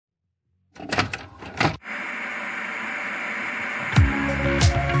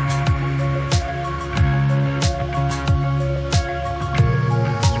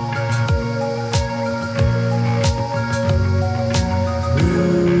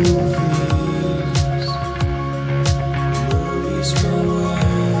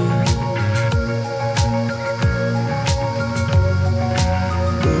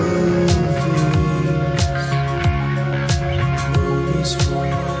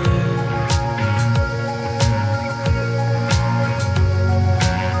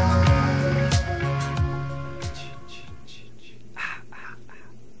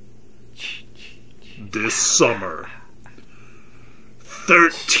This summer,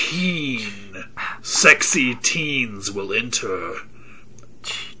 13 sexy teens will enter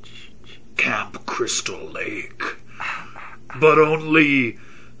Camp Crystal Lake. But only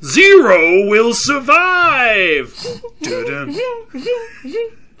 0 will survive! Dun-dun.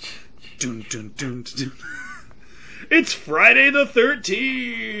 Dun-dun-dun-dun. It's Friday the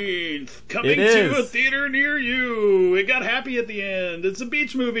 13th! Coming to a theater near you! It got happy at the end. It's a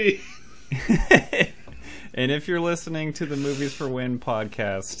beach movie. And if you're listening to the Movies for Win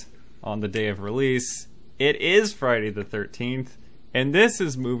podcast on the day of release, it is Friday the 13th, and this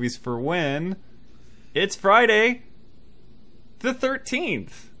is Movies for Win. It's Friday the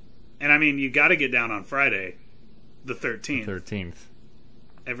 13th. And I mean, you gotta get down on Friday the 13th. The 13th.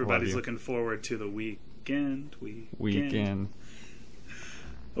 Everybody's looking forward to the weekend.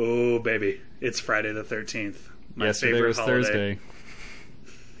 Oh, baby. It's Friday the 13th. My Yesterday favorite was holiday.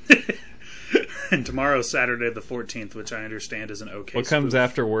 Thursday. And tomorrow's Saturday the 14th, which I understand is an okay What comes spoof.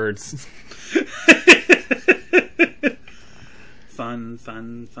 afterwards? Fun.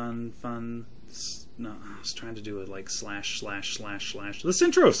 No, I was trying to do it like slash. This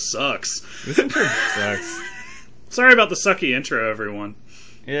intro sucks. This intro sucks. Sorry about the sucky intro, everyone.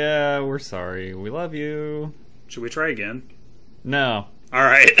 Yeah, we're sorry. We love you. Should we try again? No. All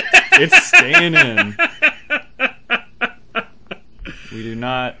right. It's staying in. We do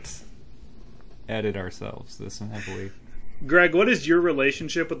not edit ourselves this heavily. Greg, what is your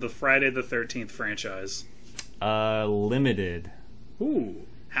relationship with the Friday the 13th franchise? Limited. Ooh,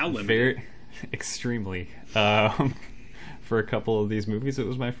 how limited? Very, extremely. For a couple of these movies, it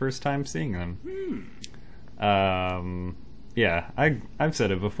was my first time seeing them. Yeah, I've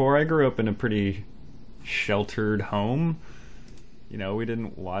said it before. I grew up in a pretty sheltered home. You know, we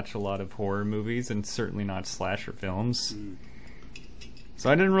didn't watch a lot of horror movies, and certainly not slasher films. So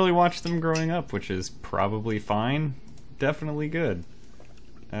I didn't really watch them growing up, which is probably fine. Definitely good.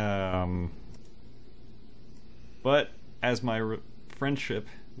 But as my friendship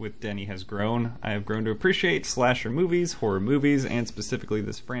with Denny has grown, I have grown to appreciate slasher movies, horror movies, and specifically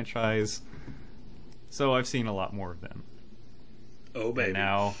this franchise. So I've seen a lot more of them. Oh, baby. And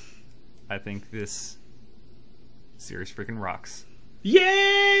now, I think this series freaking rocks.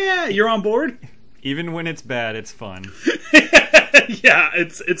 Yeah! You're on board? Even when it's bad, it's fun. Yeah,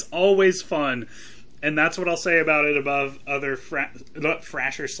 it's always fun. And that's what I'll say about it above other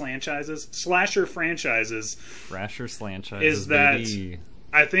Slasher franchises. Slasher franchises, is that baby.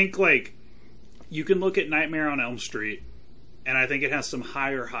 I think, like, you can look at Nightmare on Elm Street, and I think it has some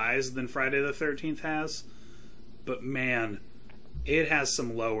higher highs than Friday the 13th has. But, man, it has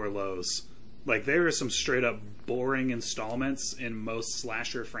some lower lows. Like, there are some straight-up boring installments in most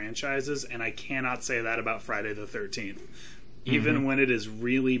slasher franchises, and I cannot say that about Friday the 13th. Even when it is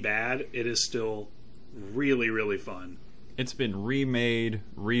really bad, it is still really, really fun. It's been remade,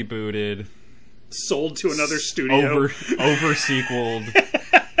 rebooted, sold to another studio, over-sequeled,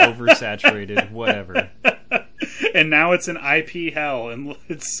 oversaturated, whatever. And now it's an IP hell, and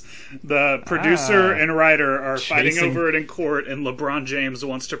it's the producer and writer are fighting over it in court, and LeBron James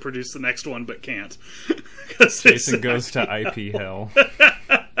wants to produce the next one but can't. Jason Goes to IP hell.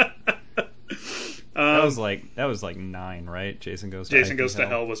 That was like 9, right? Jason Goes to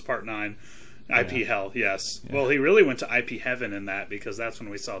Hell was part 9. IP Yeah. Hell, yes. Yeah. Well, he really went to IP Heaven in that, because that's when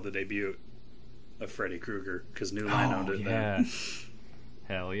we saw the debut of Freddy Krueger, because New Line owned it then.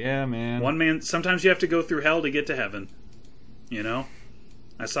 Hell yeah, man. One man. Sometimes you have to go through hell to get to heaven. You know,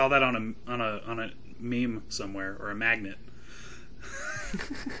 I saw that on a meme somewhere, or a magnet,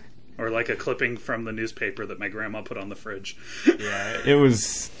 or like a clipping from the newspaper that my grandma put on the fridge. Yeah, it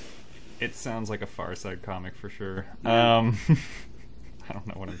was. It sounds like a Far Side comic for sure. I don't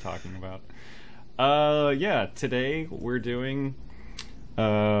know what I'm talking about. Yeah, today we're doing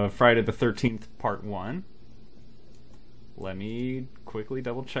Friday the 13th Part 1. Let me quickly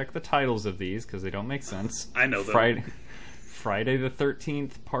double check the titles of these, because they don't make sense. I know them. Friday the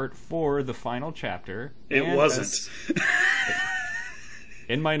 13th Part 4, the final chapter. It wasn't.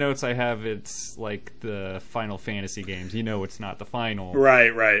 In my notes, I have it's like the Final Fantasy games. You know, it's not the final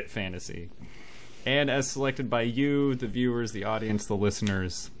Right. fantasy. And as selected by you, the viewers, the audience, the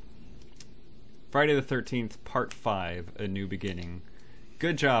listeners, Friday the 13th, Part 5, A New Beginning.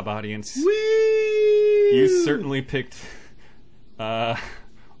 Good job, audience. Whee! You certainly picked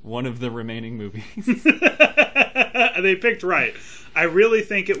one of the remaining movies. They picked right. I really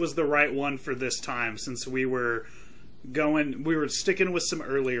think it was the right one for this time, since we were sticking with some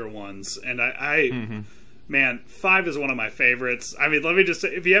earlier ones, and man, 5 is one of my favorites. I mean, let me just say,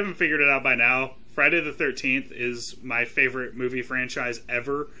 if you haven't figured it out by now, Friday the 13th is my favorite movie franchise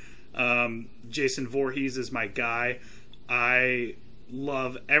ever. Jason Voorhees is my guy. I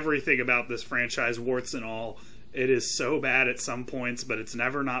love everything about this franchise, warts and all. It is so bad at some points, but it's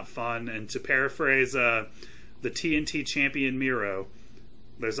never not fun. And to paraphrase the TNT champion Miro,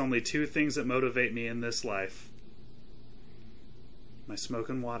 there's only 2 things that motivate me in this life: my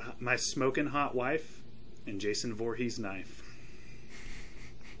smoking hot wife and Jason Voorhees' knife.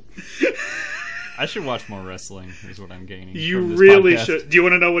 I should watch more wrestling, is what I'm gaining. You from this really podcast. should. Do you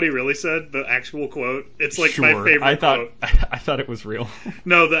want to know what he really said? The actual quote? It's like my Sure. favorite quote. I thought it was real.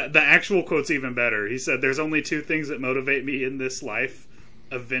 No, the actual quote's even better. He said, "There's only 2 things that motivate me in this life: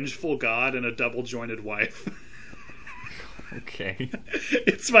 a vengeful God and a double-jointed wife." Okay.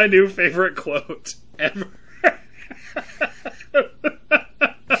 It's my new favorite quote ever.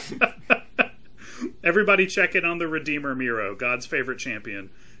 Everybody check in on the Redeemer Miro, God's favorite champion.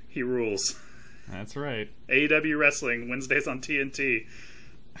 He rules. That's right. AEW Wrestling, Wednesdays on TNT.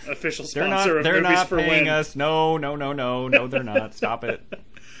 Official sponsor of They're Movies not for paying Win. us. No, they're not. Stop it.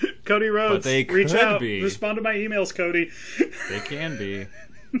 Cody Rhodes, But they reach could out. be. Respond to my emails, Cody. They can be.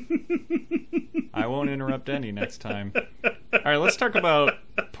 I won't interrupt any next time. All right, let's talk about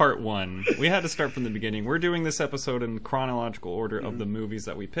part 1. We had to start from the beginning. We're doing this episode in chronological order of the movies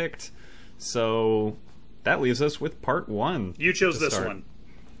that we picked. So that leaves us with part 1. You chose to this start. one.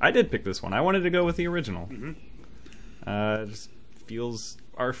 I did pick this one. I wanted to go with the original. Just feels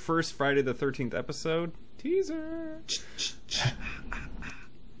our first Friday the 13th episode. Teaser.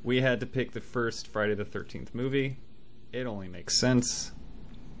 We had to pick the first Friday the 13th movie. It only makes sense.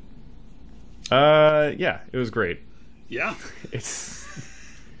 Yeah, it was great. Yeah.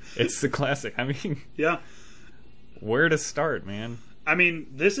 It's the classic. I mean, Yeah. where to start, man? I mean,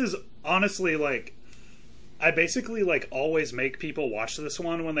 this is honestly like, I basically like always make people watch this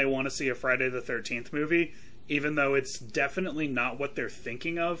one when they want to see a Friday the 13th movie, even though it's definitely not what they're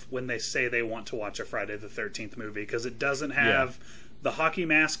thinking of when they say they want to watch a Friday the 13th movie, because it doesn't have the hockey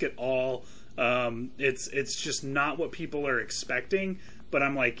mask at all. It's just not what people are expecting. But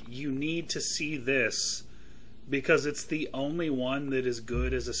I'm like, you need to see this because it's the only one that is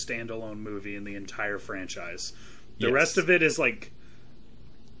good as a standalone movie in the entire franchise. The rest of it is like,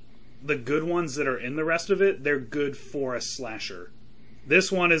 the good ones that are in the rest of it, they're good for a slasher.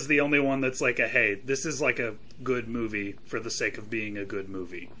 This one is the only one that's like hey, this is like a good movie for the sake of being a good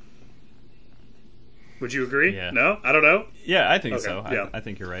movie. Would you agree? Yeah. No? I don't know. Yeah, I think Okay, so. yeah. I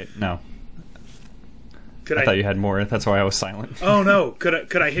think you're right. No. Could I thought you had more. That's why I was silent. Oh no!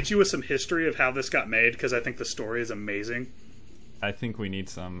 Could I hit you with some history of how this got made? Because I think the story is amazing. I think we need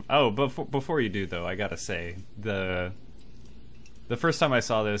some. Oh, before you do though, I gotta say the first time I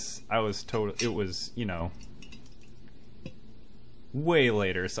saw this, I was told it was way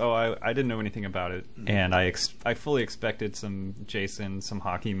later, so I didn't know anything about it, and I fully expected some Jason, some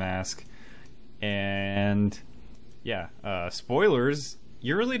hockey mask, and spoilers.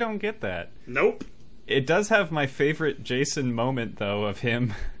 You really don't get that. Nope. It does have my favorite Jason moment, though, of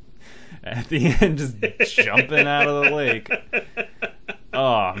him at the end just jumping out of the lake.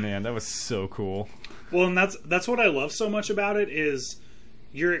 Oh, man, that was so cool. Well, and that's what I love so much about it is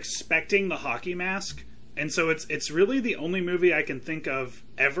you're expecting the hockey mask, and so it's really the only movie I can think of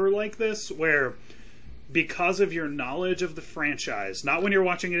ever like this where, because of your knowledge of the franchise, not when you're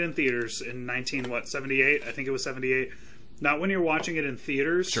watching it in theaters in 78, I think it was 78, not when you're watching it in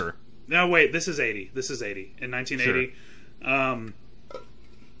theaters. Sure. No, wait, this is 80. This is 80. In 1980. Sure.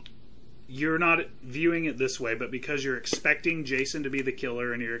 You're not viewing it this way, but because you're expecting Jason to be the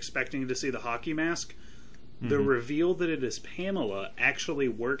killer and you're expecting to see the hockey mask, the reveal that it is Pamela actually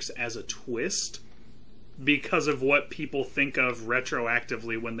works as a twist because of what people think of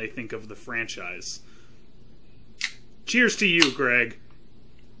retroactively when they think of the franchise. Cheers to you, Greg.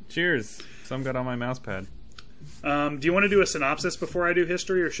 Cheers. Some got on my mouse pad. Do you want to do a synopsis before I do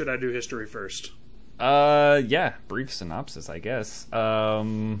history, or should I do history first? Yeah, brief synopsis, I guess.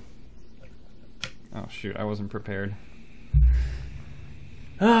 Oh shoot, I wasn't prepared.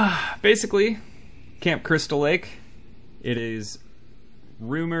 Basically, Camp Crystal Lake. It is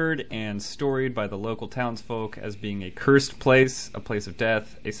rumored and storied by the local townsfolk as being a cursed place, a place of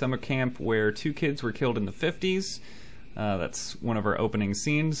death, a summer camp where 2 kids were killed in the 50s. That's one of our opening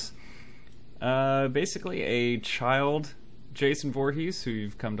scenes. Basically, a child, Jason Voorhees, who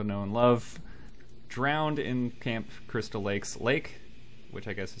you've come to know and love, drowned in Camp Crystal Lake's lake, which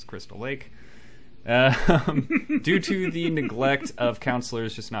I guess is Crystal Lake, due to the neglect of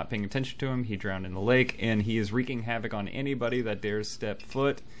counselors just not paying attention to him. He drowned in the lake, and he is wreaking havoc on anybody that dares step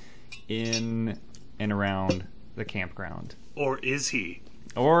foot in and around the campground. Or is he?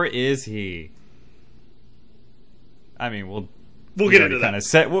 Or is he? I mean, we'll get into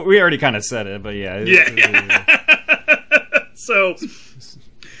that. We already kind of said it, but yeah. So,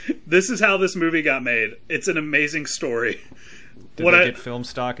 this is how this movie got made. It's an amazing story. Did they get film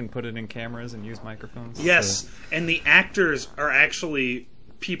stock and put it in cameras and use microphones? Yes, and the actors are actually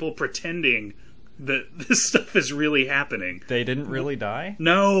people pretending that this stuff is really happening. They didn't really die?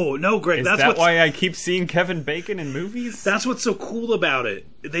 No, Greg. Is that why I keep seeing Kevin Bacon in movies? That's what's so cool about it.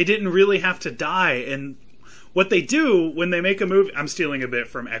 They didn't really have to die, and what they do when they make a movie... I'm stealing a bit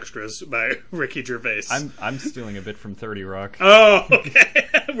from Extras by Ricky Gervais. I'm stealing a bit from 30 Rock. Oh, okay.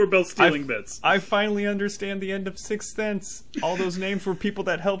 We're both stealing bits. I finally understand the end of Sixth Sense. All those names were people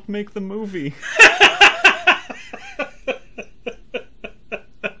that helped make the movie.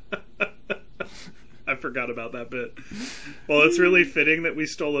 I forgot about that bit. Well, it's really fitting that we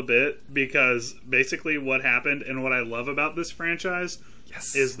stole a bit, because basically what happened, and what I love about this franchise,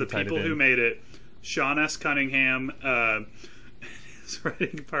 is the people who made it... Sean S. Cunningham, his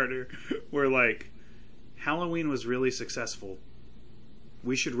writing partner, were like, Halloween was really successful.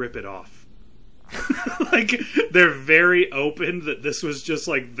 We should rip it off. Like, they're very open that this was just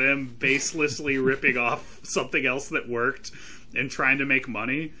like them baselessly ripping off something else that worked and trying to make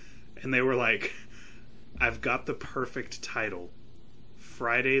money. And they were like, I've got the perfect title.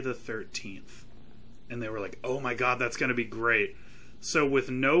 Friday the 13th. And they were like, oh my god, that's going to be great. So with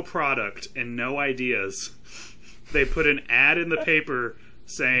no product and no ideas, they put an ad in the paper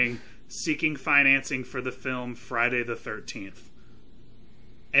saying, seeking financing for the film Friday the 13th.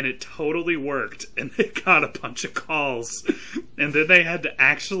 And it totally worked, and they got a bunch of calls. And then they had to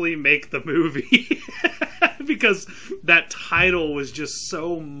actually make the movie. Because that title was just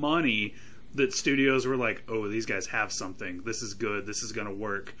so money that studios were like, oh, these guys have something. This is good. This is going to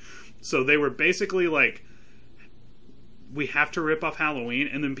work. So they were basically like, we have to rip off Halloween,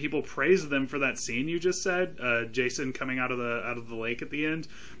 and then people praised them for that scene you just said, Jason coming out of the lake at the end,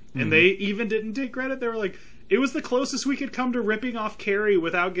 and they even didn't take credit. They were like, it was the closest we could come to ripping off Carrie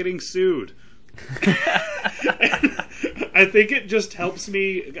without getting sued. I think it just helps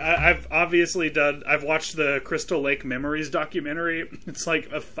me. I've watched the Crystal Lake Memories documentary. It's like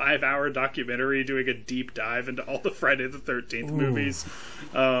a 5-hour documentary doing a deep dive into all the Friday the 13th movies.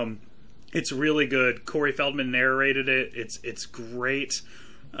 It's really good. Corey Feldman narrated it. It's great.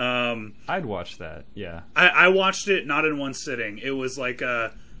 I'd watch that, yeah. I watched it not in one sitting. It was like,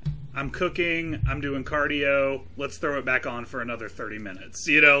 I'm cooking, I'm doing cardio, let's throw it back on for another 30 minutes.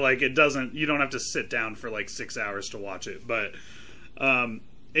 You know, like, you don't have to sit down for like 6 hours to watch it. But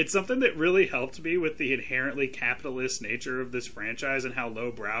it's something that really helped me with the inherently capitalist nature of this franchise and how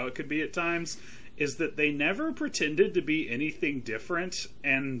lowbrow it could be at times, is that they never pretended to be anything different,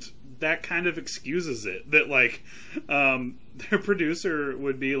 and that kind of excuses it. That, like, their producer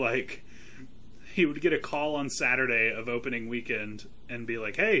would be like, he would get a call on Saturday of opening weekend and be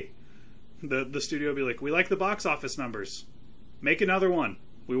like, hey, the studio would be like, we like the box office numbers. Make another one.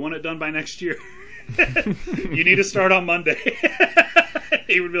 We want it done by next year. You need to start on Monday.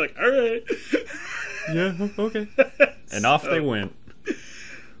 He would be like, all right. Yeah, okay. And off they went.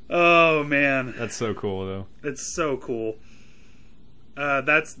 Oh, man. That's so cool, though. It's so cool.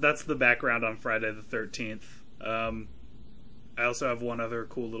 That's the background on Friday the 13th. I also have one other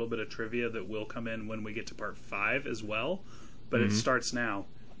cool little bit of trivia that will come in when we get to part 5 as well, but it starts now.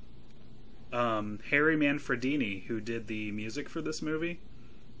 Harry Manfredini, who did the music for this movie,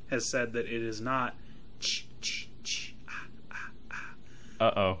 has said that it is not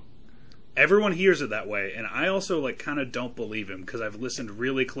Uh-oh. Everyone hears it that way, and I also like kind of don't believe him, because I've listened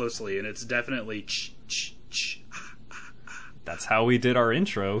really closely, and it's definitely That's how we did our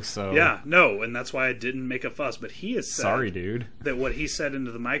intro, so... Yeah, no, and that's why I didn't make a fuss, but he has said... Sorry, dude. ...that what he said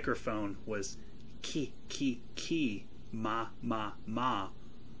into the microphone was ki, ma,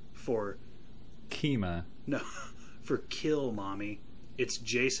 for... Kima. No, for kill, mommy. It's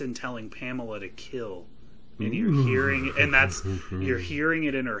Jason telling Pamela to kill. And you're hearing... And that's... You're hearing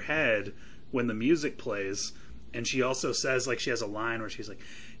it in her head when the music plays, and she also says, like, she has a line where she's like,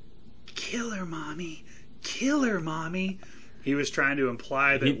 kill her, mommy. Kill her, mommy. He was trying to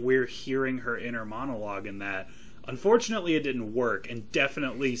imply that we're hearing her inner monologue in that. Unfortunately, it didn't work, and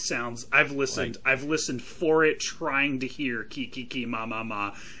definitely sounds. I've listened for it, trying to hear ki ki ki ma ma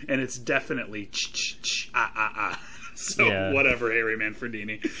ma, and it's definitely ch ch ch ah ah ah. So whatever, Harry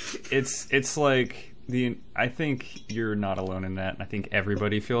Manfredini. It's like I think you're not alone in that, and I think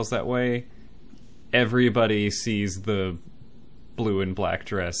everybody feels that way. Everybody sees the blue and black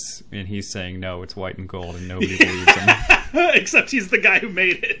dress, and he's saying no, it's white and gold, and nobody believes him. Except he's the guy who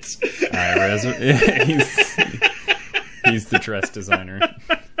made it. He's the dress designer.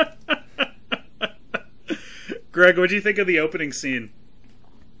 Greg, what do you think of the opening scene?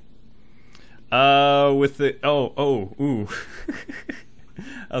 With the ooh.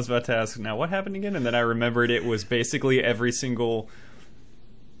 I was about to ask, now what happened again? And then I remembered it was basically every single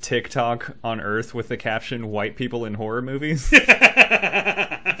TikTok on Earth with the caption "White people in horror movies."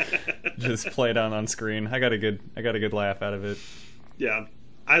 Just played on screen. I got a good laugh out of it. Yeah,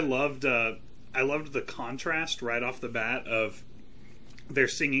 I loved the contrast right off the bat of they're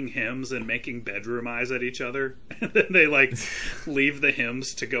singing hymns and making bedroom eyes at each other, and then they like leave the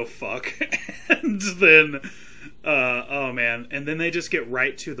hymns to go fuck, and then oh man, and then they just get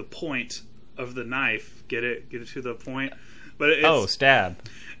right to the point of the knife. Get it to the point. But it's, stab.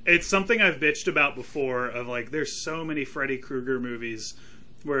 It's something I've bitched about before. Of like, there's so many Freddy Krueger movies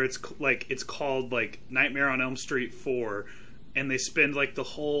where it's called like Nightmare on Elm Street 4, and they spend like the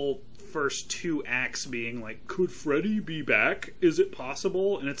whole first 2 acts being like, could Freddy be back? Is it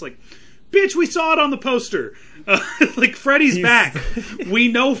possible? And it's like, bitch, we saw it on the poster. Like, Freddy's back.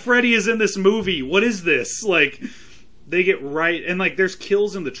 We know Freddy is in this movie. What is this? Like, they get right, and like there's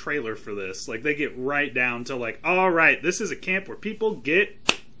kills in the trailer for this. Like, they get right down to like, all right, this is a camp where people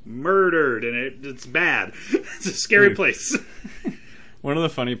get murdered, and it's bad. It's a scary place. One of the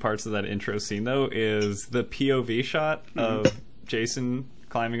funny parts of that intro scene, though, is the POV shot of Jason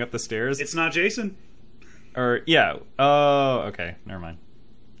climbing up the stairs. It's not Jason. Or, yeah. Oh, okay. Never mind.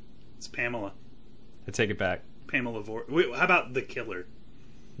 It's Pamela. I take it back. Pamela Wait, how about the killer?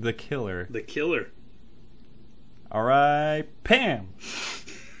 The killer. The killer. All right, Pam.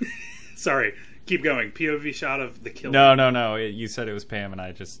 Sorry. Keep going. POV shot of the killer. No. You said it was Pam, and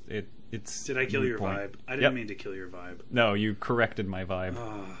I just... It's. Did I kill your vibe? I didn't mean to kill your vibe. No, you corrected my vibe.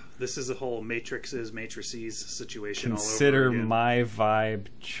 This is a whole matrices situation Consider all over again. my vibe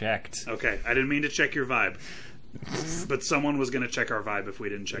checked. Okay, I didn't mean to check your vibe. But someone was going to check our vibe if we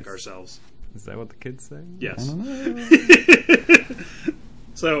didn't check ourselves. Is that what the kids say? Yes. I don't know.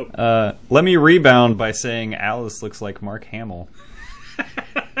 So, let me rebound by saying Alice looks like Mark Hamill.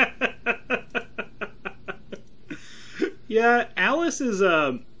 Yeah, Alice is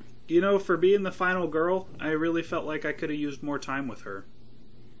for being the final girl, I really felt like I could have used more time with her.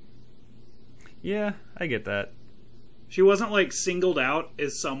 Yeah, I get that. She wasn't like singled out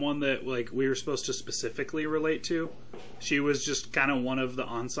as someone that like we were supposed to specifically relate to. She was just kind of one of the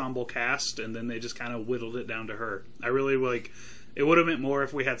ensemble cast, and then they just kind of whittled it down to her. I really like. It would have meant more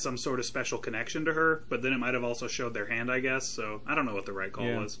if we had some sort of special connection to her, but then it might have also showed their hand, I guess. So I don't know what the right call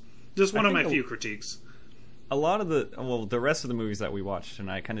was. Just one of my few critiques. A lot of the rest of the movies that we watched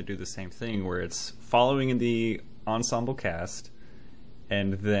tonight kind of do the same thing, where it's following the ensemble cast,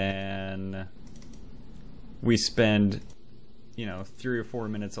 and then we spend 3 or 4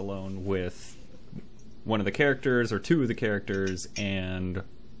 minutes alone with one of the characters or 2 of the characters, and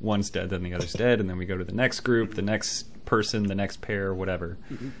one's dead, then the other's dead, and then we go to the next group, the next person, the next pair, whatever.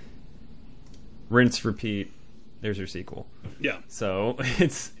 Rinse, repeat. There's your sequel. Yeah. So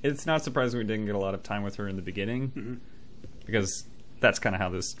it's not surprising we didn't get a lot of time with her in the beginning, because that's kind of how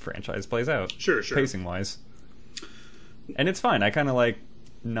this franchise plays out. Sure. Pacing wise, and it's fine. I kind of like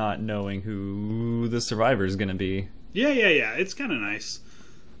not knowing who the survivor is going to be. Yeah. It's kind of nice.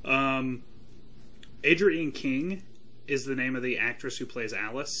 Adrienne King is the name of the actress who plays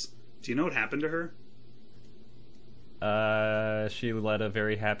Alice. Do you know what happened to her? She led a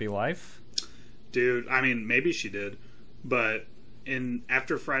very happy life. Dude, I mean, maybe she did, but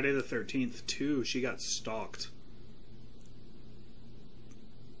after Friday the 13th 2, she got stalked.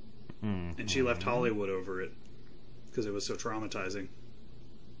 And she left Hollywood over it because it was so traumatizing.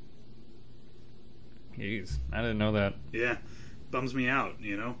 Jeez, I didn't know that. Yeah, bums me out,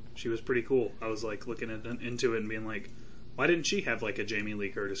 She was pretty cool. I was like looking into it and being like, why didn't she have like a Jamie Lee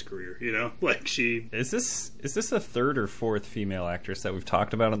Curtis career? Like she is this the 3rd or 4th female actress that we've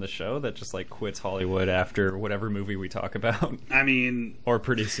talked about on the show that just like quits Hollywood after whatever movie we talk about? I mean, or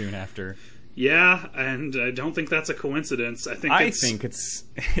pretty soon after. Yeah, and I don't think that's a coincidence. I think it's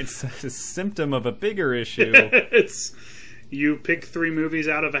a symptom of a bigger issue. you pick 3 movies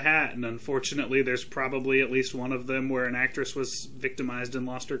out of a hat, and unfortunately there's probably at least one of them where an actress was victimized and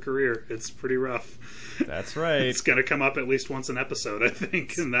lost her career. It's pretty rough. That's right. It's going to come up at least once an episode, I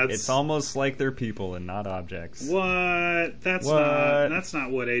think, and that's... It's almost like they're people and not objects. What? That's not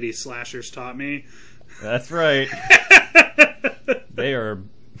what 80s slashers taught me. That's right. They are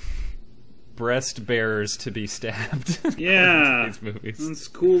breast bearers to be stabbed. Yeah. These movies. It's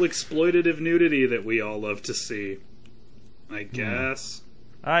cool exploitative nudity that we all love to see. I guess.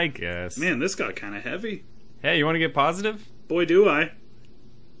 I guess. Man, this got kind of heavy. Hey, you want to get positive? Boy, do I.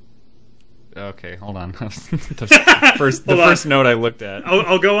 Okay, hold on. the first note I looked at.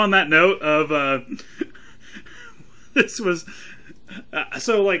 I'll go on that note of this was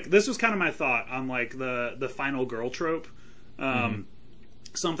so like this was kind of my thought on like the final girl trope.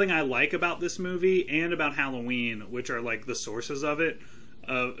 Something I like about this movie and about Halloween, which are like the sources of it,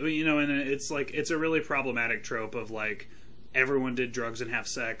 and it's like it's a really problematic trope of like everyone did drugs and have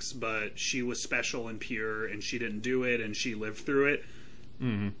sex, but she was special and pure and she didn't do it and she lived through it.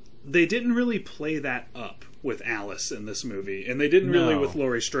 They didn't really play that up with Alice in this movie, and they didn't really with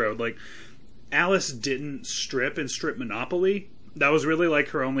Laurie Strode. Like, Alice didn't strip and strip Monopoly. That was really like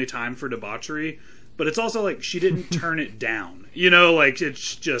her only time for debauchery. But it's also like she didn't turn it down. Like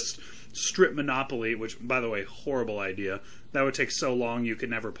it's just strip Monopoly, which, by the way, horrible idea. That would take so long you could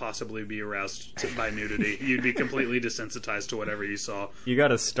never possibly be aroused by nudity. You'd be completely desensitized to whatever you saw. You got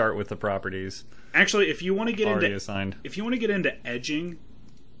to start with the properties. Actually, if you want to get assigned. If you want to get into edging,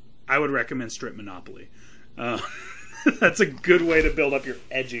 I would recommend strip Monopoly. That's a good way to build up your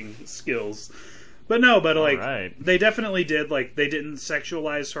edging skills. But they definitely did. Like, they didn't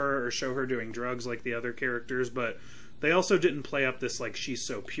sexualize her or show her doing drugs like the other characters, but they also didn't play up this like she's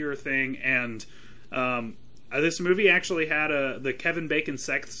so pure thing. And this movie actually had the Kevin Bacon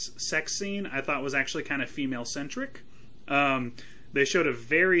sex scene. I thought was actually kind of female centric. They showed a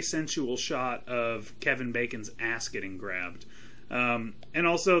very sensual shot of Kevin Bacon's ass getting grabbed, and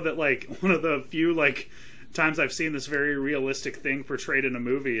also that like one of the few like times I've seen this very realistic thing portrayed in a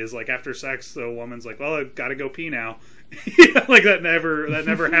movie is like after sex the woman's like, well, I've got to go pee now. Like that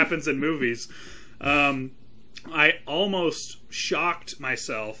never happens in movies. I almost shocked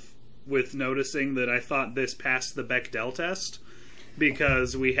myself with noticing that I thought this passed the Bechdel test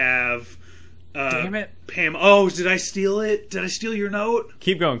because we have damn it, Pam. Oh, did I steal it? Did I steal your note?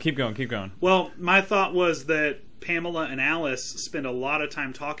 Keep going. Well, my thought was that Pamela and Alice spend a lot of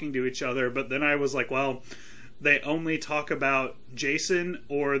time talking to each other, but then I was like, well, they only talk about Jason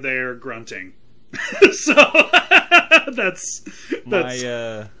or they're grunting. So that's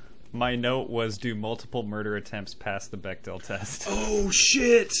my note was, do multiple murder attempts pass the Bechdel test? Oh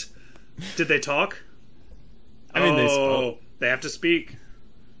shit! Did they talk? I mean, they spoke. They have to speak.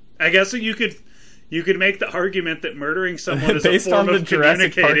 I guess you could make the argument that murdering someone is based a form on the of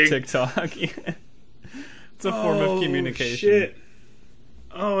Jurassic Park communicating. TikTok. It's a form of communication. Shit.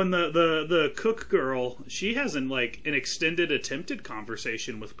 Oh, and the cook girl, she has an extended attempted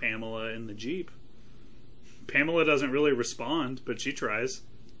conversation with Pamela in the Jeep. Pamela doesn't really respond, but she tries.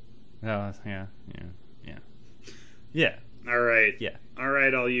 Oh, yeah. All right. Yeah. All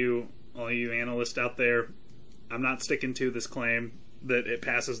right, all you analysts out there, I'm not sticking to this claim that it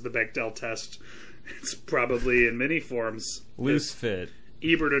passes the Bechdel test. It's probably in many forms loose fit.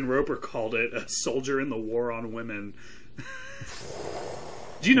 Ebert and Roper called it a soldier in the war on women.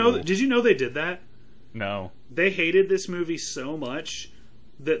 Did you know they did that? No. They hated this movie so much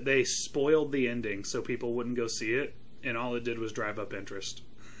that they spoiled the ending so people wouldn't go see it, and all it did was drive up interest.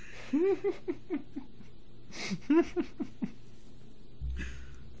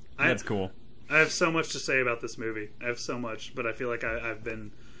 That's cool. I have so much to say about this movie. I have so much, but I feel like I've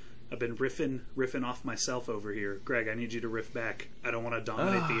been riffing off myself over here. Greg, I need you to riff back. I don't want to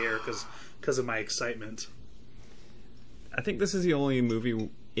dominate the air because of my excitement. I think this is the only movie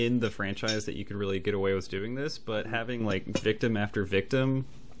in the franchise that you could really get away with doing this, but having like victim after victim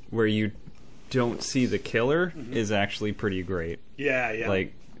where you don't see the killer is actually pretty great. Yeah.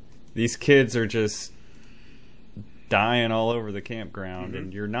 Like, these kids are just dying all over the campground,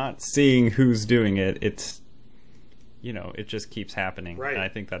 and you're not seeing who's doing it. It's, it just keeps happening. Right. And I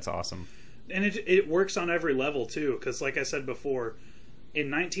think that's awesome. And it works on every level, too, because like I said before,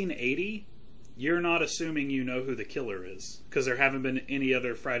 in 1980, you're not assuming you know who the killer is, because there haven't been any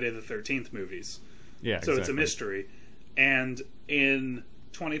other Friday the 13th movies. Yeah, so it's a mystery. And in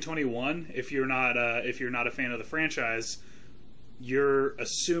 2021, if you're not a fan of the franchise, you're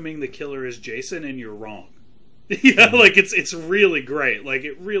assuming the killer is Jason, and you're wrong. Like it's really great. Like,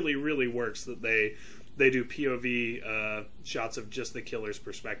 it really, really works that they do POV shots of just the killer's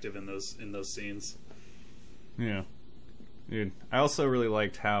perspective in those scenes. Yeah. Dude, I also really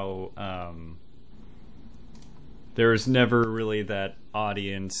liked how there's never really that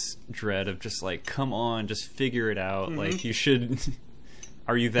audience dread of just like, come on, just figure it out. Like, you should.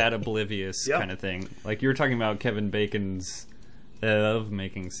 Are you that oblivious kind of thing? Like, you were talking about Kevin Bacon's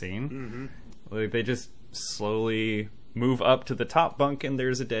love-making scene. Like, they just slowly move up to the top bunk and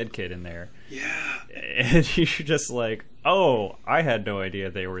there's a dead kid in there. Yeah. And you're just like, oh, I had no idea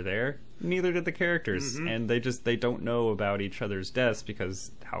they were there. Neither did the characters. And they don't know about each other's deaths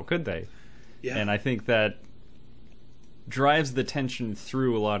because how could they? Yeah. And I think that drives the tension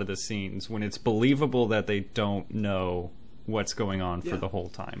through a lot of the scenes when it's believable that they don't know what's going on for the whole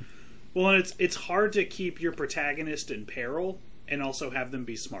time. Well, and it's hard to keep your protagonist in peril and also have them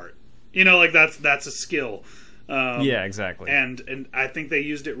be smart. You know, like that's a skill. Yeah, exactly. And I think they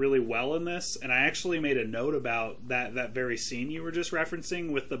used it really well in this. And I actually made a note about that very scene you were just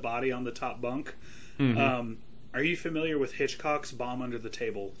referencing with the body on the top bunk. Are you familiar with Hitchcock's bomb under the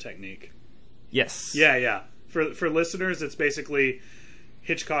table technique? Yes. Yeah. For listeners, it's basically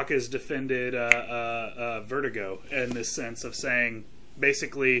Hitchcock has defended Vertigo in this sense of saying,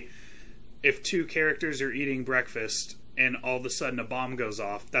 basically, if two characters are eating breakfast and all of a sudden a bomb goes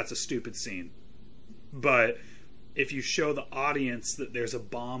off, that's a stupid scene. But if you show the audience that there's a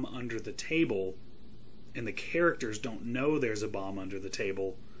bomb under the table and the characters don't know there's a bomb under the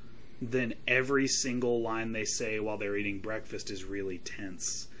table, then every single line they say while they're eating breakfast is really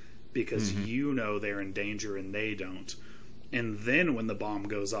tense because you know they're in danger and they don't. And then when the bomb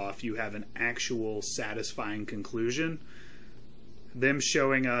goes off, you have an actual satisfying conclusion. Them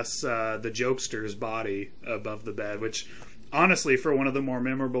showing us the jokster's body above the bed, which honestly, for one of the more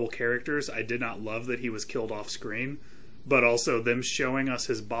memorable characters, I did not love that he was killed off screen, but also them showing us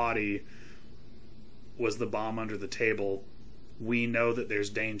his body was the bomb under the table. We know that there's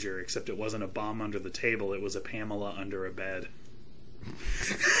danger, except it wasn't a bomb under the table, it was a Pamela under a bed.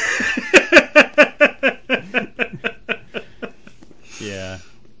 Yeah.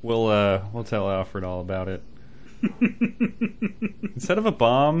 We'll tell Alfred all about it. Instead of a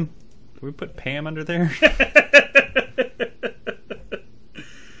bomb, can we put Pam under there?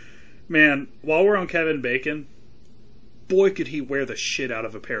 Man, while we're on Kevin Bacon, boy could he wear the shit out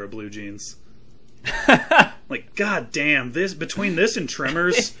of a pair of blue jeans. Like, god damn, between this and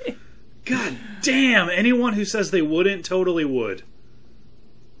Tremors, god damn, anyone who says they wouldn't totally would.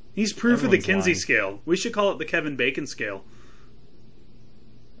 He's proof of the Kinsey scale. We should call it the Kevin Bacon scale.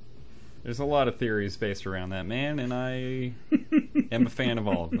 There's a lot of theories based around that man, and I am a fan of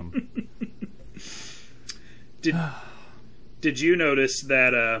all of them. Did you notice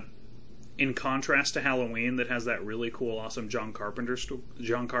that in contrast to Halloween, that has that really cool, awesome John Carpenter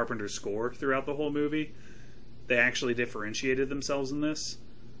score throughout the whole movie, they actually differentiated themselves in this?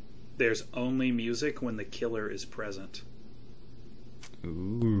 There's only music when the killer is present.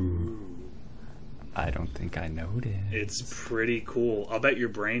 Ooh. I don't think I noticed. It's pretty cool. I'll bet your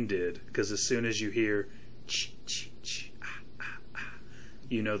brain did, because as soon as you hear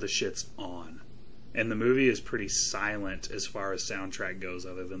you know the shit's on. And the movie is pretty silent as far as soundtrack goes,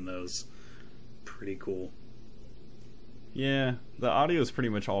 other than those. Pretty cool. Yeah, the audio is pretty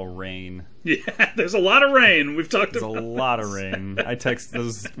much all rain. Yeah, there's a lot of rain. We've talked about a lot of rain. I text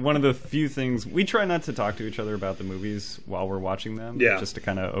those. One of the few things we try not to talk to each other about the movies while we're watching them. Yeah, just to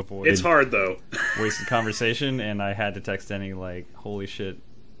kind of avoid. It's hard though. Wasted conversation, and I had to text Denny like, "Holy shit!"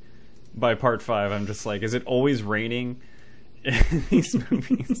 By part 5, I'm just like, "Is it always raining in these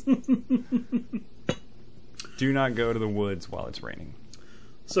movies?" Do not go to the woods while it's raining.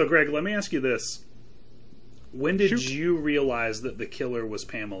 So, Greg, let me ask you this. When did you realize that the killer was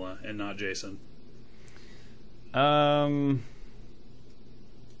Pamela and not Jason? Probably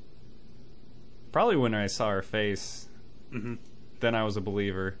when I saw her face. Mm-hmm. Then I was a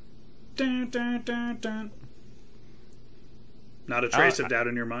believer. Dun, dun, dun, dun. Not a trace of doubt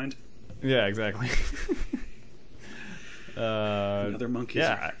in your mind? Yeah, exactly. Another monkey's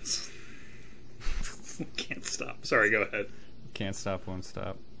reference. Can't stop. Sorry, go ahead. Can't stop, won't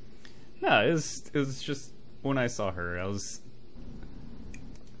stop. No, it was just when I saw her,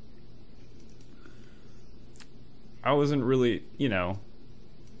 I wasn't really,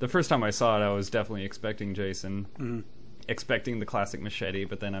 the first time I saw it, I was definitely expecting Jason, expecting the classic machete,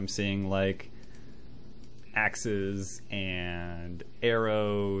 but then I'm seeing like axes and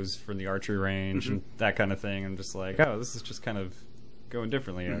arrows from the archery range and that kind of thing. I'm just like, oh, this is just kind of going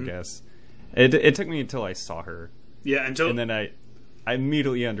differently, I guess. It took me until I saw her. Yeah, and then I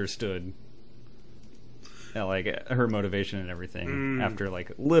immediately understood like her motivation and everything after like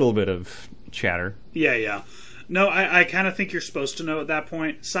a little bit of chatter. Yeah. No, I kind of think you're supposed to know at that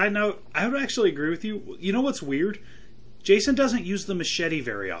point. Side note, I would actually agree with you. You know what's weird? Jason doesn't use the machete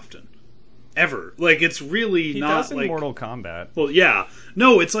very often. Ever. Like, it's really He not does in like... Mortal Kombat. Well, yeah.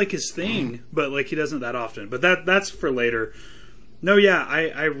 No, it's like his thing, but like he doesn't that often. But that's for later. No, yeah,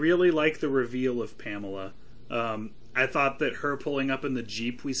 I really like the reveal of Pamela. I thought that her pulling up in the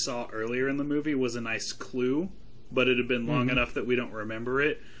Jeep we saw earlier in the movie was a nice clue, but it had been long enough that we don't remember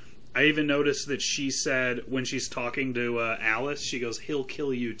it. I even noticed that she said, when she's talking to Alice, she goes, "He'll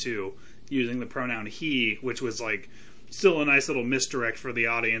kill you too," using the pronoun he, which was like still a nice little misdirect for the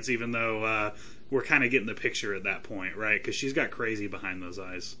audience, even though we're kind of getting the picture at that point, right? Because she's got crazy behind those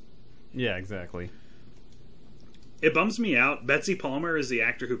eyes. Yeah, exactly. It bums me out. Betsy Palmer is the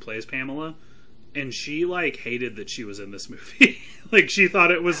actor who plays Pamela, and she like hated that she was in this movie. Like, she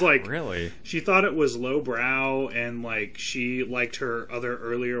thought it was like... Really? She thought it was lowbrow, and like she liked her other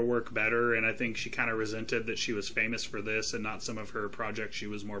earlier work better, and I think she kind of resented that she was famous for this and not some of her projects she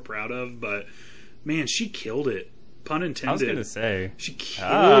was more proud of. But man, she killed it. Pun intended. I was gonna say She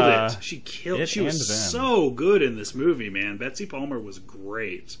killed it. She killed. It She was and them. so good in this movie, man. Betsy Palmer was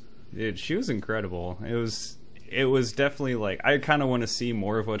great. Dude, she was incredible. It was definitely like, I kind of want to see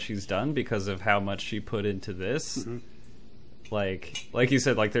more of what she's done because of how much she put into this. Mm-hmm. Like you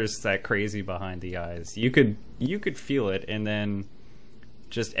said, like there's that crazy behind the eyes. You could feel it, and then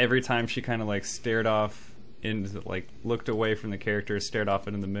just every time she kind of like stared off into, like, looked away from the character, stared off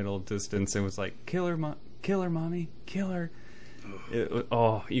into the middle distance, and was like, kill her, mommy, kill her.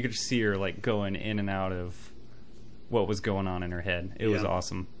 You could see her like going in and out of what was going on in her head. It was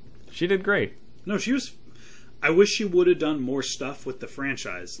awesome. She did great. No, she was... I wish she would have done more stuff with the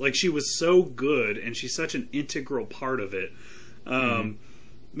franchise. Like, she was so good, and she's such an integral part of it.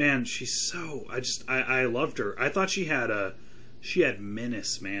 Man, she's so... I loved her. I thought she had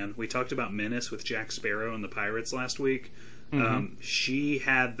menace, man. We talked about menace with Jack Sparrow and the Pirates last week. She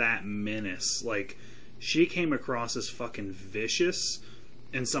had that menace. Like, she came across as fucking vicious.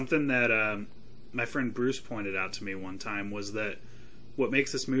 And something that my friend Bruce pointed out to me one time was that what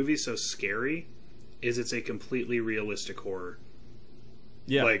makes this movie so scary is it's a completely realistic horror.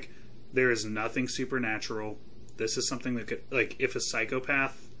 Yeah. Like, there is nothing supernatural. This is something that could... Like, if a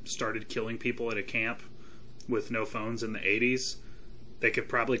psychopath started killing people at a camp with no phones in the 80s, they could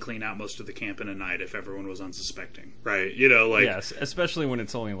probably clean out most of the camp in a night if everyone was unsuspecting. Right? You know, like... Yes, especially when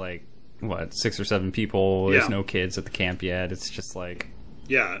it's only, like, 6 or 7 people. There's no kids at the camp yet. It's just like...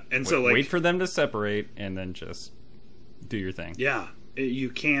 Yeah, and so, like... Wait for them to separate, and then just do your thing. Yeah. You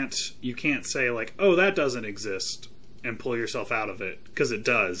can't say like, oh, that doesn't exist, and pull yourself out of it, because it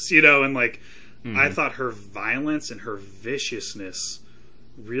does, you know. And like, I thought her violence and her viciousness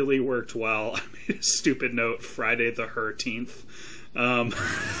really worked well. I made a stupid note: Friday the 13th.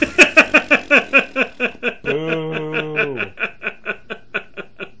 Ooh.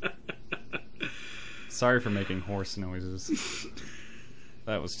 Sorry for making horse noises.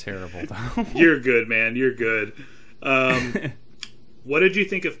 That was terrible, though. You're good, man. You're good. What did you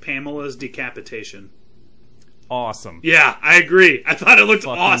think of Pamela's decapitation? Awesome. Yeah, I agree. I thought it looked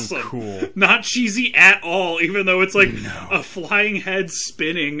Fucking awesome. cool. Not cheesy at all, even though it's like a flying head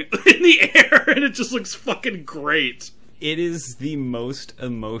spinning in the air, and it just looks fucking great. It is the most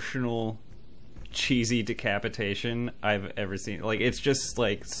emotional, cheesy decapitation I've ever seen. Like, it's just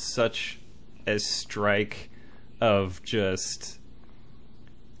like such a strike of just...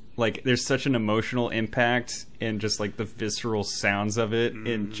 Like, there's such an emotional impact and just, like, the visceral sounds of it.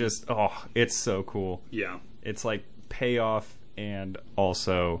 And just, it's so cool. Yeah. It's, like, payoff and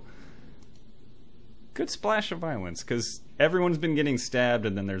also good splash of violence. Because everyone's been getting stabbed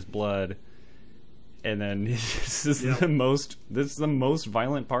and then there's blood. And then this is the most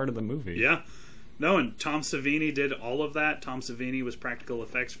violent part of the movie. Yeah. No, and Tom Savini did all of that. Tom Savini was practical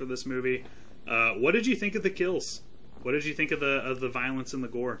effects for this movie. What did you think of the kills? What did you think of the violence and the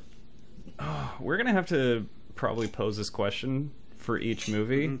gore? We're gonna have to probably pose this question for each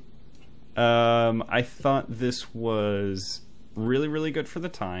movie. I thought this was really, really good for the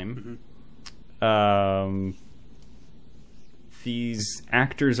time. These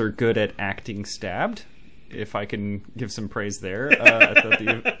actors are good at acting stabbed, if I can give some praise there. I thought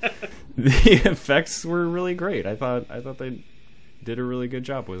the effects were really great. I thought they did a really good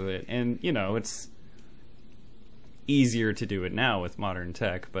job with it, and you know, it's easier to do it now with modern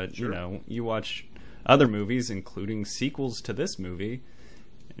tech, but you know, you watch other movies, including sequels to this movie,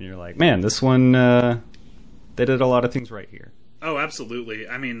 and you're like, man, this one they did a lot of things right here. Oh, absolutely.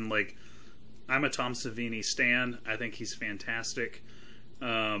 I mean, like, I'm a Tom Savini stan. I think he's fantastic.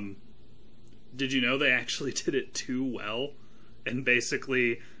 Did you know they actually did it too well? And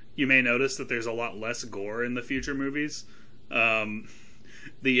basically, you may notice that there's a lot less gore in the future movies. The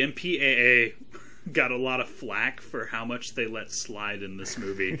MPAA got a lot of flack for how much they let slide in this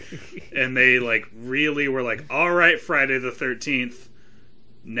movie. And they, like, really were like, all right, Friday the 13th,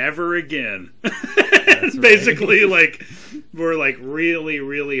 never again. That's Basically, like, we're, like, really,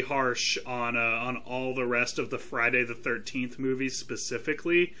 really harsh on all the rest of the Friday the 13th movies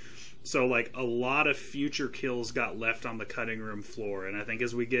specifically. So, like, a lot of future kills got left on the cutting room floor. And I think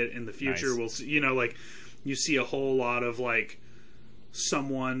as we get in the future, Nice. we'll see, you know, like, you see a whole lot of, like,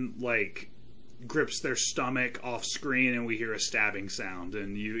 someone, like, grips their stomach off screen and we hear a stabbing sound.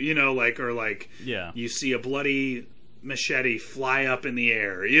 And you know, like, or, like, Yeah. you see a bloody machete fly up in the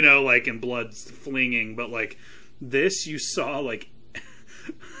air, you know, like, and blood's flinging. But, like, this you saw, like,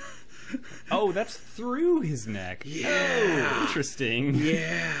 Oh, that's through his neck. Yeah. Oh, interesting.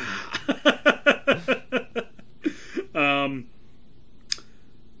 yeah.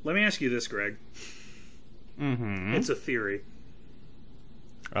 Let me ask you this, Greg. Mm-hmm. It's a theory.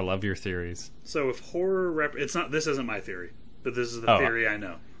 I love your theories. So if horror it's not, this isn't my theory, but this is the Oh. theory I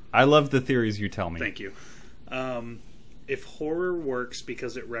know. I love the theories you tell me. Thank you. If horror works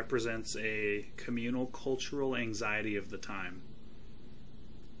because it represents a communal cultural anxiety of the time,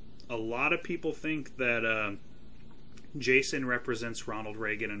 a lot of people think that Jason represents Ronald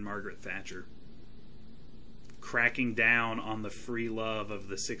Reagan and Margaret Thatcher, cracking down on the free love of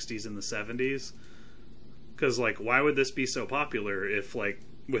the 60s and the 70s. Because, like, why would this be so popular if, like,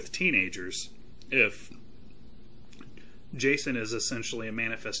 with teenagers, if Jason is essentially a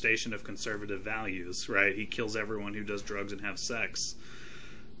manifestation of conservative values, right? He kills everyone who does drugs and have sex.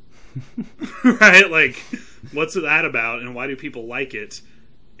 Right? Like, what's that about, and why do people like it?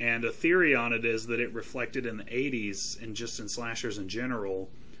 And a theory on it is that it reflected in the 80s, and just in slashers in general,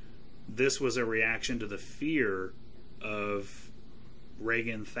 this was a reaction to the fear of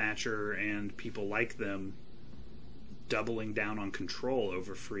Reagan, Thatcher, and people like them doubling down on control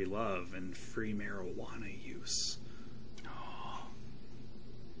over free love and free marijuana use.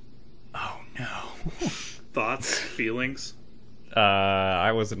 Oh, no. Thoughts? Feelings?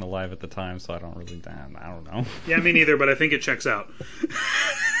 I wasn't alive at the time, so I don't really... I don't know. Yeah, me neither, but I think it checks out.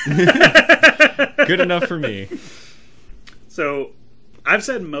 Good enough for me. So, I've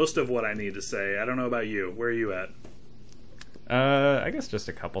said most of what I need to say. I don't know about you. Where are you at? I guess just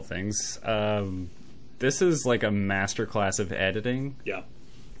a couple things. This is like a masterclass of editing. Yeah.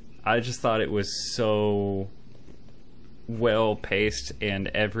 I just thought it was so well paced, and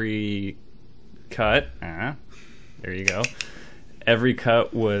every cut, there you go. Every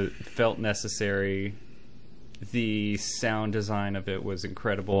cut felt necessary. The sound design of it was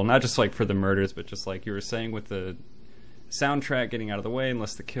incredible, not just like for the murders, but just like you were saying with the soundtrack getting out of the way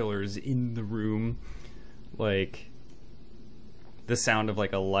unless the killer's in the room. Like the sound of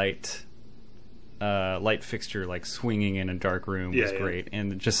like a light fixture like swinging in a dark room was great,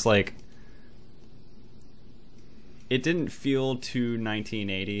 and just like it didn't feel too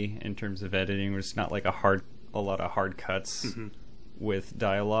 1980 in terms of editing. It's not like a lot of hard cuts with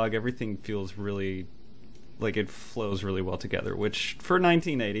dialogue. Everything feels really like it flows really well together, which for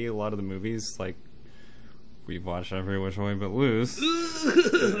 1980, a lot of the movies like we've watched Every Which Way But Loose.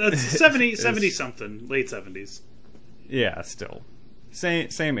 That's 70 something, late 70s. Yeah, still.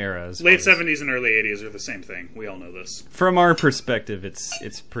 Same era as Late far as- 70s and early 80s are the same thing. We all know this. From our perspective,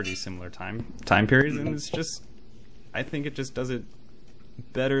 it's pretty similar time periods, and it's just I think it just does it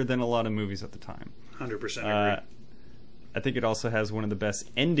better than a lot of movies at the time. 100% agree. I think it also has one of the best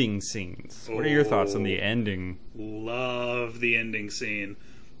ending scenes. What are your thoughts on the ending? Love the ending scene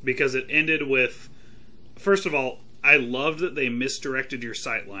because it ended with, first of all, I loved that they misdirected your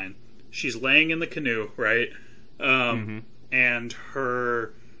sightline. She's laying in the canoe, right? And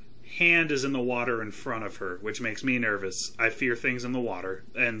her hand is in the water in front of her, which makes me nervous. I fear things in the water.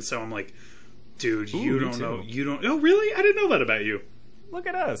 And so I'm like, dude, you don't know. You don't. Oh, really? I didn't know that about you. Look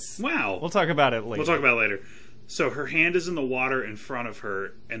at us. Wow. We'll talk about it later. We'll talk about it later. So her hand is in the water in front of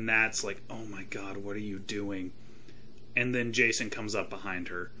her, and that's like, oh my god, what are you doing? And then Jason comes up behind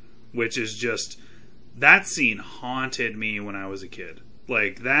her, which is just, that scene haunted me when I was a kid.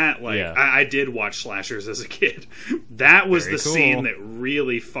 Like that, like Yeah. I did watch slashers as a kid. That was Very the cool. scene that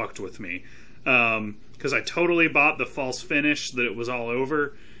really fucked with me, because I totally bought the false finish that it was all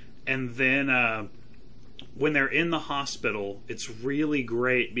over, and then when they're in the hospital, it's really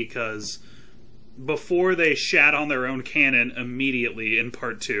great because before they shat on their own cannon immediately in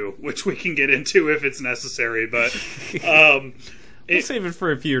part 2, which we can get into if it's necessary, but We'll save it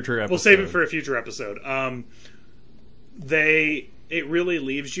for a future episode. we'll save it for a future episode. It really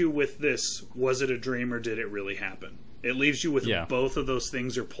leaves you with this, was it a dream or did it really happen? It leaves you with both of those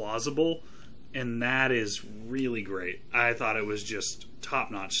things are plausible, and that is really great. I thought it was just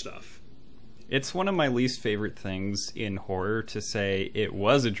top-notch stuff. It's one of my least favorite things in horror to say it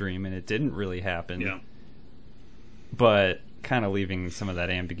was a dream and it didn't really happen. Yeah. But kind of leaving some of that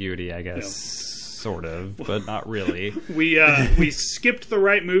ambiguity, I guess, sort of, but not really. We skipped the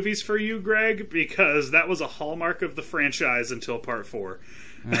right movies for you, Greg, because that was a hallmark of the franchise until part 4.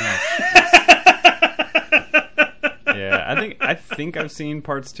 Yeah, I think I've seen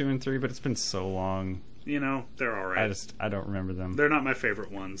parts 2 and 3, but it's been so long. You know, they're all right. I don't remember them. They're not my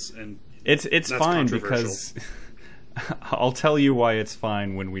favorite ones, and it's fine because I'll tell you why it's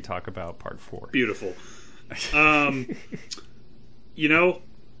fine when we talk about part 4. Beautiful. You know,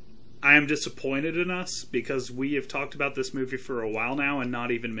 I am disappointed in us because we have talked about this movie for a while now and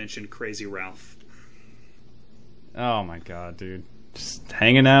not even mentioned Crazy Ralph. Oh my god, dude. Just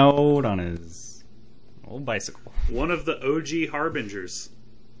hanging out on his old bicycle. One of the OG Harbingers.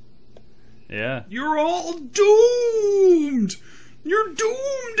 Yeah. You're all doomed! You're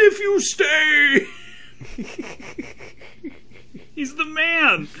doomed if you stay! He's the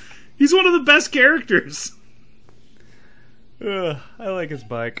man! He's one of the best characters. I like his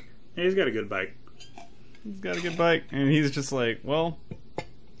bike. Yeah, he's got a good bike. He's got a good bike. And he's just like, well...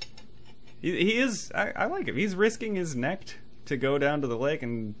 He is... I like him. He's risking his neck to go down to the lake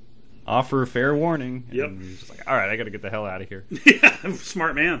and offer a fair warning. Yep. And he's just like, alright, I gotta get the hell out of here. Yeah,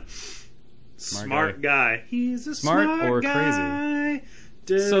 smart man. Smart guy. He's a smart or guy.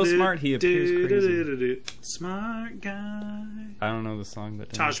 Crazy. So smart he appears crazy. Smart guy. I don't know the song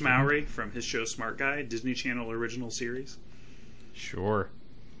that... Taj Mowry from his show Smart Guy, Disney Channel original series. Sure.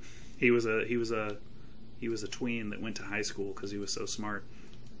 He was a tween that went to high school because he was so smart.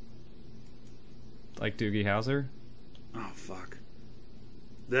 Like Doogie Howser? Oh, fuck.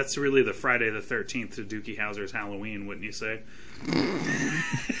 That's really the Friday the 13th to Doogie Howser's Halloween, wouldn't you say?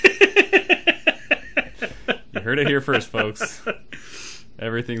 You heard it here first, folks.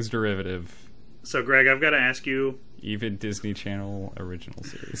 Everything's derivative. So, Greg, I've got to ask you... Even Disney Channel original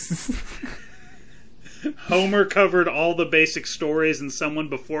series. Homer covered all the basic stories, and someone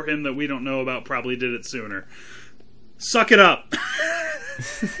before him that we don't know about probably did it sooner. Suck it up!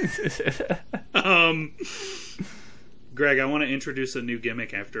 Greg, I want to introduce a new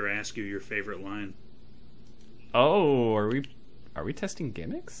gimmick after I ask you your favorite line. Oh, are we testing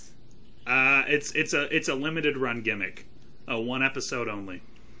gimmicks? It's a limited run gimmick. One episode only.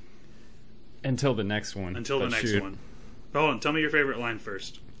 Until the next one. One. Hold on, tell me your favorite line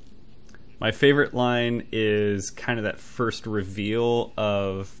first. My favorite line is kind of that first reveal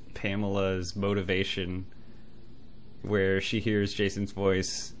of Pamela's motivation, where she hears Jason's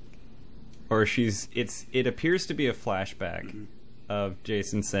voice, or it appears to be a flashback of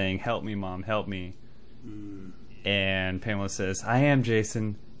Jason saying, "Help me, Mom, help me." And Pamela says, "I am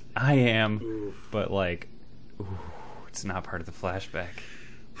Jason, I am." Oof. But it's not part of the flashback.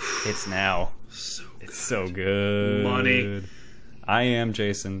 It's now. It's so good. Money. I am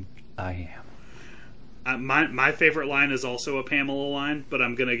Jason, I am. My favorite line is also a Pamela line, but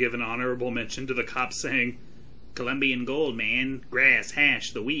I'm going to give an honorable mention to the cop saying, "Colombian gold, man. Grass,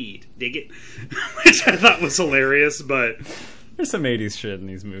 hash, the weed. Dig it?" Which I thought was hilarious, but... There's some 80s shit in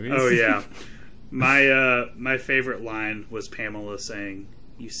these movies. Oh, yeah. My favorite line was Pamela saying,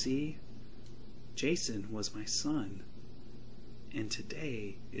 "You see, Jason was my son, and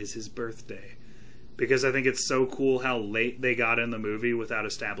today is his birthday." Because I think it's so cool how late they got in the movie without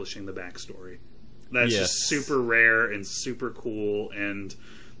establishing the backstory. That's just super rare and super cool, and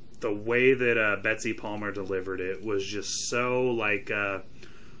the way that Betsy Palmer delivered it was just so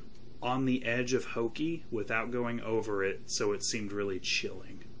on the edge of hokey without going over it, so it seemed really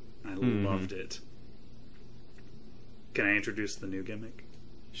chilling. I loved it. Can I introduce the new gimmick?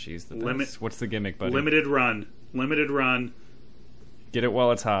 She's the best. What's the gimmick, buddy? Limited run. Get it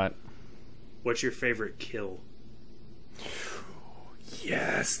while it's hot. What's your favorite kill?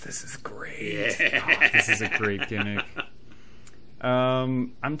 Yes, this is great. Yeah. Oh, this is a great gimmick.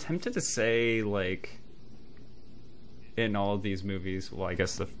 I'm tempted to say, in all of these movies, well, I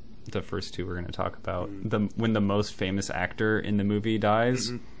guess the first two we're going to talk about, when the most famous actor in the movie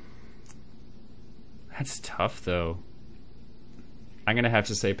dies. That's tough, though. I'm going to have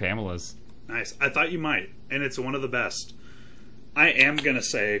to say Pamela's. Nice. I thought you might, and it's one of the best. I am going to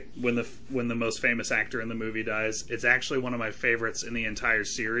say when the most famous actor in the movie dies, it's actually one of my favorites in the entire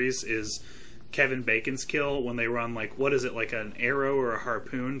series is Kevin Bacon's kill when they run what is it, like an arrow or a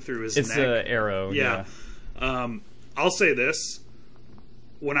harpoon through his neck? It's an arrow, yeah. I'll say this.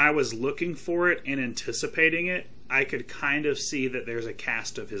 When I was looking for it and anticipating it, I could kind of see that there's a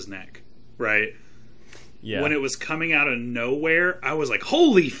cast of his neck, right? Yeah. When it was coming out of nowhere, I was like,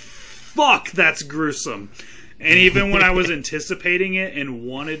 holy fuck, that's gruesome. And even when I was anticipating it and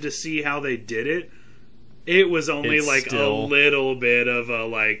wanted to see how they did it, it was only It's like still- a little bit of a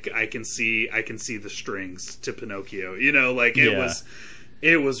like I can see the strings to Pinocchio. You know, like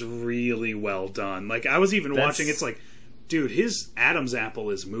it was really well done. Like I was even watching, it's like, dude, his Adam's apple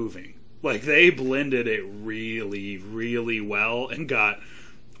is moving. Like they blended it really, really well and got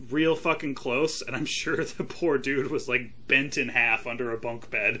real fucking close, and I'm sure the poor dude was like bent in half under a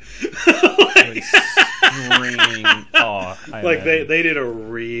bunk bed. Like, Screaming. Oh, like they did a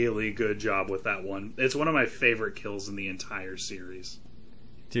really good job with that one. It's one of my favorite kills in the entire series.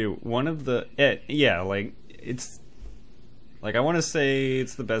 Dude, one of the like it's like I want to say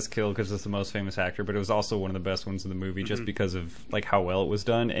it's the best kill because it's the most famous actor, but it was also one of the best ones in the movie just because of like how well it was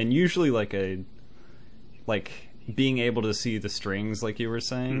done, and usually like being able to see the strings, like you were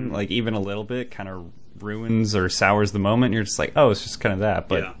saying, like even a little bit kind of ruins or sours the moment. You're just like, oh, it's just kind of that,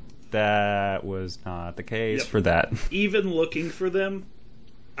 but that was not the case for that. Even looking for them,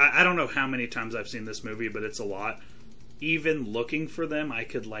 I don't know how many times I've seen this movie, but it's a lot. Even looking for them, I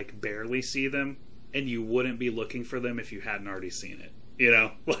could like barely see them, and you wouldn't be looking for them if you hadn't already seen it. You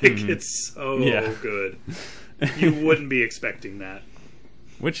know, like it's so good. You wouldn't be expecting that.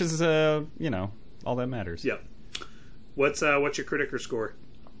 Which is, all that matters. Yep. What's your Critiker score?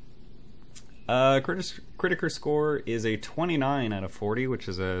 Critiker score is a 29 out of 40, which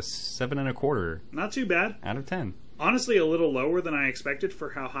is a 7.25 Not too bad. out of 10. Honestly, a little lower than I expected for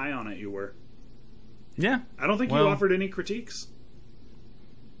how high on it you were. Yeah. I don't think you offered any critiques.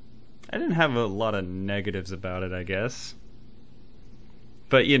 I didn't have a lot of negatives about it, I guess.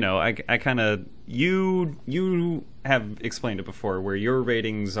 But, I kind of... You have explained it before, where your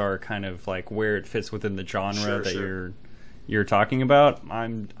ratings are kind of like where it fits within the genre you're talking about.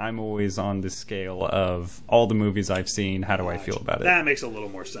 I'm always on the scale of all the movies I've seen, how do I feel about it? That makes a little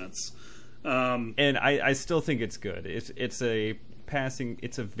more sense. And I still think it's good. It's a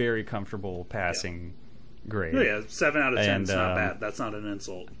very comfortable passing grade. Oh, yeah, 7 out of 10 is not bad. That's not an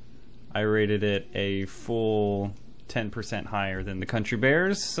insult. I rated it a full 10% higher than the Country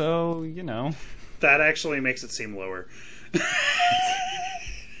Bears, so, That actually makes it seem lower.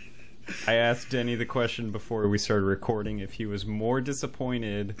 I asked Denny the question before we started recording if he was more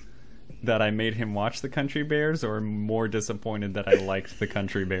disappointed that I made him watch the Country Bears or more disappointed that I liked the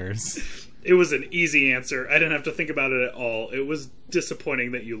Country Bears. It was an easy answer. I didn't have to think about it at all. It was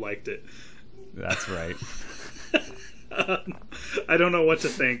disappointing that you liked it. That's right. I don't know what to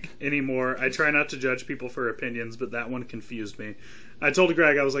think anymore. I try not to judge people for opinions, but that one confused me. I told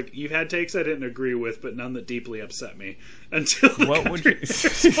Greg, I was like, you've had takes I didn't agree with, but none that deeply upset me. Until what would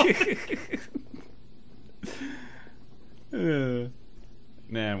you...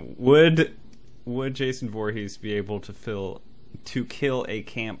 Man, would Jason Voorhees be able to kill a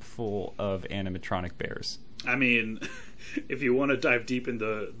camp full of animatronic bears? I mean, if you want to dive deep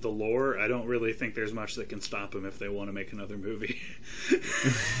into the lore, I don't really think there's much that can stop him if they want to make another movie.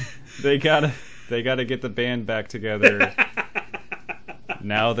 They gotta get the band back together.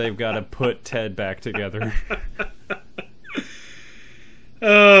 Now they've got to put Ted back together.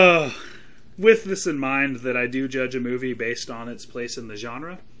 With this in mind, that I do judge a movie based on its place in the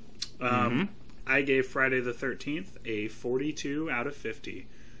genre, I gave Friday the 13th a 42 out of 50.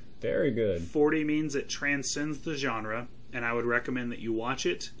 Very good. 40 means it transcends the genre, and I would recommend that you watch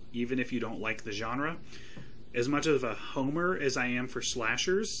it, even if you don't like the genre. As much of a homer as I am for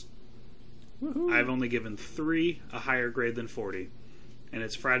slashers, I've only given 3 a higher grade than 40. And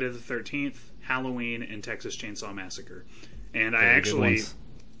it's Friday the 13th, Halloween, and Texas Chainsaw Massacre. And I actually,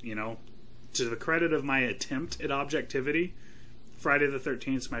 to the credit of my attempt at objectivity, Friday the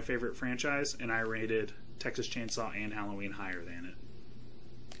 13th is my favorite franchise, and I rated Texas Chainsaw and Halloween higher than it.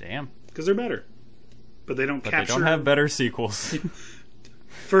 Damn. Because they're better. But they don't capture... They don't have better sequels.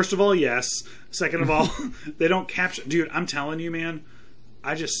 First of all, yes. Second of all, they don't capture... Dude, I'm telling you, man,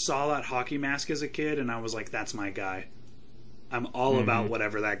 I just saw that hockey mask as a kid, and I was like, that's my guy. I'm all about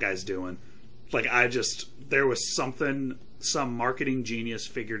whatever that guy's doing. Like, there was something, some marketing genius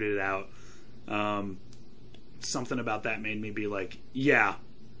figured it out. Something about that made me be like, yeah,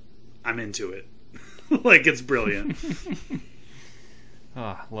 I'm into it. Like, it's brilliant.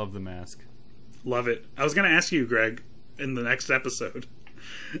 Love the mask. Love it. I was going to ask you, Greg, in the next episode,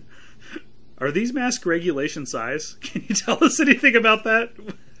 are these masks regulation size? Can you tell us anything about that?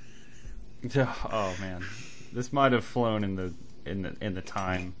 Oh man, this might have flown in the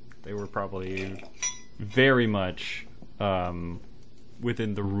time. They were probably very much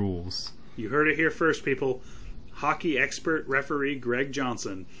within the rules. You heard it here first, people. Hockey expert referee Greg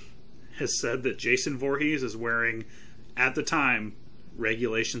Johnson has said that Jason Voorhees is wearing, at the time,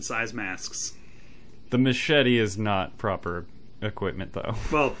 regulation size masks. The machete is not proper equipment, though.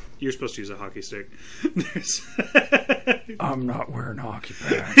 Well, you're supposed to use a hockey stick. I'm not wearing hockey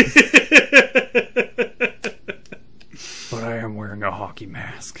pads. But I am wearing a hockey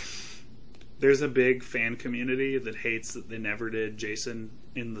mask. There's a big fan community that hates that they never did Jason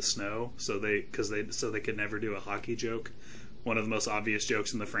in the snow, so they could never do a hockey joke. One of the most obvious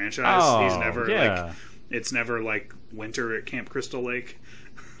jokes in the franchise. Oh, He's never yeah. it's never like winter at Camp Crystal Lake.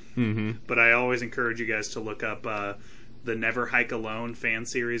 Mm-hmm. But I always encourage you guys to look up the Never Hike Alone fan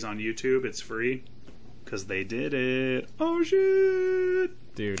series on YouTube. It's free because they did it. Oh shit,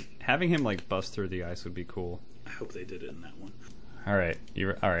 dude! Having him like bust through the ice would be cool. I hope they did it in that one. All right,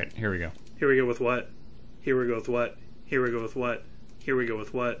 all right. Here we go. Here we go with what? Here we go with what? Here we go with what? Here we go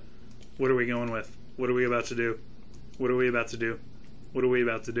with what? What are we going with? What are we about to do? What are we about to do? What are we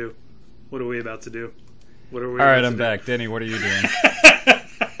about to do? What are we about to do? What are we? All right, about I'm to back. Denny, what are you doing?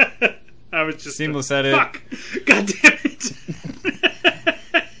 I was just seamless edit. Fuck! God damn it!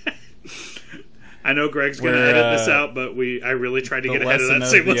 I know Greg's going to edit this out, but I really tried to get ahead of that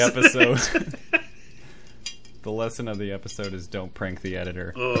seamless episode. The lesson of the episode is don't prank the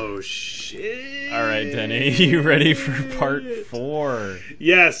editor. Oh shit! All right, Denny, you ready for part 4?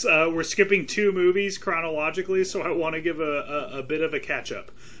 Yes, we're skipping 2 movies chronologically, so I want to give a bit of a catch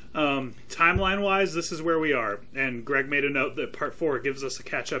up. Timeline wise, this is where we are, and Greg made a note that part 4 gives us a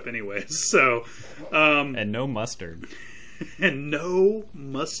catch up anyways. So, and no mustard. And no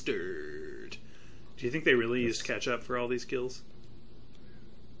mustard. Do you think they really used ketchup for all these kills?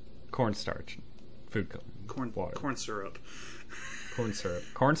 Cornstarch, food coloring. Corn syrup. Corn syrup.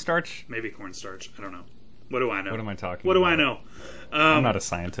 Cornstarch? Maybe cornstarch. I don't know. What do I know? What am I talking What about? do I know? I'm not a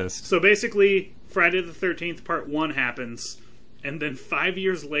scientist. So basically, Friday the 13th Part 1 happens, and then 5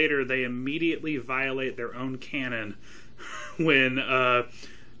 years later, they immediately violate their own canon when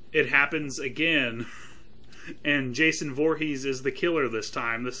it happens again, and Jason Voorhees is the killer this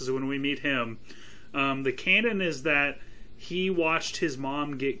time. This is when we meet him. The canon is that he watched his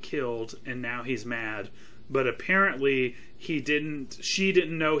mom get killed, and now he's mad. But apparently she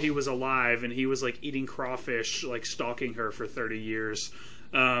didn't know he was alive, and he was like eating crawfish, like stalking her for 30 years.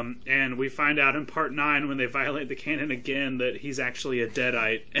 And we find out in part 9 when they violate the canon again that he's actually a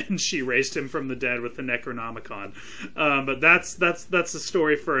Deadite, and she raised him from the dead with the Necronomicon. But that's a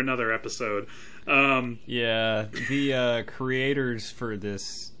story for another episode. Yeah, the creators for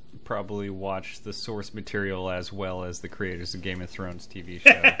this probably watched the source material as well as the creators of Game of Thrones TV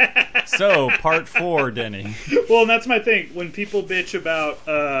show. So, part 4, Denny. Well, and that's my thing. When people bitch about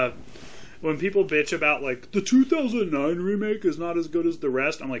like the 2009 remake is not as good as the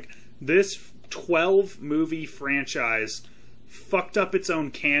rest, I'm like, this 12 movie franchise fucked up its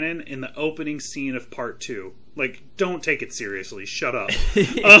own canon in the opening scene of part 2. Like, don't take it seriously. Shut up.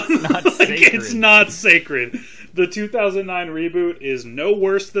 It's not sacred. It's not sacred. The 2009 reboot is no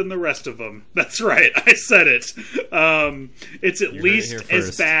worse than the rest of them. That's right. I said it. It's at least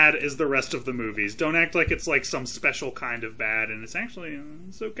as bad as the rest of the movies. Don't act like it's like some special kind of bad, and it's actually,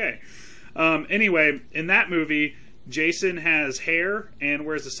 it's okay. Anyway, in that movie, Jason has hair and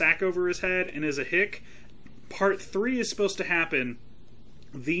wears a sack over his head and is a hick. Part 3 is supposed to happen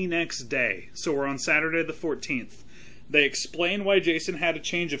the next day. So we're on Saturday the 14th. They explain why Jason had a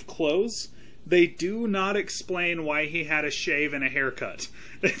change of clothes. They do not explain why he had a shave and a haircut.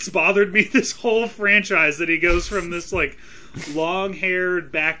 It's bothered me this whole franchise that he goes from this like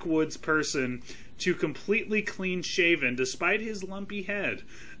long-haired backwoods person to completely clean shaven despite his lumpy head.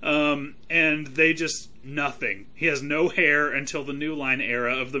 And they just nothing. He has no hair until the New Line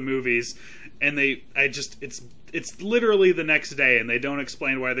era of the movies, and it's literally the next day, and they don't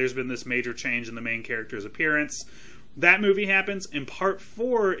explain why there's been this major change in the main character's appearance. That movie happens, and part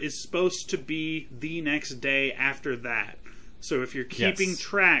 4 is supposed to be the next day after that. So if you're keeping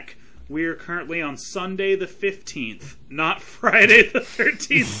track, we are currently on Sunday the 15th, not Friday the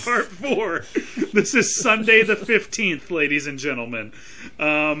 13th, part 4. This is Sunday the 15th, ladies and gentlemen.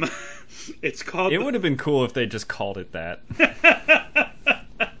 It's called... It would have been cool if they just called it that.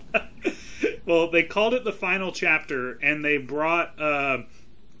 Well, they called it the final chapter, and they brought...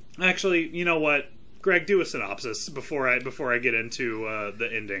 actually, you know what? Greg, do a synopsis before I get into the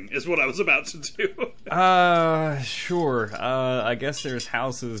ending, is what I was about to do. Sure. I guess there's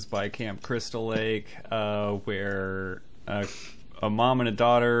houses by Camp Crystal Lake where a mom and a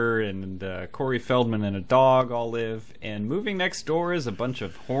daughter and Corey Feldman and a dog all live, and moving next door is a bunch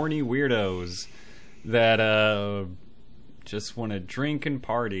of horny weirdos that just want to drink and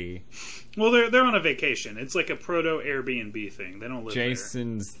party. Well, they're on a vacation. It's like a proto Airbnb thing. They don't live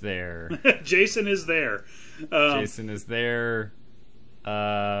Jason's there. Jason is there. Jason is there.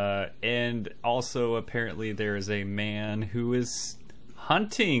 And also, apparently, there is a man who is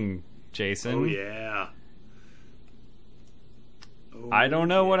hunting Jason. Oh, yeah. I don't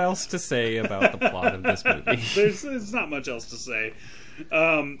know what else to say about the plot of this movie. There's not much else to say.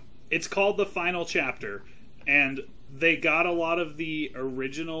 It's called The Final Chapter, and they got a lot of the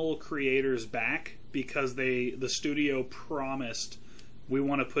original creators back because the studio promised, we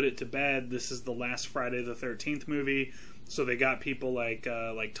want to put it to bed. This is the last Friday the 13th movie. So they got people like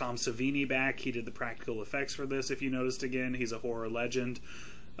Tom Savini back. He did the practical effects for this, if you noticed again. He's a horror legend.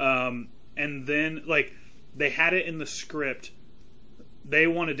 And then, like, they had it in the script. They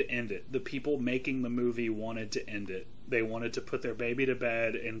wanted to end it. The people making the movie wanted to end it. They wanted to put their baby to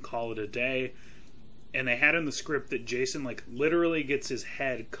bed and call it a day. And they had in the script that Jason, like, literally gets his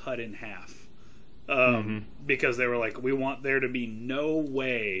head cut in half. Because they were like, we want there to be no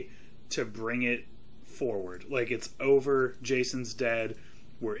way to bring it forward. Like, it's over. Jason's dead.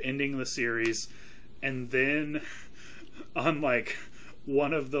 We're ending the series. And then on, like,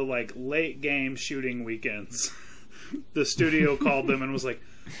 one of the, like, late game shooting weekends, the studio called them and was like,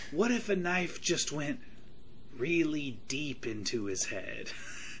 what if a knife just went really deep into his head?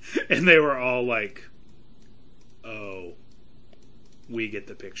 And they were all like, oh, we get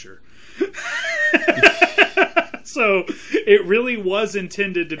the picture. So it really was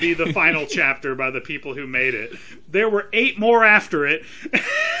intended to be the final chapter by the people who made it. There were 8 more after it.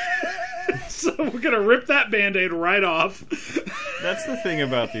 So we're going to rip that Band-Aid right off. That's the thing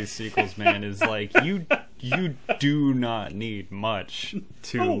about these sequels, man, is like you do not need much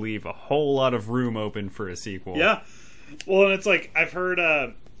to leave a whole lot of room open for a sequel. Yeah. Well, and it's like, I've heard,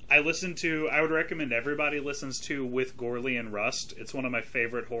 I would recommend everybody listens to With Gorley and Rust. It's one of my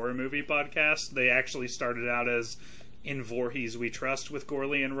favorite horror movie podcasts. They actually started out as In Voorhees We Trust with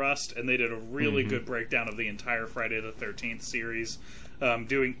Gorley and Rust, and they did a really good breakdown of the entire Friday the 13th series,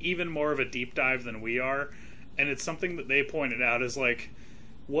 doing even more of a deep dive than we are. And it's something that they pointed out as like,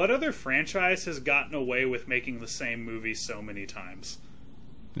 what other franchise has gotten away with making the same movie so many times?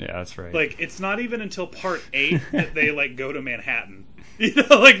 Yeah, that's right. Like, it's not even until part 8 that they, like, go to Manhattan. You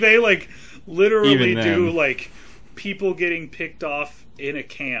know, like, they, like, literally do, like, people getting picked off in a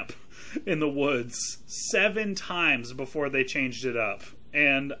camp in the woods 7 times before they changed it up.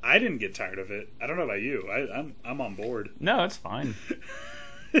 And I didn't get tired of it. I don't know about you. I'm on board. No, it's fine.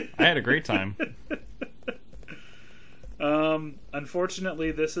 I had a great time.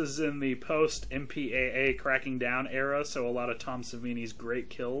 Unfortunately, this is in the post-MPAA cracking down era, so a lot of Tom Savini's great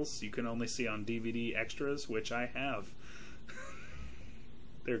kills you can only see on DVD extras, which I have.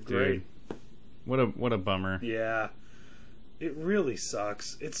 They're great. Dude, what a bummer. Yeah. It really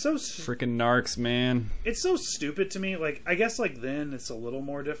sucks. It's so... Freaking narcs, man. It's so stupid to me. Like, I guess, like, then it's a little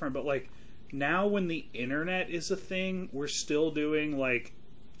more different, but, like, now when the internet is a thing, we're still doing, like,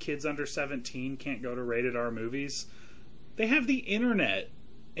 kids under 17 can't go to rated R movies. They have the internet,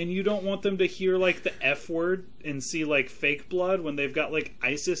 and you don't want them to hear, like, the F word and see, like, fake blood when they've got, like,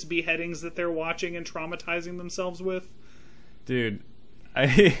 ISIS beheadings that they're watching and traumatizing themselves with. Dude,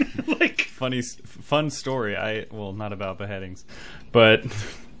 I like, fun story. Well, not about beheadings, but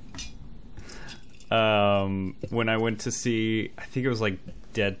when I went to see, I think it was like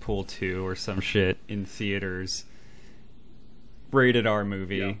Deadpool 2 or some shit in theaters, rated R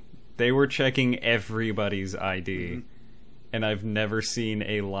movie. Yeah. They were checking everybody's ID. And I've never seen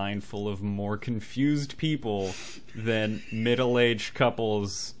a line full of more confused people than middle-aged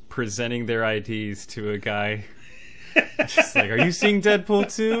couples presenting their IDs to a guy. Just like, are you seeing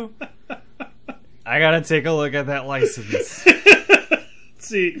Deadpool 2? I gotta take a look at that license.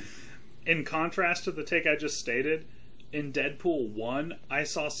 See, in contrast to the take I just stated, in Deadpool 1, I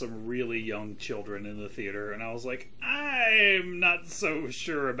saw some really young children in the theater, and I was like, I'm not so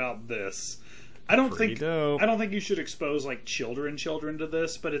sure about this. I don't think you should expose, like, children to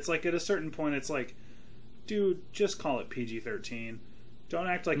this, but it's like at a certain point it's like, dude, just call it PG-13. Don't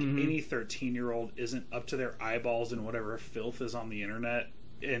act like any 13-year-old isn't up to their eyeballs in whatever filth is on the internet,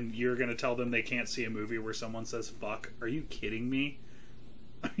 and you're going to tell them they can't see a movie where someone says fuck. Are you kidding me?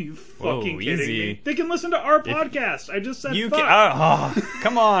 Are you fucking kidding me? They can listen to our podcast. I just said fuck.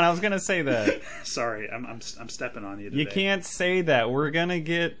 Come on, I was going to say that. Sorry, I'm stepping on you today. You can't say that. We're going to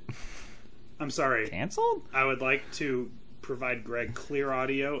get... I'm sorry. Canceled? I would like to provide Greg clear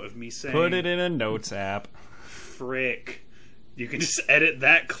audio of me saying... Put it in a notes app. Frick. You can just edit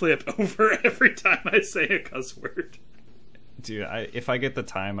that clip over every time I say a cuss word. Dude, if I get the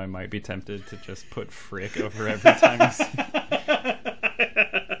time, I might be tempted to just put frick over every time I say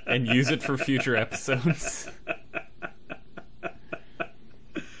and use it for future episodes.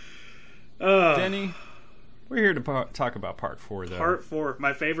 Denny, We're here to talk about part 4, though. Part 4,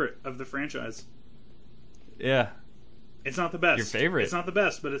 my favorite of the franchise. Yeah. It's not the best. Your favorite? It's not the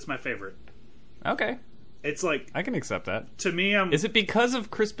best, but it's my favorite. Okay. It's like, I can accept that. to me, Is it because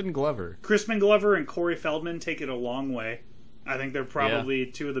of Crispin Glover? Crispin Glover and Corey Feldman take it a long way. I think they're probably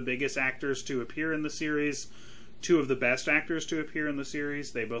two of the biggest actors to appear in the series, two of the best actors to appear in the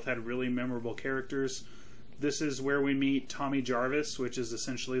series. They both had really memorable characters. This is where we meet Tommy Jarvis, which is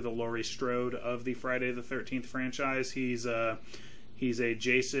essentially the Laurie Strode of the Friday the 13th franchise. He's a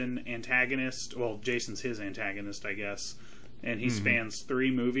Jason antagonist. Well, Jason's his antagonist, I guess. And he spans 3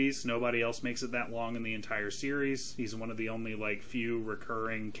 movies. Nobody else makes it that long in the entire series. He's one of the only few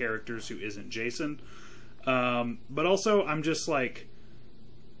recurring characters who isn't Jason. But also, I'm just like,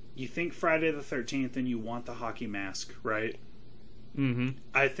 you think Friday the 13th and you want the hockey mask, right? Mm-hmm.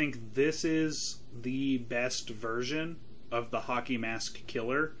 I think this is the best version of the hockey mask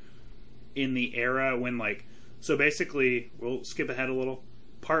killer in the era when, so basically, we'll skip ahead a little.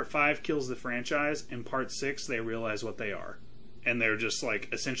 Part 5 kills the franchise, and Part 6, they realize what they are. And they're just,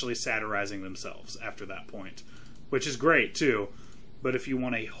 essentially satirizing themselves after that point. Which is great, too. But if you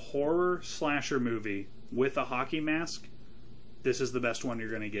want a horror slasher movie with a hockey mask, this is the best one you're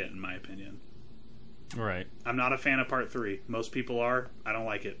going to get, in my opinion. Right. I'm not a fan of Part 3. Most people are. I don't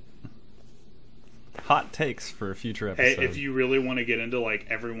like it. Hot takes for a future episode. Hey, if you really want to get into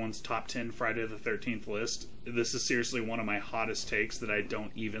everyone's top 10 Friday the 13th list, this is seriously one of my hottest takes that I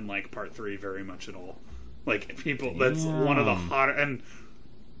don't even like Part 3 very much at all. That's one of the hotter, and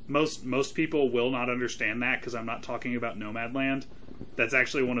most people will not understand that because I'm not talking about Nomadland. That's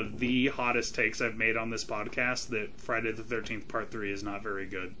actually one of the hottest takes I've made on this podcast, that Friday the 13th Part 3 is not very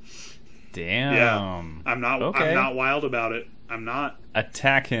good. Damn. Yeah. I'm not Okay. I'm not wild about it. I'm not.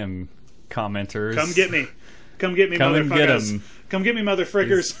 Attack him, commenters. Come get me. Come get me, Come and get motherfuckers. him. Come get me,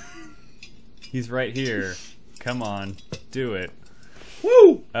 motherfrickers. He's right here. Come on. Do it.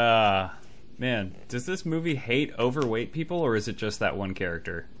 Woo! Man, does this movie hate overweight people, or is it just that one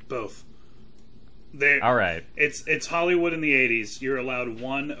character? Both. All right. It's Hollywood in the 80s. You're allowed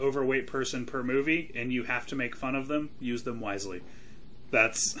one overweight person per movie, and you have to make fun of them. Use them wisely.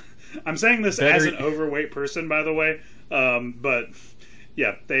 I'm saying this as an overweight person, by the way. But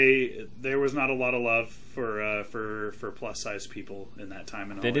yeah, there was not a lot of love for plus size people in that time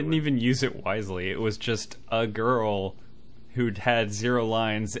in Hollywood. They didn't even use it wisely. It was just a girl who'd had 0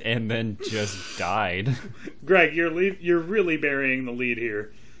 lines and then just died. Greg, you're really burying the lead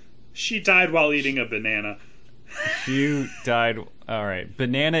here. She died while eating a banana. She died. All right.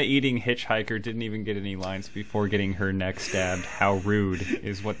 Banana eating hitchhiker didn't even get any lines before getting her neck stabbed. How rude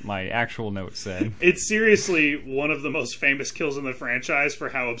is what my actual note said. It's seriously one of the most famous kills in the franchise for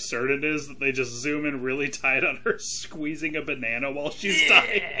how absurd it is that they just zoom in really tight on her squeezing a banana while she's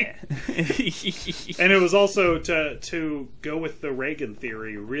dying. And it was also to go with the Reagan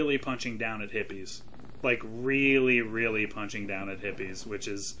theory, really punching down at hippies. Really, really punching down at hippies, which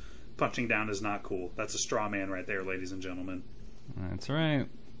is... Punching down is not cool. That's a straw man right there, ladies and gentlemen. That's right.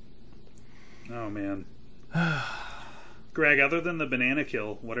 Oh, man. Greg, other than the banana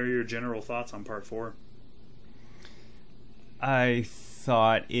kill, what are your general thoughts on Part 4? I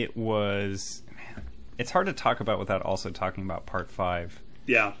thought it was... Man, it's hard to talk about without also talking about Part 5.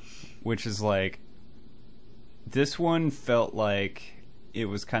 Yeah. Which is this one felt like it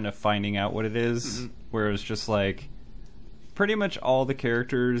was kind of finding out what it is, where it was just pretty much all the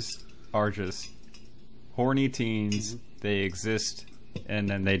characters are just horny teens. They exist and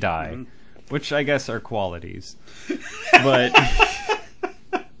then they die, which I guess are qualities. But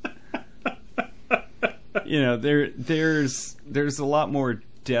there's a lot more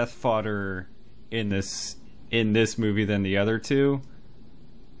death fodder in this movie than the other two.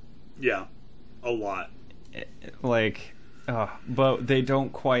 Yeah, a lot. But they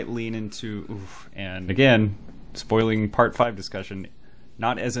don't quite lean into. And again, spoiling Part 5 discussion.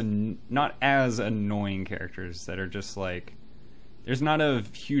 Not as annoying characters that are just there's not a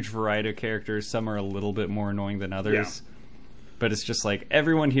huge variety of characters. Some are a little bit more annoying than others. Yeah. But it's just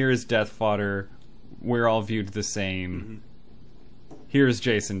everyone here is death fodder. We're all viewed the same. Here's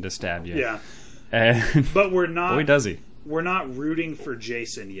Jason to stab you. Yeah. And but we're not... Boy, does he. We're not rooting for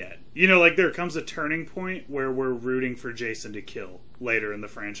Jason yet. There comes a turning point where we're rooting for Jason to kill later in the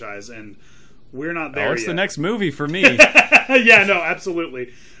franchise, and we're not there yet. It's the next movie for me. Yeah, no,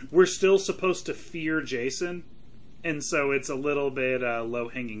 absolutely. We're still supposed to fear Jason, and so it's a little bit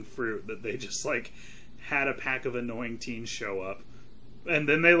low-hanging fruit that they just, had a pack of annoying teens show up. And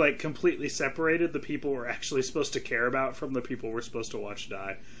then they, completely separated the people we're actually supposed to care about from the people we're supposed to watch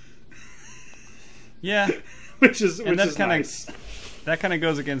die. Yeah. which is nice. That kind of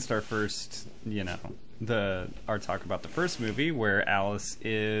goes against our first, our talk about the first movie, where Alice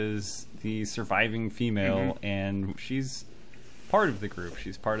is the surviving female, and she's part of the group.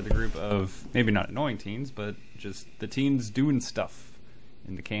 She's part of the group of maybe not annoying teens, but just the teens doing stuff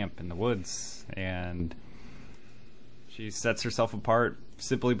in the camp in the woods, and she sets herself apart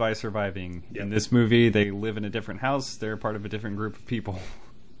simply by surviving. Yep. In this movie, they live in a different house. They're part of a different group of people.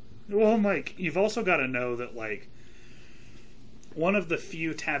 Well, Mike, you've also got to know that, like, one of the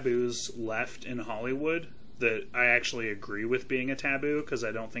few taboos left in Hollywood that I actually agree with being a taboo, because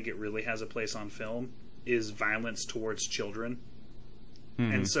I don't think it really has a place on film, is violence towards children.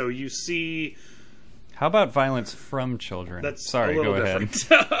 Mm-hmm. And so you see... How about violence from children? That's Sorry, a little go ahead.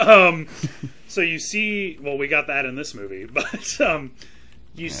 different. So you see... Well, we got that in this movie, but...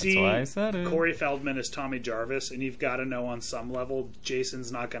 That's why I said it. Corey Feldman as Tommy Jarvis, and you've got to know on some level, Jason's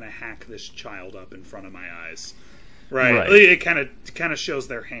not going to hack this child up in front of my eyes. Right? It kind of shows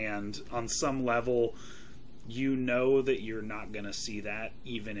their hand. On some level, you know that you're not going to see that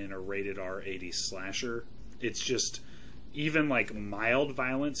even in a rated R 80s slasher. It's just, even like mild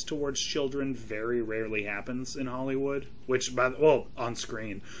violence towards children very rarely happens in Hollywood, which, on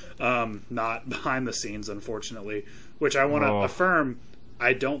screen, not behind the scenes, unfortunately, which I want to affirm,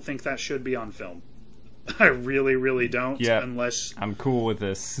 I don't think that should be on film. I really, really don't. Yeah, unless I'm cool with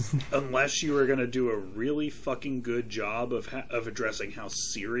this. Unless you are going to do a really fucking good job of addressing how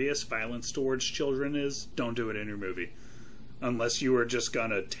serious violence towards children is, don't do it in your movie. Unless you are just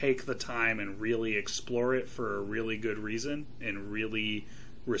going to take the time and really explore it for a really good reason in really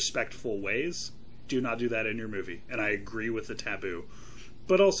respectful ways, do not do that in your movie. And I agree with the taboo.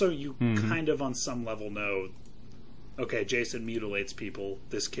 But also, you kind of on some level know, okay, Jason mutilates people.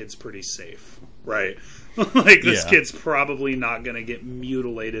 This kid's pretty safe, right? Like, this kid's probably not going to get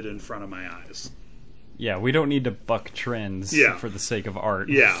mutilated in front of my eyes. Yeah, we don't need to buck trends for the sake of art.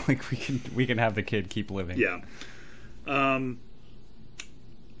 Yeah. Like, we can have the kid keep living. Yeah. I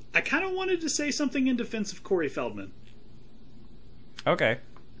kind of wanted to say something in defense of Corey Feldman. Okay.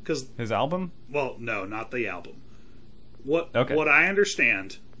 'Cause, his album? Well, no, not the album. What I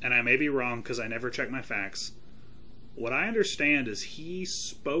understand, and I may be wrong because I never check my facts, what I understand is he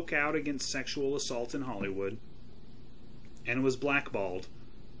spoke out against sexual assault in Hollywood and was blackballed.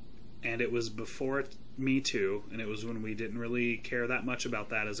 And it was before Me Too, and it was when we didn't really care that much about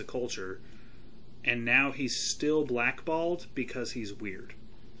that as a culture. And now he's still blackballed because he's weird.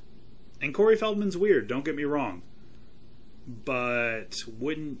 And Corey Feldman's weird, don't get me wrong. But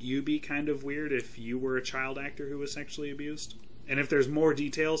wouldn't you be kind of weird if you were a child actor who was sexually abused? And if there's more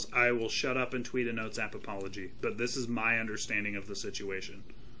details, I will shut up and tweet a Notes app apology. But this is my understanding of the situation.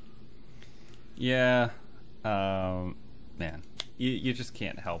 Yeah. Man. You just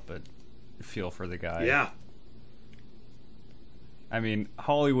can't help but feel for the guy. Yeah. I mean,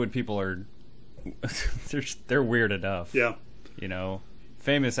 Hollywood people are... they're weird enough. Yeah. You know?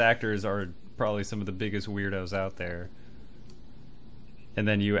 Famous actors are probably some of the biggest weirdos out there. And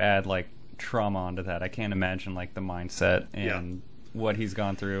then you add, like, trauma onto that. I can't imagine, like, the mindset and what he's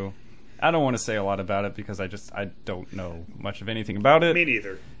gone through. I don't want to say a lot about it because I don't know much of anything about it. Me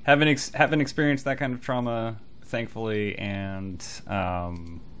neither. Haven't experienced that kind of trauma, thankfully, and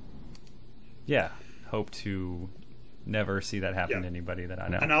hope to never see that happen to anybody that I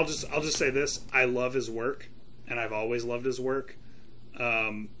know. And I'll just say this: I love his work, and I've always loved his work.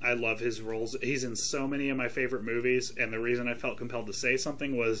 I love his roles. He's in so many of my favorite movies, and the reason I felt compelled to say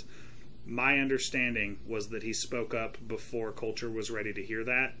something was my understanding was that he spoke up before culture was ready to hear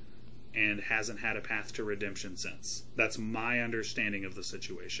that, and hasn't had a path to redemption since. That's my understanding of the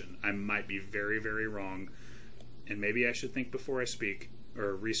situation. I might be very, very wrong, and maybe I should think before I speak,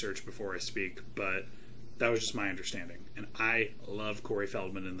 or research before I speak, but that was just my understanding. And I love Corey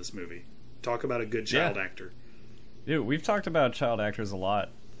Feldman in this movie. Talk about a good child actor. Dude, we've talked about child actors a lot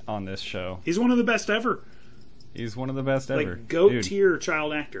on this show. He's one of the best ever. He's one of the best ever. Like, GOAT tier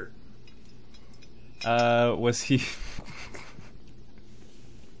child actor. Was he...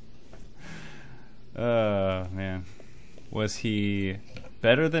 man. Was he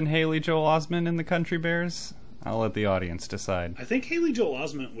better than Haley Joel Osment in The Country Bears? I'll let the audience decide. I think Haley Joel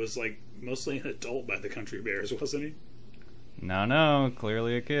Osment was, like, mostly an adult by The Country Bears, wasn't he? No,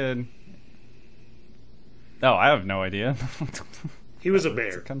 clearly a kid. Oh, I have no idea. He was a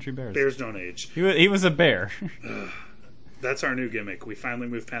bear. Country Bears. Bears don't age. He was a bear. That's our new gimmick. We finally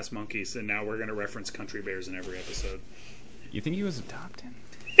moved past monkeys, and now we're going to reference Country Bears in every episode. You think he was adopted?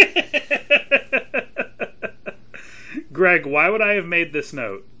 Greg, why would I have made this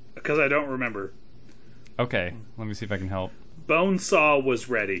note? Because I don't remember. Okay, let me see if I can help. Bonesaw was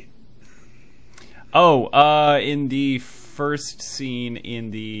ready. Oh, in the first scene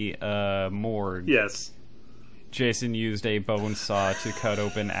in the morgue, Yes. Jason used a bone saw to cut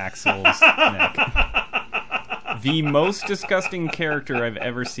open Axel's neck. The most disgusting character I've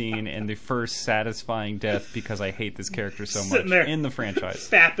ever seen, and the first satisfying death because I hate this character so much in the franchise.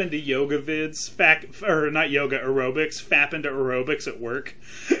 Fap into yoga vids, not yoga, aerobics, fap into aerobics at work.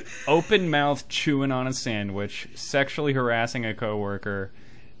 Open mouth chewing on a sandwich, sexually harassing a coworker,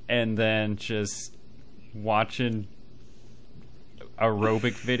 and then just watching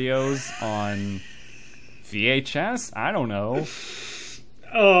aerobic videos on VHS? I don't know.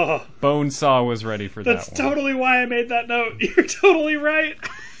 Oh, Bonesaw was ready for that one. That's totally why I made that note. You're totally right.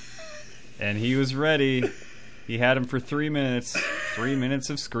 And he was ready. He had him for 3 minutes. 3 minutes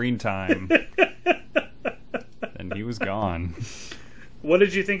of screen time. And he was gone. What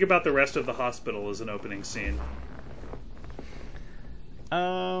did you think about the rest of the hospital as an opening scene?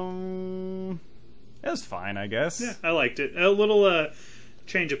 It was fine, I guess. Yeah, I liked it. A little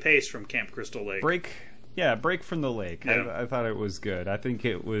change of pace from Camp Crystal Lake. Break from the lake. Yeah. I thought it was good. I think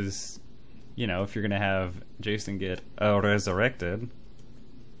it was, if you're going to have Jason get resurrected,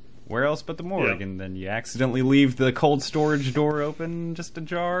 where else but the morgue? Yeah. And then you accidentally leave the cold storage door open just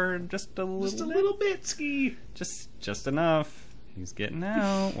ajar, just a little bit, Ski. Just enough. He's getting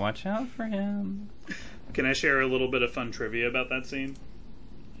out. Watch out for him. Can I share a little bit of fun trivia about that scene?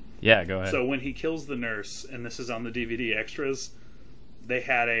 Yeah, go ahead. So when he kills the nurse, and this is on the DVD extras, they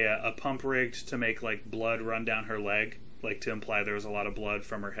had a pump rigged to make blood run down her leg, to imply there was a lot of blood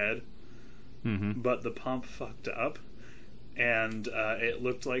from her head. Mm-hmm. But the pump fucked up, and it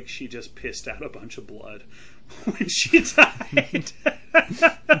looked like she just pissed out a bunch of blood when she died.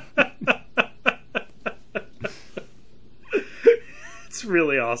 It's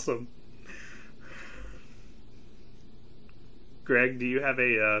really awesome. Greg, do you have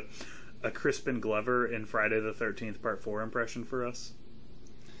a Crispin Glover in Friday the 13th Part 4 impression for us?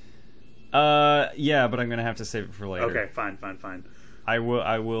 Yeah, but I'm gonna have to save it for later. Okay, fine. I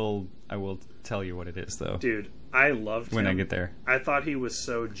will tell you what it is, though. Dude, I loved him when I get there. I thought he was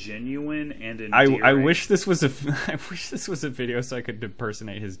so genuine and endearing. I wish this was a video so I could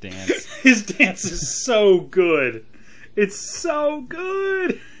impersonate his dance. His dance is so good. It's so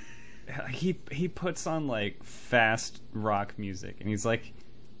good. He puts on fast rock music, and he's like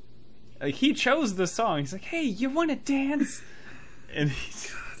he chose the song. He's like, "Hey, you want to dance?" And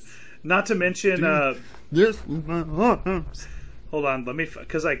he's not to mention yes. Hold on, let me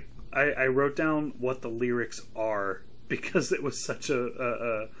because I wrote down what the lyrics are because it was such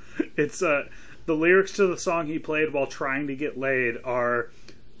it's the lyrics to the song he played while trying to get laid are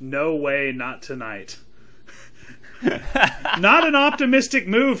 "No way, not tonight." Not an optimistic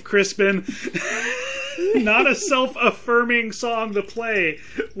move, Crispin. Not a self-affirming song to play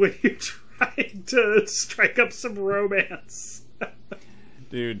when you're trying to strike up some romance.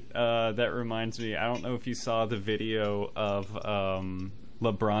 Dude, that reminds me, I don't know if you saw the video of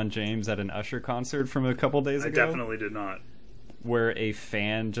LeBron James at an Usher concert from a couple days ago. I definitely did not. Where a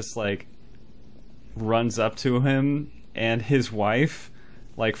fan just runs up to him and his wife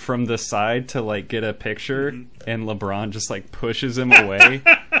from the side to get a picture, mm-hmm. and LeBron just pushes him away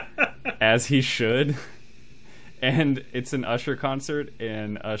as he should. And it's an Usher concert,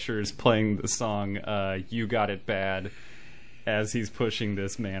 and Usher is playing the song "You Got It Bad" as he's pushing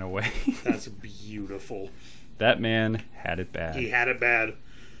this man away. That's beautiful. That man had it bad. He had it bad.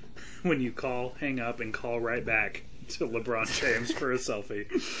 When you call, hang up, and call right back to LeBron James for a selfie.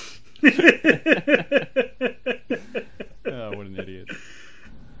 Oh, what an idiot.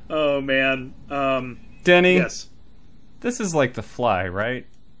 Oh, man. Denny? Yes. This is like The Fly, right?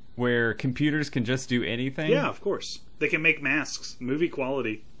 Where computers can just do anything? Yeah, of course. They can make masks. Movie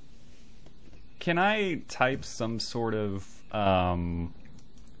quality. Can I type some sort of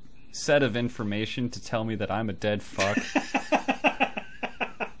set of information to tell me that I'm a dead fuck?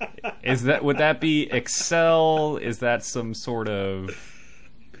 Would that be Excel? Is that some sort of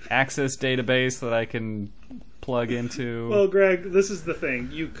access database that I can plug into? Well, Greg, this is the thing.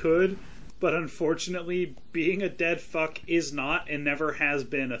 You could, but unfortunately, being a dead fuck is not and never has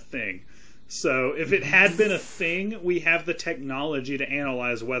been a thing. So, if it had been a thing, we have the technology to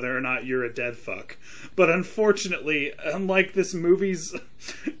analyze whether or not you're a dead fuck. But unfortunately, unlike this movie's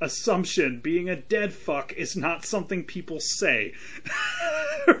assumption, being a dead fuck is not something people say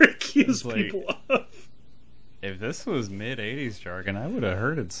or accuse people of. If this was mid-'80s jargon, I would have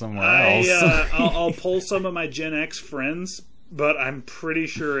heard it somewhere else. I'll pull some of my Gen X friends, but I'm pretty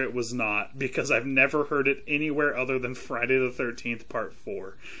sure it was not, because I've never heard it anywhere other than Friday the 13th Part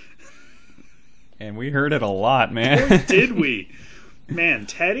 4. And we heard it a lot, man. Boy, did we? Man,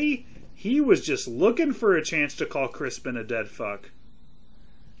 Teddy, He was just looking for a chance to call Crispin a dead fuck.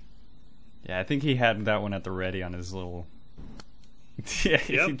 Yeah, I think he had that one at the ready on his little... Yeah,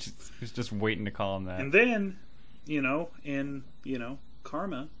 Yep. he was just waiting to call him that. And then, in,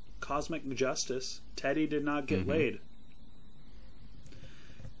 karma, cosmic justice, Teddy did not get laid.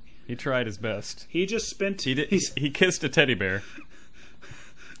 He tried his best. He just spent... He kissed a teddy bear.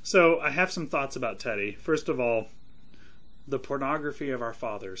 So, I have some thoughts about Teddy. First of all, the pornography of our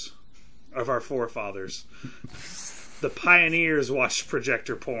fathers. Of our forefathers. The pioneers watched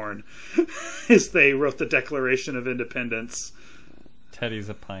projector porn as they wrote the Declaration of Independence. Teddy's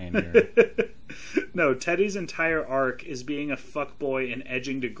a pioneer. No, Teddy's entire arc is being a fuckboy and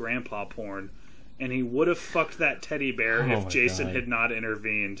edging to grandpa porn. And he would have fucked that teddy bear if Jason had not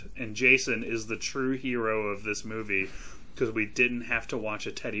intervened. And Jason is the true hero of this movie because we didn't have to watch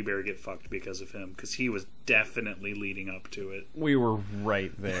a teddy bear get fucked because of him, because he was definitely leading up to it. We were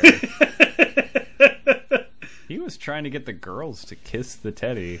right there. He was trying to get the girls to kiss the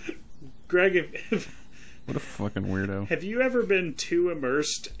teddy. Greg, What a fucking weirdo. have you ever been too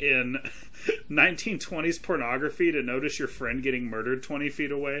immersed in 1920s pornography to notice your friend getting murdered 20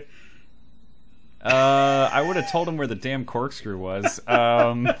 feet away? I would have told him where the damn corkscrew was.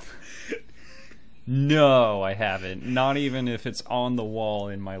 No, I haven't. Not even if it's on the wall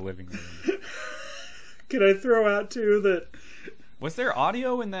in my living room. Can I throw out, too, that... Was there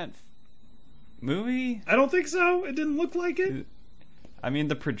audio in that movie? I don't think so. It didn't look like it. I mean,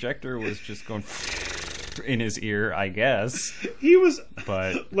 the projector was just going in his ear, I guess. He was...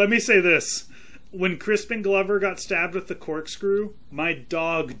 But Let me say this. When Crispin Glover got stabbed with the corkscrew, my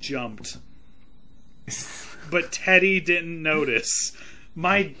dog jumped. But Teddy didn't notice.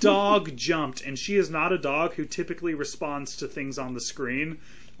 My dog jumped, and she is not a dog who typically responds to things on the screen.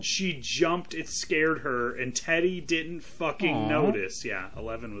 She jumped, it scared her, and Teddy didn't fucking notice. Yeah,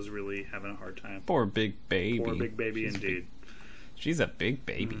 11 was really having a hard time. poor big baby. Poor big baby indeed. She's a big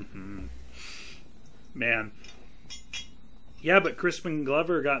baby. Man. Yeah, but Crispin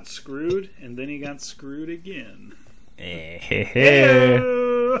Glover got screwed, and then he got screwed again.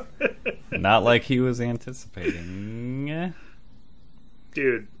 Not like he was anticipating.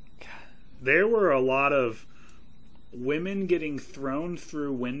 Dude, there were a lot of women getting thrown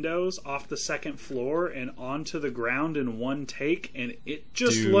through windows off the second floor and onto the ground in one take, and it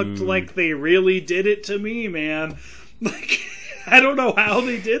just looked like they really did it to me, man. Like, I don't know how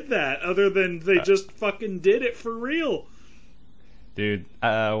they did that, other than they just fucking did it for real. Dude,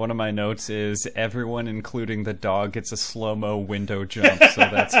 one of my notes is everyone, including the dog, gets a slow-mo window jump, so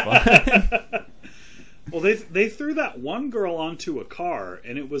that's fun. Well, they threw that one girl onto a car,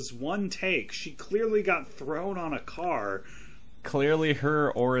 and it was one take. She clearly got thrown on a car. Clearly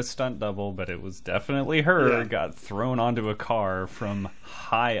her or a stunt double, but it was definitely her, Yeah. got thrown onto a car from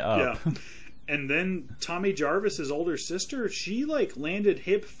high up. Yeah. And then Tommy Jarvis's older sister, she, landed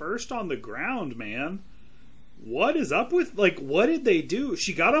hip first on the ground, man. What is up with, what did they do?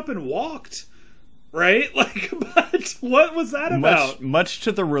 She got up and walked, right? But what was that about? Much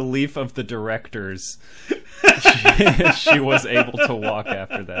to the relief of the directors, she was able to walk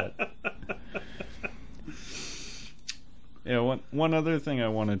after that. Yeah, one other thing I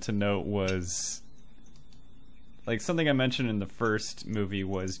wanted to note was, something I mentioned in the first movie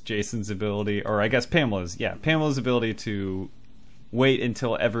was Jason's ability, or I guess Pamela's ability to wait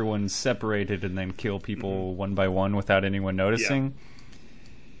until everyone's separated and then kill people one by one without anyone noticing. Yeah.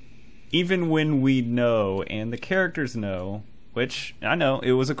 Even when we know, and the characters know, which I know,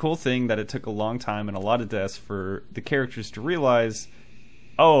 it was a cool thing that it took a long time and a lot of deaths for the characters to realize,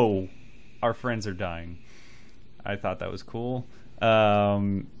 oh, our friends are dying. I thought that was cool.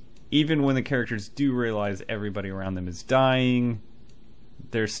 Even when the characters do realize everybody around them is dying,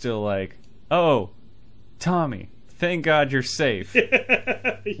 they're still like, oh, Tommy, thank God you're safe.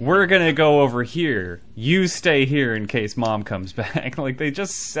 We're gonna go over here. You stay here in case Mom comes back. They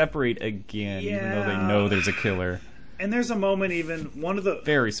just separate again, even though they know there's a killer. And there's a moment,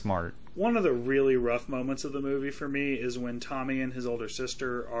 very smart. One of the really rough moments of the movie for me is when Tommy and his older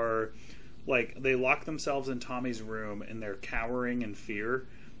sister are, they lock themselves in Tommy's room and they're cowering in fear.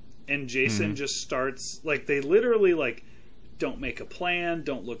 And Jason just starts, they literally, don't make a plan,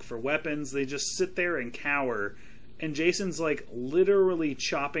 don't look for weapons. They just sit there and cower. And Jason's, literally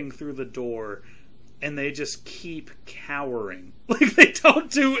chopping through the door, and they just keep cowering. They don't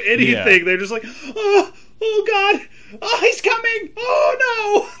do anything. Yeah. They're just oh God, oh, he's coming,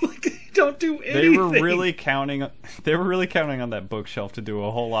 oh no! They don't do anything. They were really counting on that bookshelf to do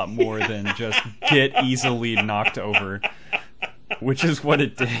a whole lot more than just get easily knocked over, which is what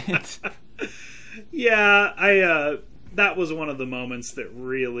it did. Yeah, that was one of the moments that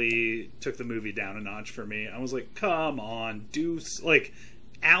really took the movie down a notch for me. I was like, come on, like,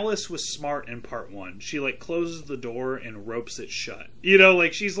 Alice was smart in part one. She, like, closes the door and ropes it shut. You know,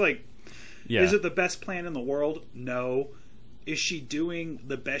 like, she's like, is it the best plan in the world? No. Is she doing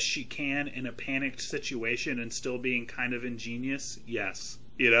the best she can in a panicked situation and still being kind of ingenious? Yes.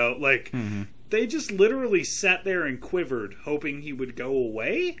 You know, like, they just literally sat there and quivered, hoping he would go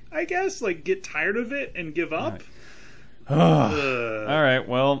away, I guess? Like, get tired of it and give up? All right,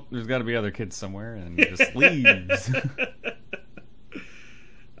 well, there's got to be other kids somewhere, and he just leaves.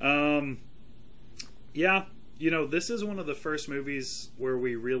 Yeah, you know, this is one of the first movies where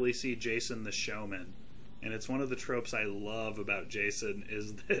we really see Jason the showman. And it's one of the tropes I love about Jason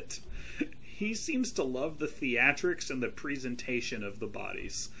is that he seems to love the theatrics and the presentation of the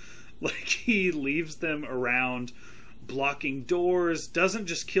bodies. Like, he leaves them around blocking doors, doesn't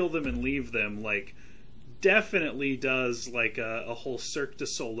just kill them and leave them, like, definitely does, like, a whole Cirque du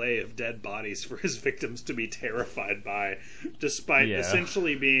Soleil of dead bodies for his victims to be terrified by, despite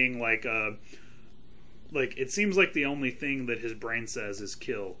essentially being, like, it seems like the only thing that his brain says is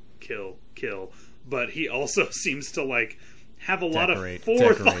kill, kill, kill. But he also seems to, like, have a lot of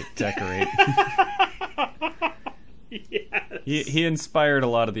forethought. Decorate. Yes. He inspired a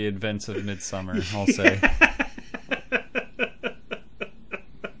lot of the events of Midsummer, I'll say.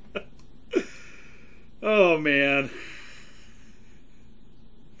 Oh, man.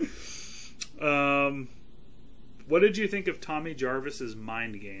 What did you think of Tommy Jarvis's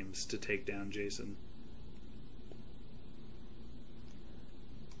mind games to take down Jason?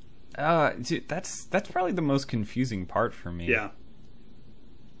 Dude, that's probably the most confusing part for me. Yeah.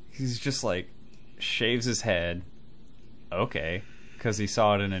 He's just like, shaves his head. Okay. Because he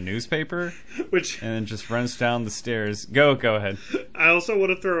saw it in a newspaper. And then just runs down the stairs. Go ahead. I also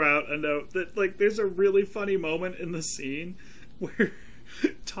want to throw out a note that, like, there's a really funny moment in the scene where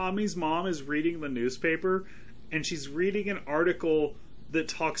Tommy's mom is reading the newspaper, and she's reading an article that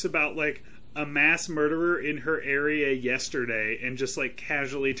talks about, like, a mass murderer in her area yesterday, and just, like,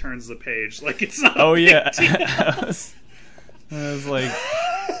 casually turns the page like it's not a big deal. I was like,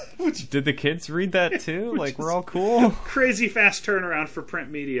 did the kids read that too? Like, we're all cool? Crazy fast turnaround for print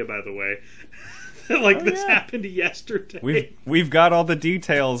media, by the way. This happened yesterday. We've got all the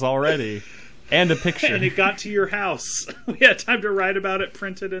details already. And a picture. And it got to your house. We had time to write about it,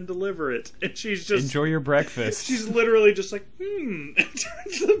 print it, and deliver it. And she's just... Enjoy your breakfast. She's literally just like, and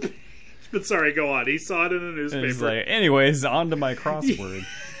turns the page. But sorry, go on. He saw it in a newspaper. He's like, anyways, on to my crossword.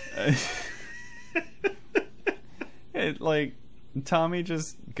 Tommy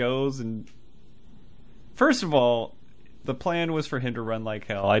just goes and... First of all, the plan was for him to run like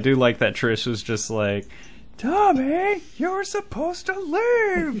hell. I do like that Trish was just like, Tommy, you're supposed to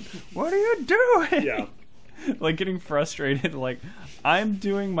leave. What are you doing? Yeah. Like, getting frustrated. Like, I'm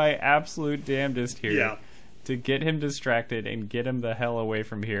doing my absolute damnedest here to get him distracted and get him the hell away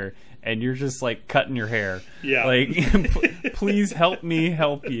from here. And you're just, like, cutting your hair. Yeah. Like, please help me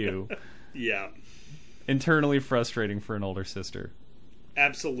help you. Yeah. Internally frustrating for an older sister.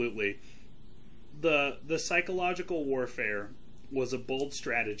 Absolutely. The psychological warfare was a bold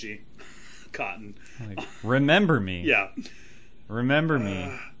strategy. Cotton. Like, remember me. Yeah. Remember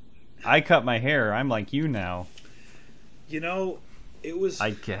me. I cut my hair. I'm like you now. You know, it was...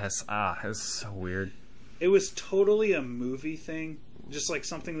 I guess. It was so weird. It was totally a movie thing. Just like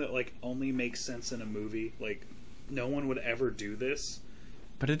something that, like, only makes sense in a movie. Like, no one would ever do this.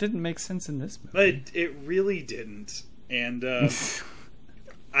 But it didn't make sense in this movie. It really didn't. And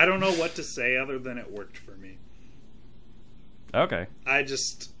I don't know what to say other than it worked for me. Okay. I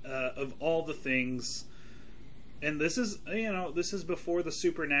just, of all the things... And this is, you know, this is before the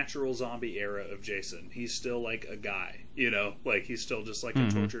supernatural zombie era of Jason. He's still, like, a guy, you know? Like, he's still just, like, a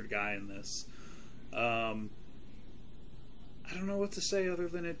tortured guy in this. I don't know what to say other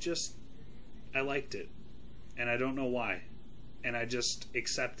than it just... I liked it. And I don't know why. And I just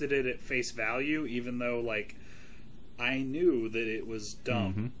accepted it at face value, even though, like, I knew that it was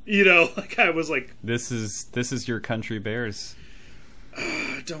dumb. Mm-hmm. You know, like, I was like... This is your country bears.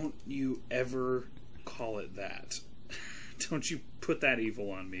 Don't you ever... call it that. Don't you put that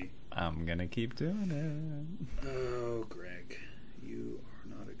evil on me. I'm gonna keep doing it. Oh, Greg, you are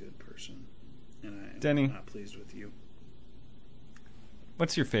not a good person, and I am Denny, not pleased with you.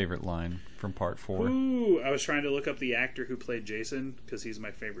 What's your favorite line from part 4? Ooh, I was trying to look up the actor who played Jason because he's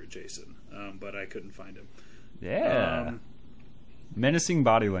my favorite Jason, but I couldn't find him. Yeah. Menacing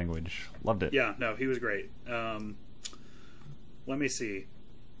body language. Loved it. Yeah, no, he was great. Let me see.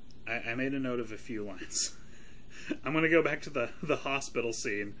 I made a note of a few lines. I'm going to go back to the hospital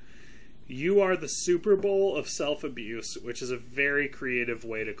scene. You are the Super Bowl of self-abuse, which is a very creative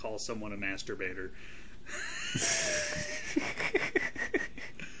way to call someone a masturbator.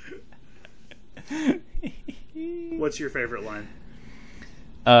 What's your favorite line?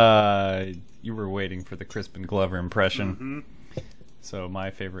 You were waiting for the Crispin Glover impression. Mm-hmm. So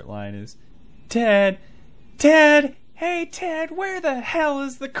my favorite line is, Ted, hey Ted, where the hell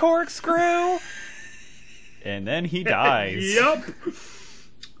is the corkscrew? And then he dies. Yup.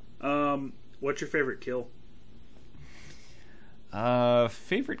 What's your favorite kill?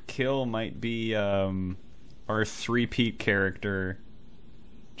 Favorite kill might be our three-peat character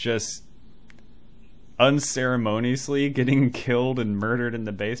just unceremoniously getting killed and murdered in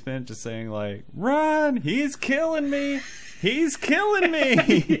the basement, just saying like, "Run! He's killing me! He's killing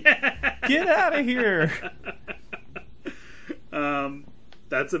me! Yeah. Get out of here!"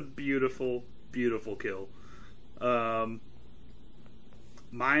 That's a beautiful, beautiful kill.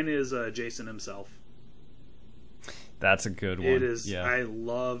 Mine is Jason himself. That's a good one. It is. Yeah. I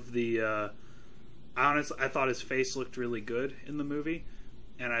love the. Honestly, I thought his face looked really good in the movie,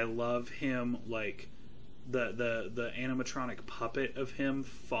 and I love him like the animatronic puppet of him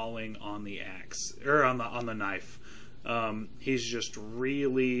falling on the axe or on the knife. He's just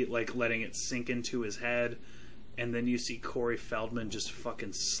really like letting it sink into his head, and then you see Corey Feldman just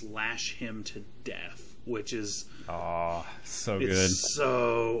fucking slash him to death, which is so it's good.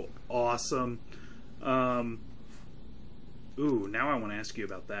 so awesome. Ooh, now I want to ask you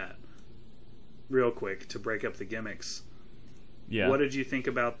about that real quick to break up the gimmicks. Yeah. What did you think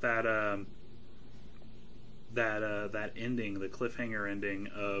about that that ending, the cliffhanger ending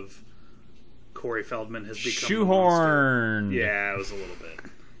of Corey Feldman has become shoehorn? The monster? Yeah, it was a little bit.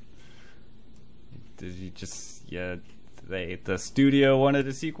 Did you just the studio wanted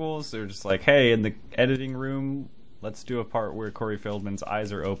a sequel, so they're just like, hey, in the editing room, let's do a part where Corey Feldman's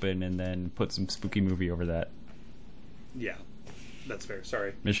eyes are open and then put some spooky movie over that. Yeah, that's fair.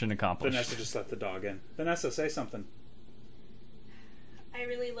 Sorry. Mission accomplished. Vanessa just let the dog in. Vanessa, say something. I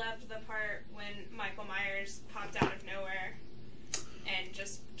really loved the part when Michael Myers popped out of nowhere and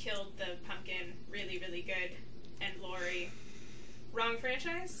just killed the pumpkin really, really good. And Laurie. Wrong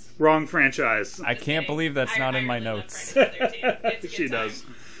franchise? Wrong franchise. I can't believe that's not in my notes. She does.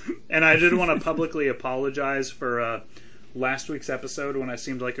 And I did want to publicly apologize for last week's episode when I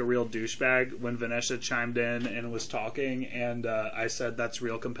seemed like a real douchebag when Vanessa chimed in and was talking, and I said, "That's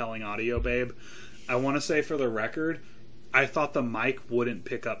real compelling audio, babe." I want to say for the record, I thought the mic wouldn't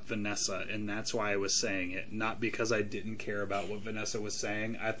pick up Vanessa, and that's why I was saying it. Not because I didn't care about what Vanessa was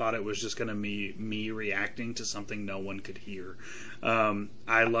saying. I thought it was just going to be me reacting to something no one could hear.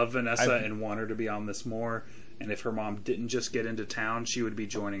 I love Vanessa and want her to be on this more. And if her mom didn't just get into town, she would be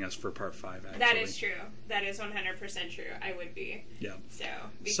joining us for part 5, actually. That is true. That is 100% true. I would be. Yeah. So,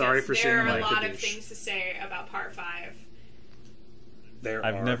 sorry for there seeming are a like lot a of douche. things to say about part 5.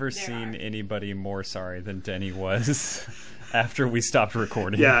 I've never seen anybody more sorry than Denny was after we stopped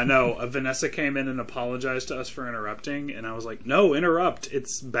recording. Yeah, no. Vanessa came in and apologized to us for interrupting, and I was like, no, interrupt.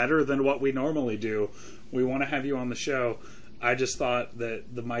 It's better than what we normally do. We want to have you on the show. I just thought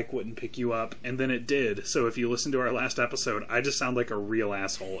that the mic wouldn't pick you up, and then it did. So if you listen to our last episode, I just sound like a real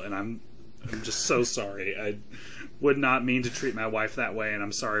asshole, and I'm just so sorry. I would not mean to treat my wife that way, and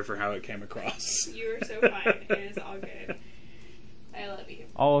I'm sorry for how it came across. You are so fine. It is all good. I love you.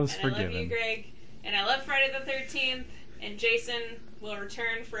 All is and forgiven. I love you, Greg. And I love Friday the 13th. And Jason will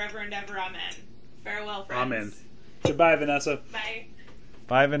return forever and ever. Amen. Farewell, friends. Amen. Goodbye, Vanessa. Bye.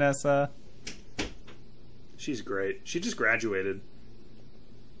 Bye, Vanessa. She's great. She just graduated.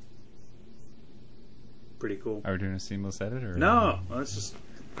 Pretty cool. Are we doing a seamless edit? Or No, that's just...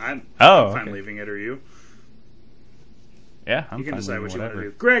 I'm Oh, fine okay. leaving it, or you? Yeah, I'm You can fine decide with what you want whatever.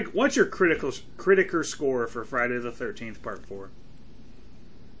 to do. Greg, what's your critical score for Friday the 13th Part 4?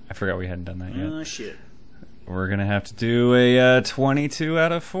 I forgot we hadn't done that yet. Oh, shit. We're gonna have to do a 22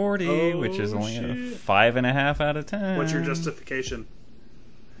 out of 40, which is Oh, only a shit. 5.5 out of 10. What's your justification?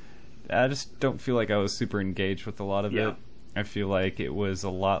 I just don't feel like I was super engaged with a lot of Yeah. it. I feel like it was a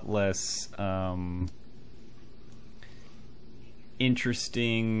lot less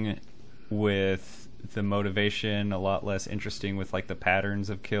interesting with the motivation, a lot less interesting with like the patterns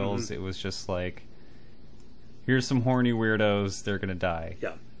of kills. Mm-hmm. It was just like, here's some horny weirdos, they're gonna die.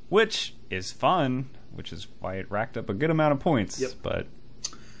 Yeah. Which is fun, which is why it racked up a good amount of points. Yep. But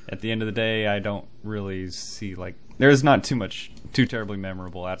at the end of the day, I don't really see, like, there's not too terribly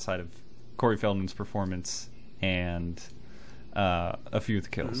memorable outside of Corey Feldman's performance and a few of the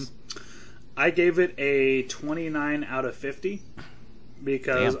kills. I gave it a 29 out of 50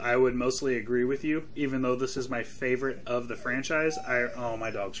 because Damn. I would mostly agree with you, even though this is my favorite of the franchise. Oh,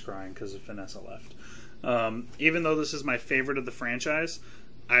 my dog's crying because Vanessa left. Even though this is my favorite of the franchise,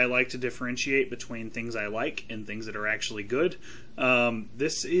 I like to differentiate between things I like and things that are actually good.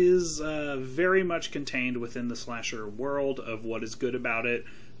 This is very much contained within the slasher world of what is good about it.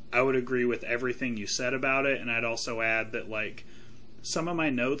 I would agree with everything you said about it, and I'd also add that, like, some of my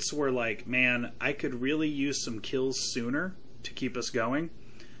notes were like, man, I could really use some kills sooner to keep us going.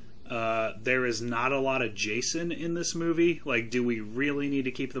 There is not a lot of Jason in this movie. Like, do we really need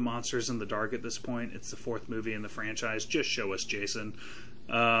to keep the monsters in the dark at this point? It's the 4th movie in the franchise. Just show us Jason.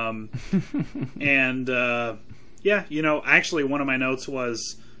 Yeah, you know, actually one of my notes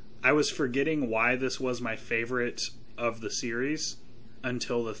was I was forgetting why this was my favorite of the series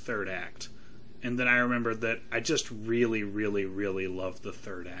until the 3rd act. And then I remembered that I just really, really, really love the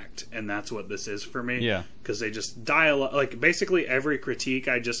 3rd act. And that's what this is for me. Yeah. Because they just dialogue, like, basically every critique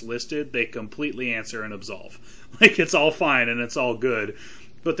I just listed, they completely answer and absolve. Like, it's all fine and it's all good.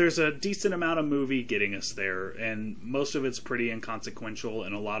 But there's a decent amount of movie getting us there. And most of it's pretty inconsequential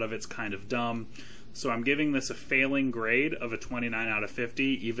and a lot of it's kind of dumb. So I'm giving this a failing grade of a 29 out of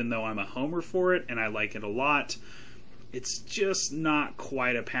 50, even though I'm a homer for it and I like it a lot. It's just not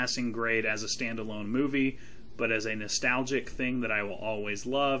quite a passing grade as a standalone movie, but as a nostalgic thing that I will always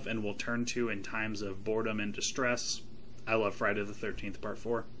love and will turn to in times of boredom and distress. I love Friday the 13th Part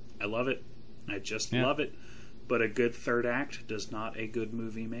 4. I love it. I just love it. But a good 3rd act does not a good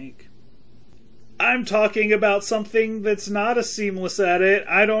movie make. I'm talking about something that's not a seamless edit.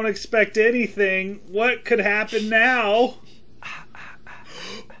 I don't expect anything. What could happen now?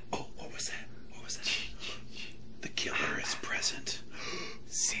 Oh, what was that? What was that? The killer is present.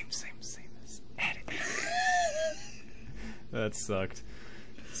 Seamless edit. That sucked.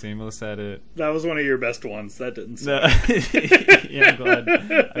 Seamless edit. That was one of your best ones. That didn't suck. No. Yeah, I'm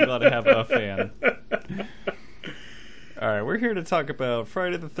glad I have a fan. Alright, we're here to talk about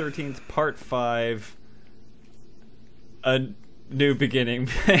Friday the 13th, Part 5. A New Beginning.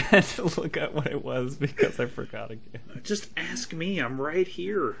 I had to look at what it was because I forgot again. Just ask me. I'm right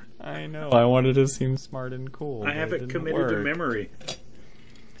here. I know. I wanted to seem smart and cool. I have it committed to memory.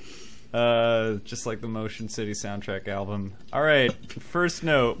 Just like the Motion City soundtrack album. Alright, first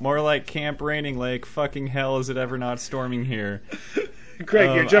note. More like Camp Raining Lake. Fucking hell, is it ever not storming here?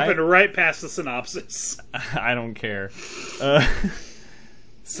 Greg, you're jumping right past the synopsis. I don't care.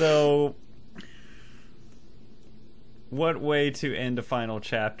 So, what way to end a final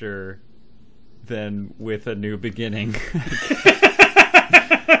chapter than with a new beginning?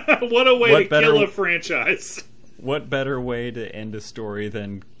 What a way to kill a franchise. What better way to end a story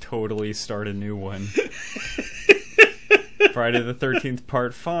than totally start a new one? Friday the 13th,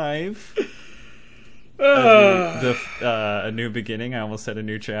 Part 5. A new beginning. I almost said a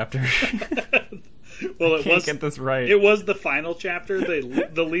new chapter. Well, I can't get this right. It was the final chapter.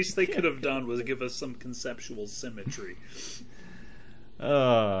 The least they could have done was give us some conceptual symmetry.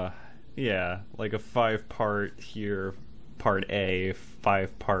 Yeah, like a 5-part here, Part A,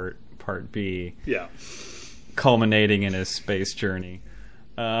 5-part Part B. Yeah. Culminating in a space journey.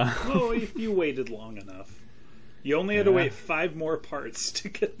 Well, if you waited long enough. You only had to wait 5 more parts to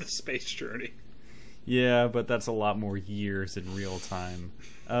get the space journey. Yeah, but that's a lot more years in real time.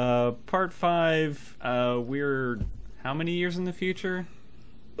 Part 5, we're how many years in the future?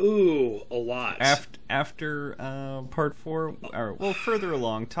 Ooh, a lot. After Part 4, well, further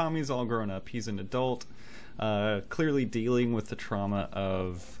along, Tommy's all grown up. He's an adult, clearly dealing with the trauma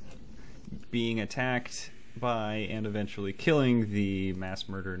of being attacked by and eventually killing the mass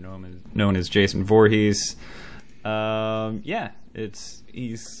murderer known as Jason Voorhees.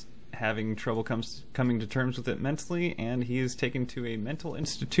 He's having trouble coming to terms with it mentally, and he is taken to a mental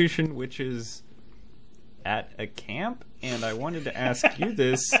institution, which is at a camp. And I wanted to ask you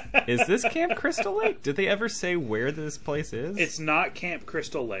this: is this Camp Crystal Lake? Did they ever say where this place is? It's not Camp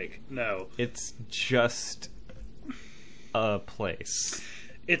Crystal Lake. No, it's just a place.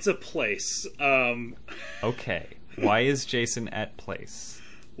 It's a place. Okay, why is Jason at place?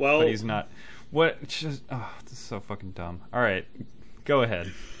 Well, but he's not. What? Just this is so fucking dumb. All right, go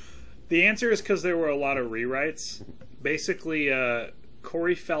ahead. The answer is because there were a lot of rewrites. Basically,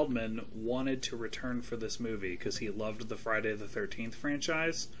 Corey Feldman wanted to return for this movie because he loved the Friday the 13th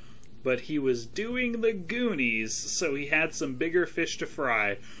franchise, but he was doing the Goonies, so he had some bigger fish to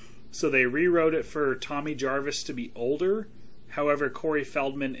fry. So they rewrote it for Tommy Jarvis to be older. However, Corey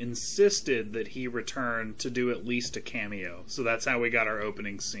Feldman insisted that he return to do at least a cameo. So that's how we got our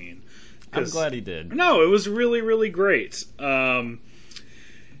opening scene. I'm glad he did. No, it was really, really great.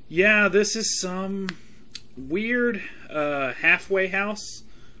 Yeah, this is some weird halfway house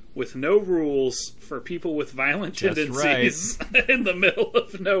with no rules for people with violent Just tendencies in the middle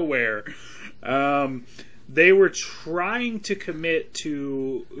of nowhere. They were trying to commit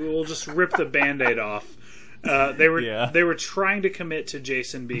to... We'll just rip the Band-Aid off. They were trying to commit to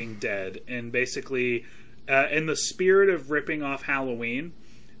Jason being dead, and basically, in the spirit of ripping off Halloween,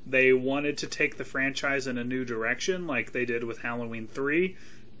 they wanted to take the franchise in a new direction, like they did with Halloween 3,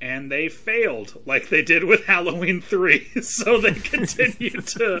 and they failed, like they did with Halloween 3. So they continued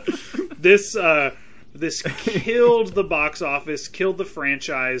to... This killed the box office, killed the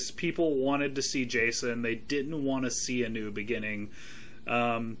franchise. People wanted to see Jason. They didn't want to see a new beginning.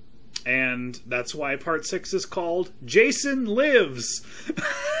 And that's why Part 6 is called Jason Lives.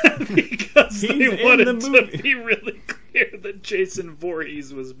 Because they wanted to be really clear that Jason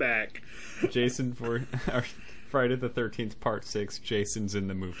Voorhees was back. Friday the 13th, Part 6, Jason's in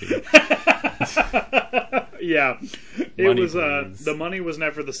the movie. Yeah. The money was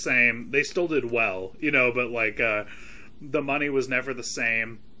never the same. They still did well, but the money was never the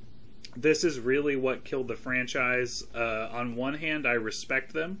same. This is really what killed the franchise. On one hand, I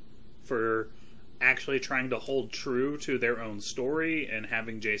respect them for actually trying to hold true to their own story and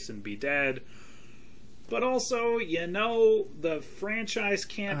having Jason be dead. But also, the franchise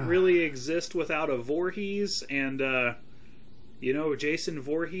can't really exist without a Voorhees. And, Jason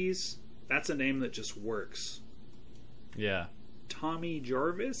Voorhees, that's a name that just works. Yeah. Tommy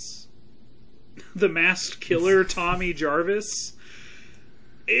Jarvis? The Masked Killer Tommy Jarvis?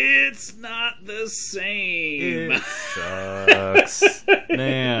 It's not the same. It sucks.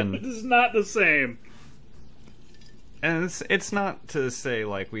 Man. It's not the same. And it's not to say,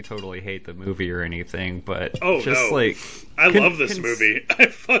 we totally hate the movie or anything, but I love this movie. I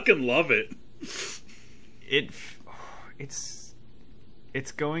fucking love it.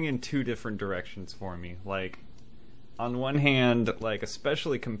 It's going in two different directions for me. On one hand,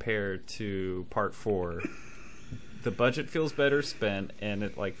 especially compared to Part 4, the budget feels better spent, and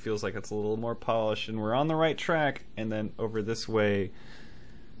it, feels like it's a little more polished, and we're on the right track, and then over this way...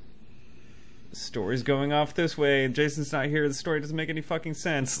 story's going off this way, Jason's not here, the story doesn't make any fucking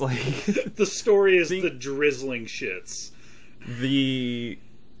sense. The story is the drizzling shits. The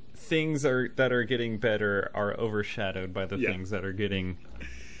things that are getting better are overshadowed by the things that are getting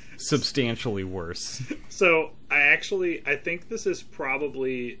substantially worse. So I think this is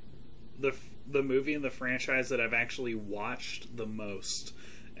probably the movie in the franchise that I've actually watched the most.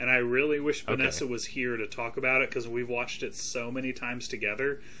 And I really wish Vanessa was here to talk about it, because we've watched it so many times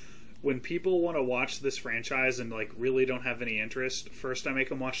together. When people want to watch this franchise and really don't have any interest, first I make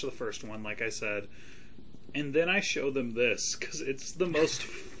them watch the first one, like I said, and then I show them this, because it's the most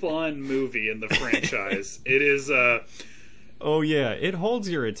fun movie in the franchise. It is. Oh yeah, it holds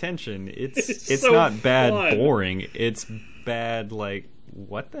your attention. It's so not bad, fun. Boring. It's bad.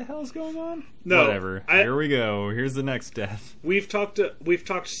 What the hell's going on? No, whatever. Here we go. Here's the next death. We've talked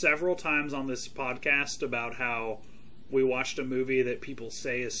several times on this podcast about how we watched a movie that people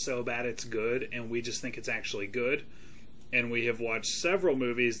say is so bad it's good, and we just think it's actually good. And we have watched several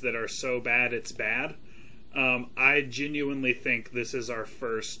movies that are so bad it's bad. I genuinely think this is our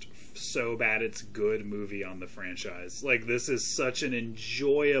first so bad it's good movie on the franchise. This is such an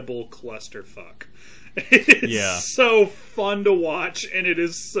enjoyable clusterfuck. It's so fun to watch, and it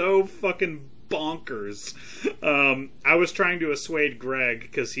is so fucking bonkers. I was trying to assuade Greg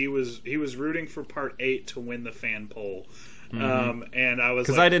because he was rooting for Part 8 to win the fan poll. And I was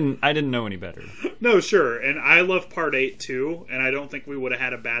because I didn't know any better. No, sure, and I love Part 8 too, and I don't think we would have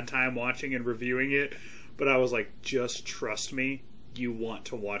had a bad time watching and reviewing it. But I was like, just trust me, you want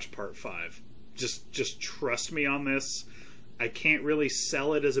to watch Part 5. Just trust me on this. I can't really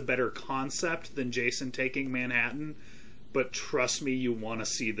sell it as a better concept than Jason Taking Manhattan, but trust me, you want to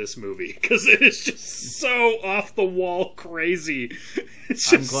see this movie, because it is just so off the wall crazy. It's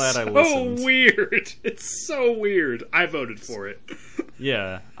just I'm glad I listened. So weird. It's so weird. I voted for it.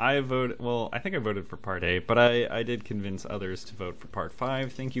 Yeah, I voted. Well, I think I voted for Part 8, but I did convince others to vote for Part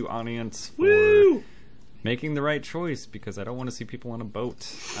 5. Thank you, audience, for making the right choice, because I don't want to see people on a boat.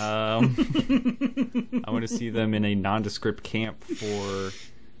 I want to see them in a nondescript camp for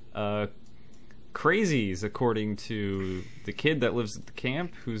crazies, according to the kid that lives at the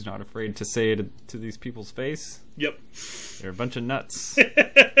camp, who's not afraid to say it to these people's face. Yep. They're a bunch of nuts.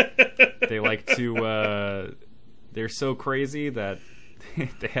 They like to... they're so crazy that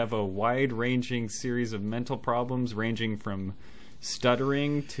they have a wide-ranging series of mental problems, ranging from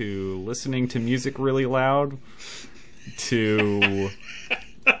stuttering to listening to music really loud to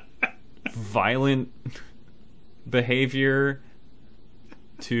violent behavior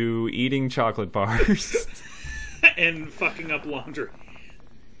to eating chocolate bars. and fucking up laundry.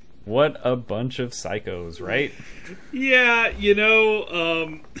 What a bunch of psychos, right? Yeah,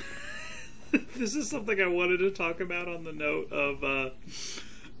 this is something I wanted to talk about on the note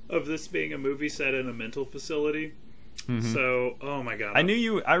of this being a movie set in a mental facility. Mm-hmm. So, oh my god. I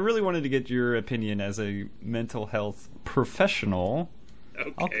really wanted to get your opinion as a mental health professional.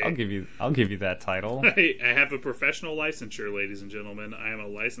 Okay. I'll give you that title. I have a professional licensure, ladies and gentlemen. I am a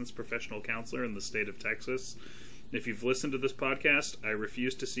licensed professional counselor in the state of Texas. If you've listened to this podcast, I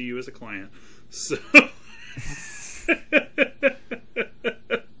refuse to see you as a client. So,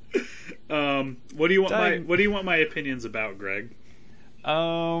 what do you want my opinions about, Greg?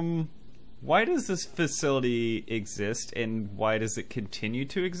 Why does this facility exist, and why does it continue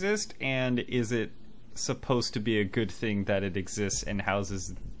to exist? And is it supposed to be a good thing that it exists and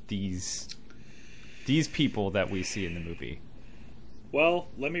houses these people that we see in the movie? Well,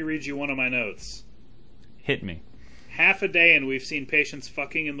 let me read you one of my notes. Hit me. Half a day and we've seen patients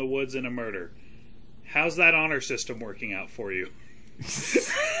fucking in the woods in a murder. How's that honor system working out for you?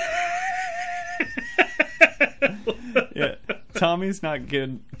 Yeah, Tommy's not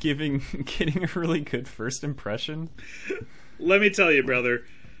getting a really good first impression. Let me tell you, brother.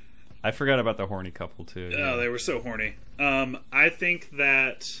 I forgot about the horny couple too. Oh, they were so horny. I think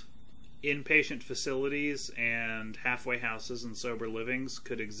that inpatient facilities and halfway houses and sober livings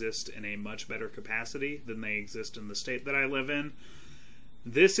could exist in a much better capacity than they exist in the state that I live in.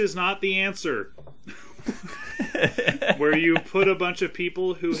 This is not the answer. Where you put a bunch of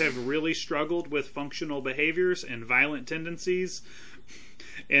people who have really struggled with functional behaviors and violent tendencies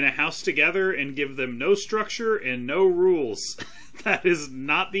in a house together and give them no structure and no rules. That is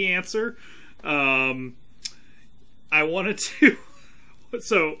not the answer. I wanted to...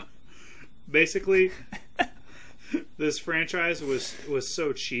 So, basically, this franchise was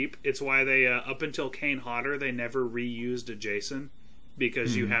so cheap. It's why they, up until Kane Hodder, they never reused a Jason.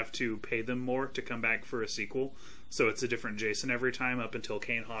 Because you have to pay them more to come back for a sequel. So it's a different Jason every time up until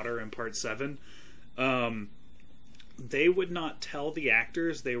Kane Hodder in Part 7. They would not tell the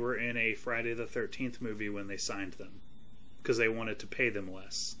actors they were in a Friday the 13th movie when they signed them. Because they wanted to pay them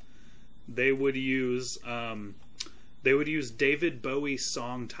less. They would use David Bowie's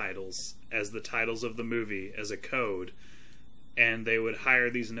song titles as the titles of the movie as a code. And they would hire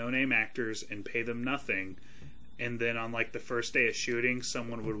these no-name actors and pay them nothing. And then on like the first day of shooting,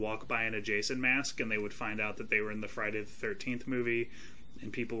 someone would walk by in a Jason mask and they would find out that they were in the Friday the 13th movie.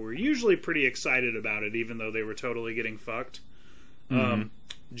 And people were usually pretty excited about it, even though they were totally getting fucked. Mm-hmm.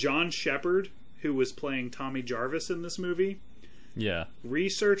 John Shepherd, who was playing Tommy Jarvis in this movie,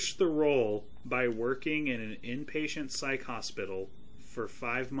 researched the role by working in an inpatient psych hospital for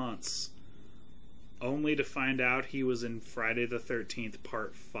 5 months, only to find out he was in Friday the 13th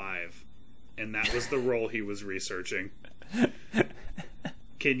Part 5. And that was the role he was researching.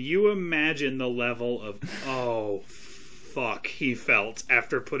 Can you imagine the level of, oh, fuck, he felt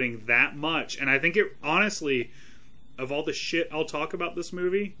after putting that much? And I think it, honestly, of all the shit I'll talk about this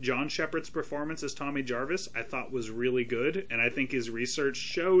movie, John Shepherd's performance as Tommy Jarvis, I thought was really good. And I think his research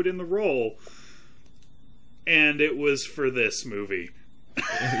showed in the role. And it was for this movie.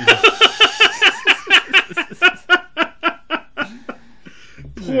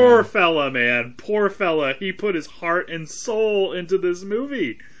 Poor fella, man. Poor fella. He put his heart and soul into this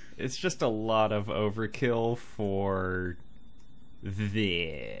movie. It's just a lot of overkill for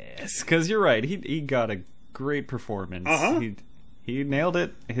this. Because you're right. He got a great performance. Uh-huh. He nailed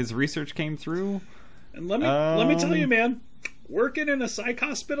it. His research came through. And let me tell you, man. Working in a psych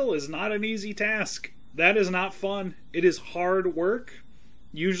hospital is not an easy task. That is not fun. It is hard work.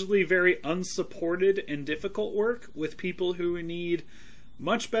 Usually very unsupported and difficult work with people who need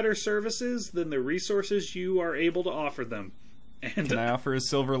much better services than the resources you are able to offer them. And can I offer a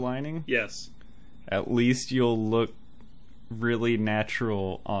silver lining? Yes. At least you'll look really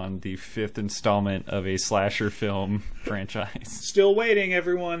natural on the 5th installment of a slasher film franchise. Still waiting,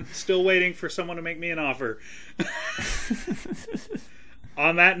 everyone. Still waiting for someone to make me an offer.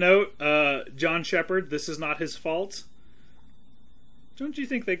 On that note, John Shepherd, this is not his fault. Don't you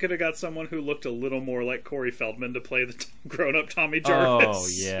think they could have got someone who looked a little more like Corey Feldman to play the grown-up Tommy Jarvis? Oh,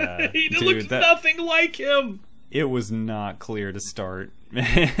 yeah. He looked nothing like him. It was not clear to start.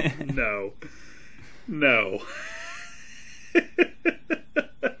 No. Man,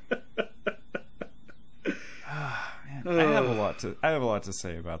 I have a lot to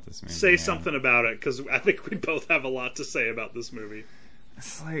say about this movie. Say something about it, because I think we both have a lot to say about this movie.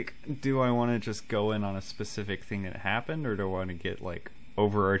 It's like, do I want to just go in on a specific thing that happened, or do I want to get like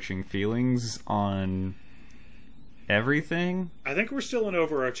overarching feelings on everything? I think we're still in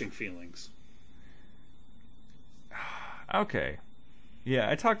overarching feelings. Okay. Yeah,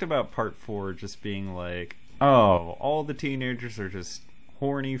 I talked about part 4 just being like, oh, all the teenagers are just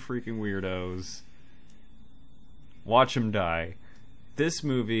horny freaking weirdos. Watch them die. This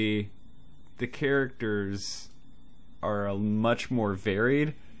movie, the characters are much more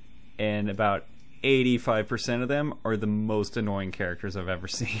varied, and about 85% of them are the most annoying characters I've ever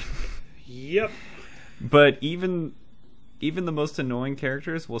seen. Yep. But even the most annoying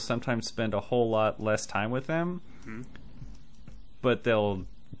characters will sometimes spend a whole lot less time with them, but they'll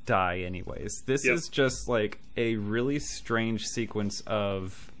die anyways. This is just like a really strange sequence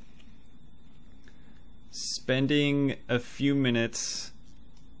of spending a few minutes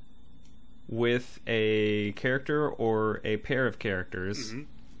with a character or a pair of characters,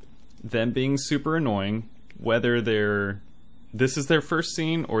 them being super annoying, whether this is their first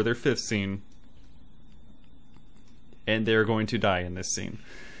scene or their 5th scene, and they're going to die in this scene.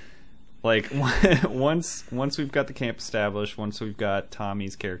 Like, once we've got the camp established, once we've got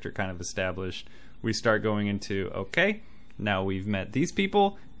Tommy's character kind of established, we start going into, okay, now we've met these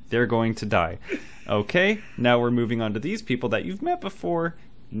people, they're going to die. Okay, now we're moving on to these people that you've met before,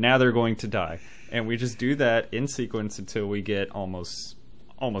 now they're going to die. And we just do that in sequence until we get almost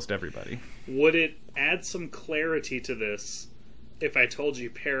everybody. Would it add some clarity to this if I told you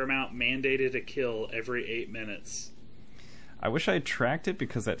Paramount mandated a kill every 8 minutes? I wish I had tracked it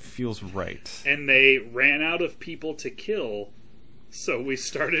because that feels right. And they ran out of people to kill, so we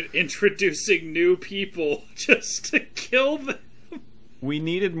started introducing new people just to kill them. We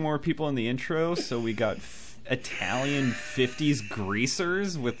needed more people in the intro, so we got Italian 50s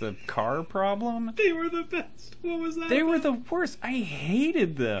greasers with a car problem. They were the best. What was that? They were the worst. I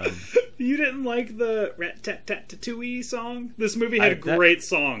hated them. You didn't like the Rat-tat-tat-tatooey song? This movie had great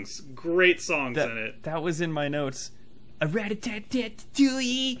songs. Great songs in it. That was in my notes. A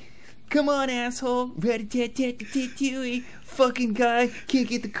rat-a-tat-tat-tatooey. Come on, asshole. Rat-a-tat-tat-tatooey. Fucking guy. Can't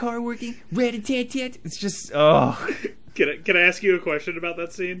get the car working. Rat-a-tat-tat. It's just, oh. Can I ask you a question about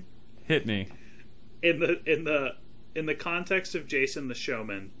that scene? Hit me. In the context of Jason the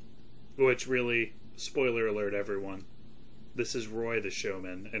Showman, which really, spoiler alert, everyone, this is Roy the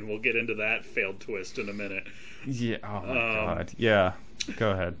Showman, and we'll get into that failed twist in a minute. Yeah. Oh my god. Yeah. Go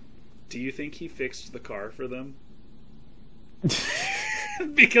ahead. Do you think he fixed the car for them?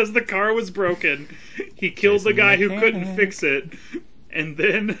 Because the car was broken. He killed the guy who couldn't fix it, and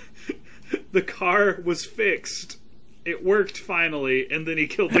then the car was fixed. It worked finally, and then he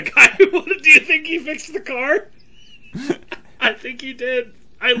killed the guy who wanted. Do you think he fixed the car? I think he did.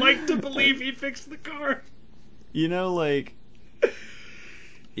 I like to believe he fixed the car. You know, like, the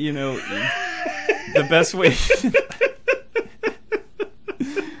best way.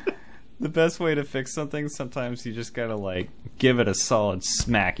 The best way to fix something, sometimes you just gotta, like, give it a solid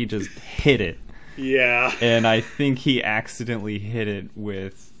smack. You just hit it. Yeah. And I think he accidentally hit it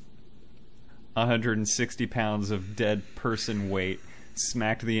with 160 pounds of dead person weight,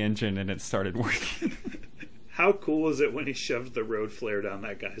 smacked the engine, and it started working. How cool is it when he shoved the road flare down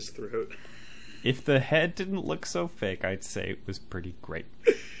that guy's throat? If the head didn't look so fake, I'd say it was pretty great.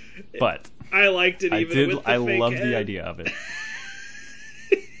 But I liked it even with the I fake loved head. the idea of it.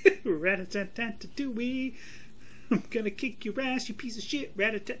 Rat-a-tat-tat-tatooey. I'm gonna kick your ass, you piece of shit.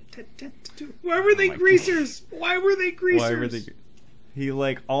 Rat-a-tat-tat-tat-tatoo. Why were they greasers? God. Why were they greasers? Why were they? He,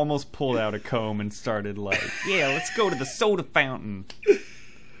 like, almost pulled out a comb and started, like, yeah, let's go to the soda fountain.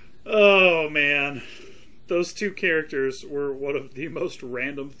 Oh, man. Those two characters were one of the most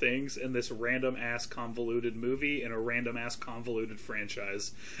random things in this random-ass convoluted movie and a random-ass convoluted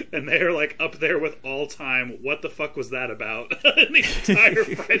franchise. And they're, like, up there with all-time, what the fuck was that about? In the entire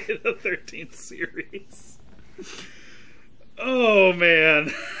Friday the 13th series. Oh,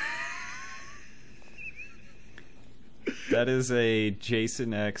 man. That is a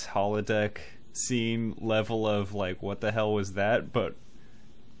Jason X holodeck scene level of, like, what the hell was that? But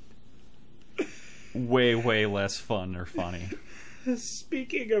way, way less fun or funny.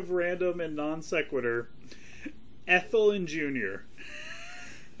 Speaking of random and non sequitur, Ethel and Junior.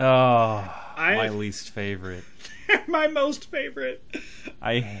 Oh, my least favorite. They're my most favorite.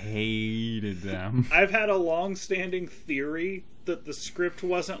 I hated them. I've had a long-standing theory that the script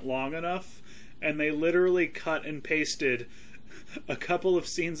wasn't long enough, and they literally cut and pasted a couple of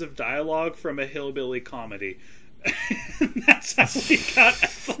scenes of dialogue from a hillbilly comedy. That's how we got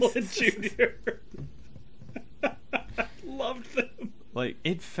Ethel and Junior. Loved them. Like,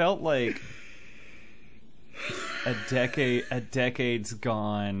 it felt like a decade's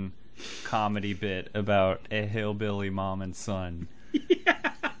gone comedy bit about a hillbilly mom and son.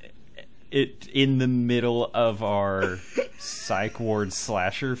 Yeah. It in the middle of our psych ward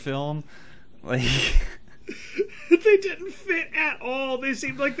slasher film. Like, Like, they didn't fit at all. They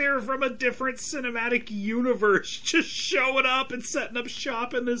seemed like they were from a different cinematic universe, just showing up and setting up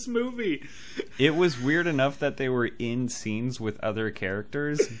shop in this movie. It was weird enough that they were in scenes with other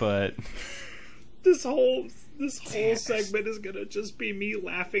characters, but This whole segment is gonna just be me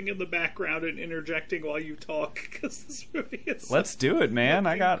laughing in the background and interjecting while you talk, because this movie is let's do it, man.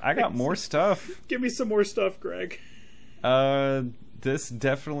 I got more stuff. Give me some more stuff, Greg. This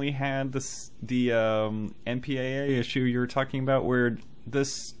definitely had the MPAA issue you were talking about, where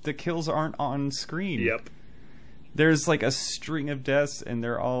the kills aren't on screen. Yep. There's like a string of deaths, and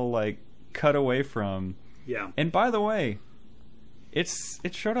they're all like cut away from. Yeah. And by the way, it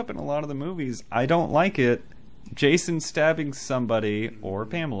showed up in a lot of the movies. I don't like it. Jason stabbing somebody, or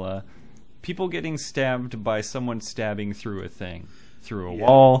Pamela, people getting stabbed by someone stabbing through a thing, through a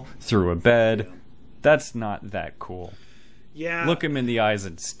wall, through a bed. Yeah. That's not that cool. Yeah. Look him in the eyes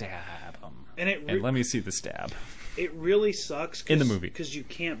and stab him. And let me see the stab. It really sucks in the movie, because you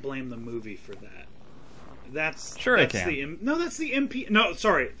can't blame the movie for that. That's I that's can. That's the MP. No,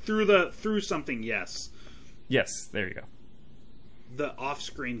 sorry, through something. Yes. Yes, there you go. The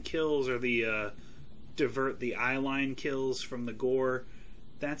off-screen kills, or the divert the eye line kills from the gore.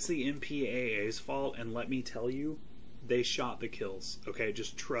 That's the MPAA's fault. And let me tell you, they shot the kills. Okay,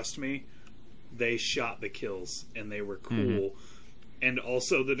 just trust me. They shot the kills, and they were cool. Mm-hmm. And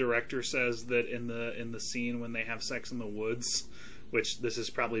also, the director says that in the scene when they have sex in the woods, which this is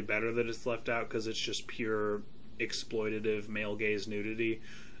probably better that it's left out because it's just pure exploitative male gaze nudity.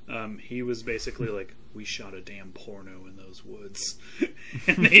 He was basically like, we shot a damn porno in those woods.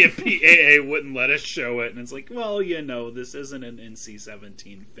 And the MPAA wouldn't let us show it. And it's like, well, this isn't an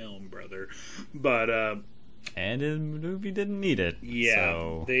NC-17 film, brother. But, and the movie didn't need it. Yeah.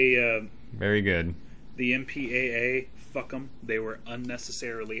 So, they, very good. The MPAA, fuck them. They were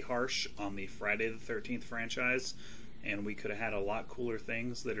unnecessarily harsh on the Friday the 13th franchise. And we could have had a lot cooler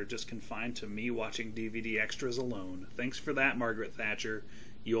things that are just confined to me watching DVD extras alone. Thanks for that, Margaret Thatcher.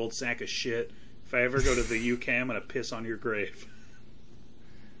 You old sack of shit. If I ever go to the UK, I'm going to piss on your grave.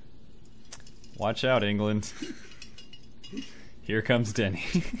 Watch out, England. Here comes Denny.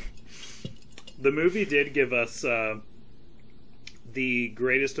 The movie did give us the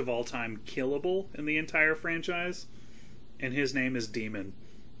greatest of all time killable in the entire franchise, and his name is Demon.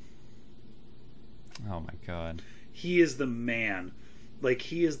 Oh my god. He is the man. Like,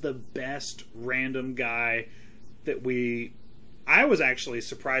 he is the best random guy that I was actually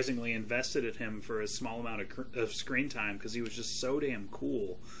surprisingly invested in him for a small amount of screen time because he was just so damn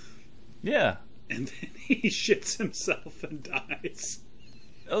cool. Yeah. And then he shits himself and dies.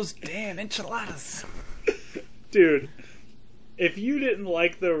 Those damn enchiladas. Dude, if you didn't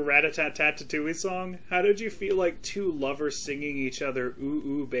like the Rat-a-tat-tat-tatooey song, how did you feel like two lovers singing each other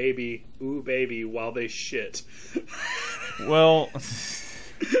ooh baby while they shit? Well,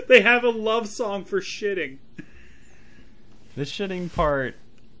 they have a love song for shitting. The shitting part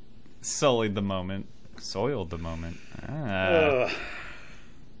soiled the moment.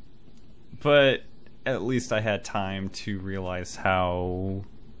 But at least I had time to realize how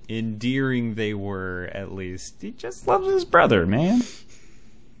endearing they were. At least he just loves his brother, man.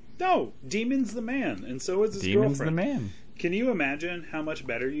 No, Demon's the man, and so is his Demon's girlfriend. the man. Can you imagine how much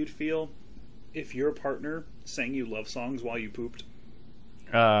better you'd feel if your partner sang you love songs while you pooped?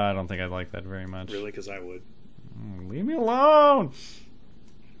 I don't think I'd like that very much. Really? Because I would. Leave me alone!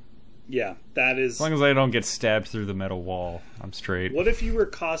 Yeah, that is... As long as I don't get stabbed through the metal wall, I'm straight. What if you were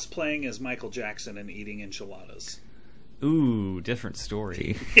cosplaying as Michael Jackson and eating enchiladas? Ooh, different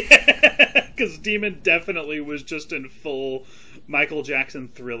story. Because Demon definitely was just in full Michael Jackson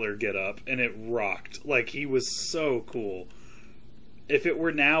Thriller getup, and it rocked. Like, he was so cool. If it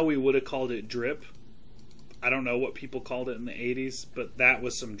were now, we would have called it drip. I don't know what people called it in the 80s, but that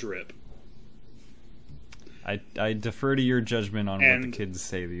was some drip. I defer to your judgment on what the kids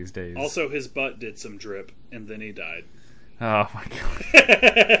say these days. Also, his butt did some drip, and then he died. Oh my god.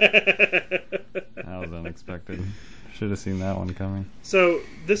 That was unexpected. Should have seen that one coming. So,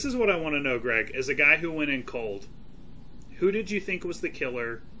 this is what I want to know, Greg. As a guy who went in cold, who did you think was the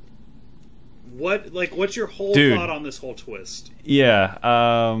killer? What's your whole thought on this whole twist? Yeah,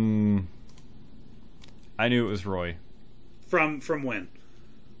 I knew it was Roy. From when?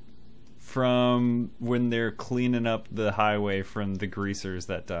 From when they're cleaning up the highway from the greasers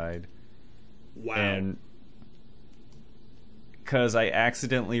that died. Wow. And because I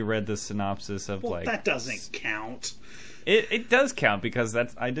accidentally read the synopsis of that doesn't count. It does count because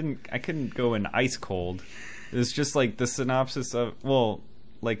I couldn't go in ice cold. It's just like the synopsis of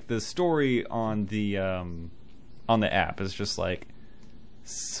the story on the app is just like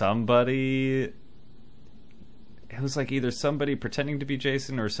somebody it was like either somebody pretending to be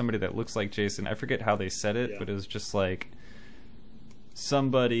Jason or somebody that looks like Jason. I forget how they said it, Yeah. but it was just like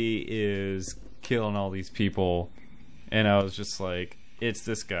somebody is killing all these people, and I was just like, it's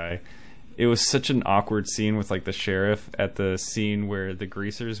this guy. It was such an awkward scene with like the sheriff at the scene where the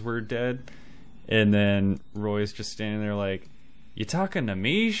greasers were dead, and then Roy's just standing there like, "You talking to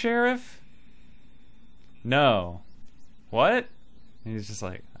me, sheriff?" "No." "What?" And he's just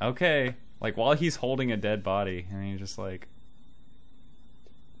like, "Okay." Like while he's holding a dead body, and he's just like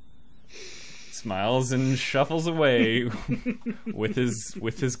smiles and shuffles away with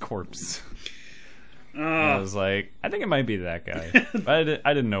his corpse. And I was like, I think it might be that guy, but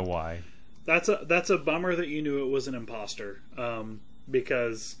I didn't know why. That's a bummer that you knew it was an imposter,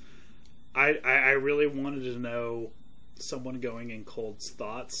 because I really wanted to know someone going in Cold's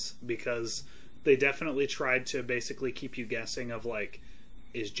thoughts, because they definitely tried to basically keep you guessing of like,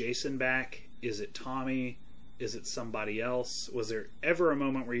 is Jason back? Is it Tommy? Is it somebody else? Was there ever a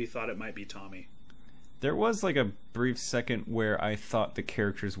moment where you thought it might be Tommy? There was like a brief second where I thought the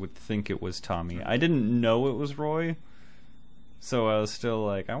characters would think it was Tommy. I didn't know it was Roy, so I was still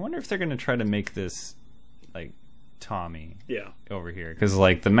like, I wonder if they're going to try to make this like Tommy over here, because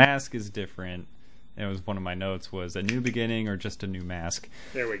like the mask is different. It was one of my notes was a new beginning or just a new mask.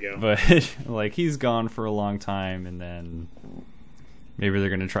 There we go. But like he's gone for a long time, and then maybe they're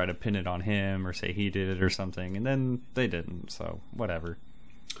going to try to pin it on him or say he did it or something, and then they didn't, so whatever.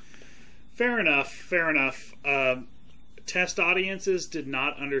 Fair enough. Test audiences did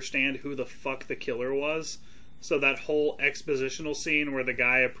not understand who the fuck the killer was, so that whole expositional scene where the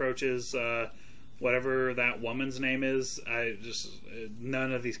guy approaches whatever that woman's name is,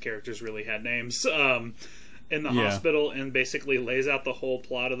 none of these characters really had names, in the hospital, and basically lays out the whole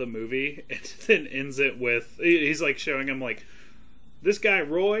plot of the movie, and then ends it with, he's like showing him like, this guy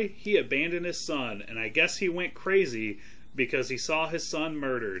Roy, he abandoned his son, and I guess he went crazy because he saw his son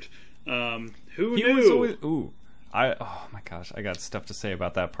murdered. Who knew? Oh my gosh, I got stuff to say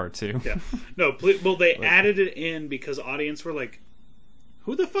about that part too. Yeah. No, well, they added it in because audience were like,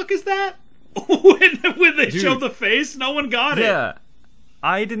 who the fuck is that? when they showed the face, no one got it. Yeah.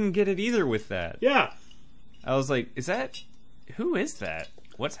 I didn't get it either with that. Yeah. I was like, who is that?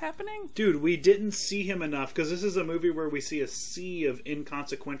 What's happening? Dude, we didn't see him enough, because this is a movie where we see a sea of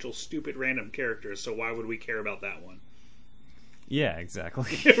inconsequential, stupid, random characters, so why would we care about that one? Yeah, exactly.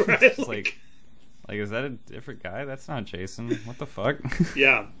 Right? It's like, is that a different guy? That's not Jason. What the fuck?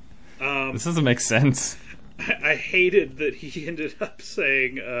 Yeah. This doesn't make sense. I hated that he ended up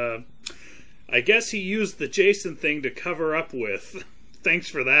saying, I guess he used the Jason thing to cover up with. Thanks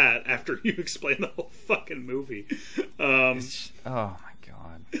for that, after you explained the whole fucking movie. Oh my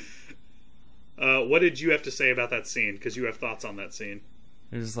god. What did you have to say about that scene? Because you have thoughts on that scene.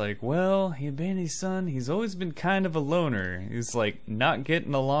 It was like, well, he abandoned his son. He's always been kind of a loner. He's like not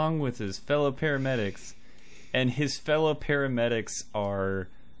getting along with his fellow paramedics. And his fellow paramedics are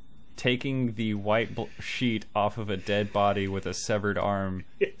taking the white sheet off of a dead body with a severed arm,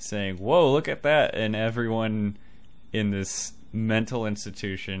 saying, whoa, look at that. And everyone in this mental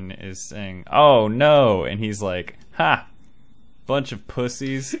institution is saying, oh no. And he's like, ha, bunch of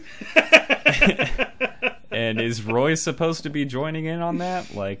pussies. And is Roy supposed to be joining in on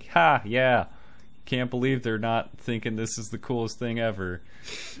that? Like, ha, yeah. Can't believe they're not thinking this is the coolest thing ever.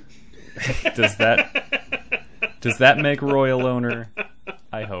 Does that make Roy a loner?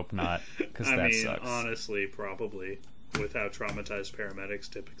 I hope not, because that sucks. Honestly, probably, with how traumatized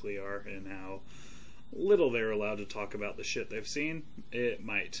paramedics typically are and how little they're allowed to talk about the shit they've seen, it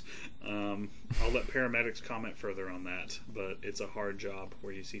might. I'll let paramedics comment further on that, but it's a hard job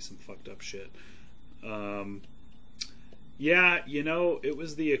where you see some fucked up shit. Yeah, it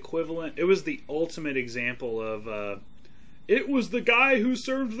was the equivalent, it was the ultimate example of, it was the guy who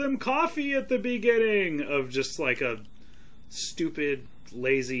served them coffee at the beginning, of just like a stupid,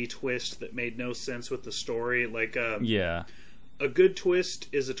 lazy twist that made no sense with the story. Like, yeah. A good twist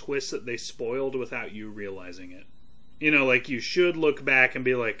is a twist that they spoiled without you realizing it. Like you should look back and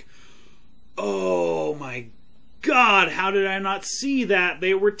be like, oh my God, how did I not see that?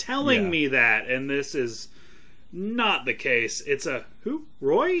 They were telling me that. And this is not the case. It's who?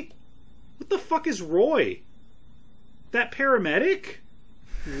 Roy? What the fuck is Roy? That paramedic?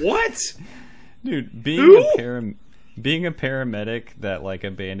 What? Dude, being a paramedic that like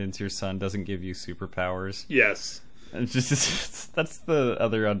abandons your son doesn't give you superpowers. Yes. It's just that's the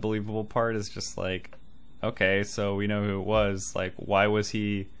other unbelievable part, is just like, okay, so we know who it was. Like, why was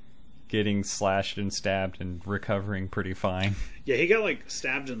he getting slashed and stabbed and recovering pretty fine? Yeah, he got like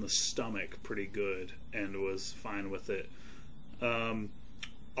stabbed in the stomach pretty good and was fine with it.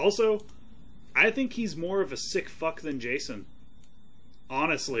 Also, I think he's more of a sick fuck than Jason.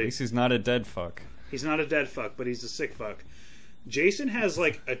 Honestly. At least he's not a dead fuck. He's not a dead fuck, but he's a sick fuck. Jason has,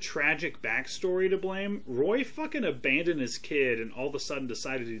 like, a tragic backstory to blame. Roy fucking abandoned his kid and all of a sudden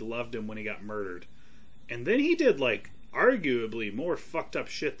decided he loved him when he got murdered. And then he did, like, arguably more fucked up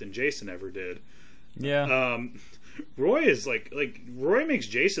shit than Jason ever did. Yeah. Roy is, Roy makes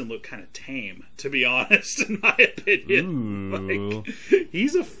Jason look kind of tame, to be honest, in my opinion. Ooh. Like,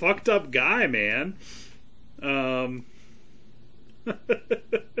 he's a fucked up guy, man. On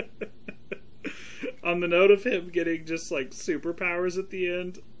the note of him getting just like superpowers at the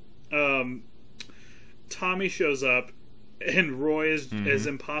end, Tommy shows up and Roy is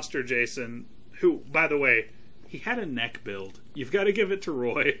imposter Jason, who, by the way, he had a neck build. You've got to give it to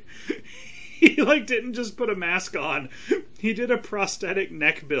Roy. He like didn't just put a mask on. He did a prosthetic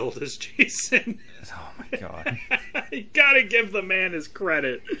neck build as Jason. Oh my god. You gotta give the man his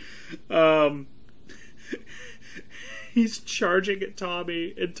credit. He's charging at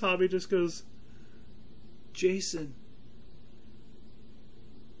Tommy, and Tommy just goes, Jason,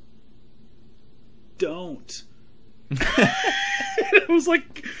 don't. I was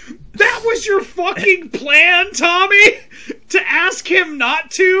like, that was your fucking plan, Tommy? To ask him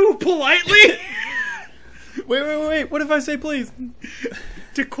not to, politely? Wait. What if I say please?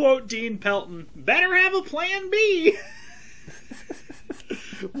 To quote Dean Pelton, better have a plan B.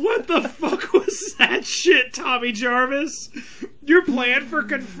 What the fuck was that shit, Tommy Jarvis? Your plan for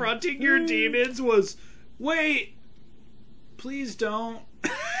confronting your demons was, wait, please don't.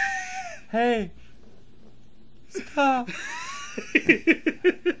 Hey. Stop.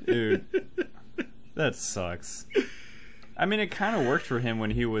 Dude. That sucks. I mean, it kind of worked for him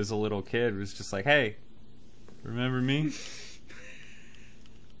when he was a little kid. It was just like, hey, remember me?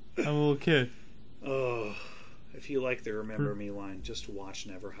 I'm a little kid. Oh, if you like the Remember Me line, just watch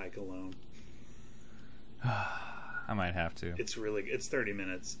Never Hike Alone. I might have to. It's 30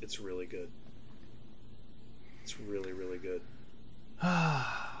 minutes. It's really good. It's really, really good.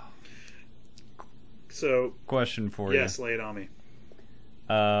 So, question for you. Yes, lay it on me.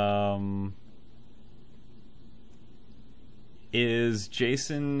 Is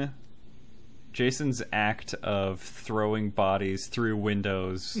Jason's act of throwing bodies through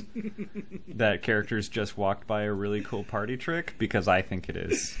windows that characters just walked by a really cool party trick? Because I think it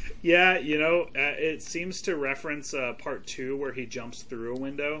is. Yeah, it seems to reference part 2 where he jumps through a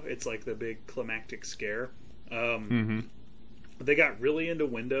window. It's like the big climactic scare. They got really into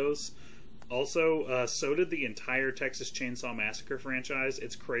windows. Also, so did the entire Texas Chainsaw Massacre franchise.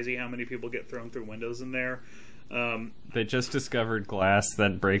 It's crazy how many people get thrown through windows in there. They just discovered glass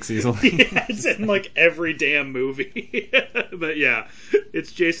that breaks easily. Yeah, it's in like every damn movie. But yeah,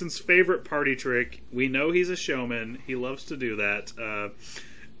 it's Jason's favorite party trick. We know he's a showman. He loves to do that.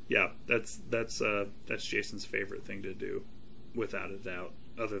 Yeah, that's Jason's favorite thing to do, without a doubt.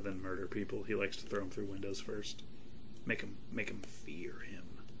 Other than murder people, he likes to throw them through windows first. Make him fear him.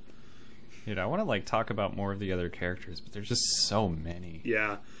 Dude, I want to talk about more of the other characters, but there's just so many.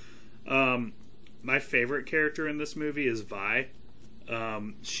 Yeah. My favorite character in this movie is Vi.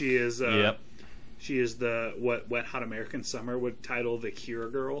 She is she is the what Wet Hot American Summer would title the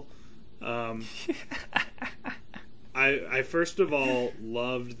Cure Girl. I first of all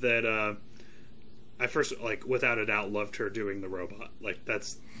loved that I first, without a doubt, loved her doing the robot.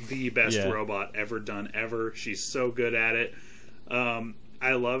 That's the best robot ever done ever. She's so good at it.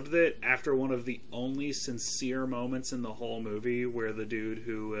 I loved that after one of the only sincere moments in the whole movie, where the dude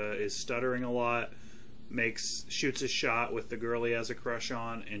who is stuttering a lot shoots a shot with the girl he has a crush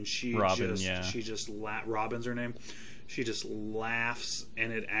on, and Robin's her name. She just laughs,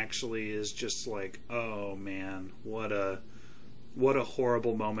 and it actually is just like, oh man, what a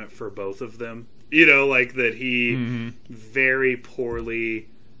horrible moment for both of them. That he very poorly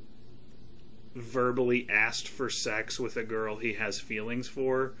verbally asked for sex with a girl he has feelings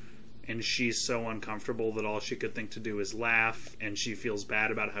for, and she's so uncomfortable that all she could think to do is laugh, and she feels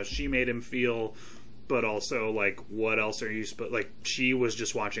bad about how she made him feel, but also what else are you she was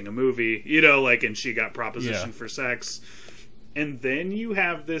just watching a movie, and she got propositioned for sex. And then you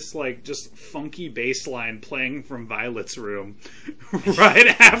have this just funky bass line playing from Violet's room right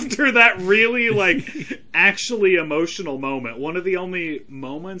after that really actually emotional moment. One of the only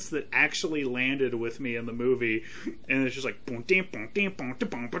moments that actually landed with me in the movie. And it's just and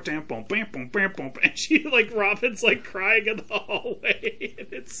she Robin's crying in the hallway, and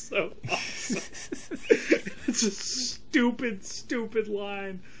it's so awesome. It's a stupid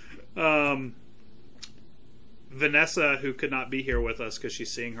line. Vanessa, who could not be here with us because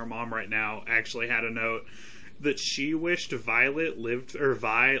she's seeing her mom right now, actually had a note that she wished Violet lived, or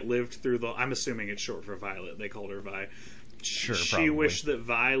Vi lived through the. I'm assuming it's short for Violet. They called her Vi. Sure, She probably. wished that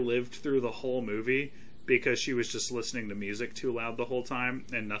Vi lived through the whole movie because she was just listening to music too loud the whole time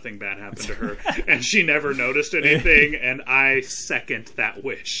and nothing bad happened to her and she never noticed anything, and I second that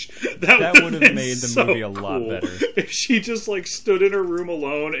wish. That would have made the movie a lot better. If she just like stood in her room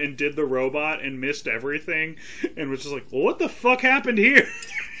alone and did the robot and missed everything and was just like, well, what the fuck happened here?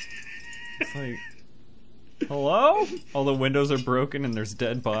 It's like, hello? All the windows are broken and there's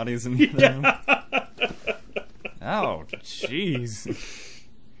dead bodies in them. Oh, jeez.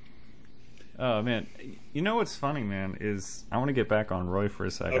 Oh, man. You know what's funny, man, is I want to get back on Roy for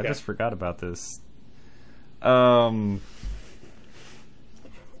a sec. Okay. I just forgot about this.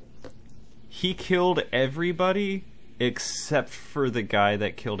 He killed everybody except for the guy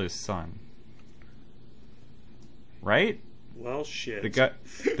that killed his son. Right? Well, shit.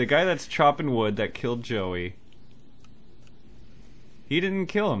 The guy that's chopping wood that killed Joey. He didn't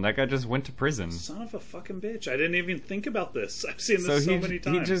kill him. That guy just went to prison. Son of a fucking bitch. I didn't even think about this. I've seen this so many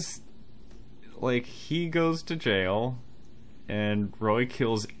times. He just... Like, he goes to jail, and Roy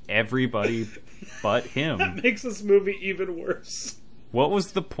kills everybody but him. That makes this movie even worse. What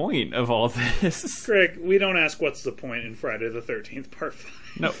was the point of all this? Greg, we don't ask what's the point in Friday the 13th, Part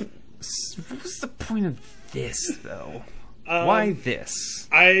 5. No. What was the point of this, though? Why this?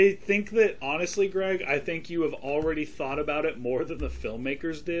 I think that, honestly, Greg, I think you have already thought about it more than the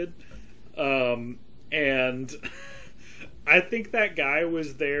filmmakers did. And I think that guy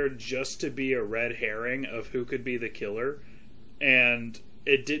was there just to be a red herring of who could be the killer. And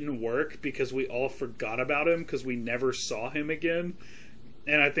it didn't work because we all forgot about him because we never saw him again.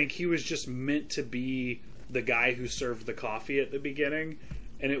 And I think he was just meant to be the guy who served the coffee at the beginning.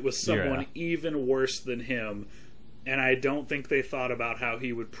 And it was someone even worse than him. And I don't think they thought about how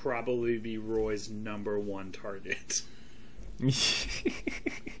he would probably be Roy's number one target.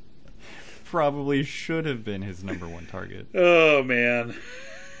 Probably should have been his number one target. Oh, man.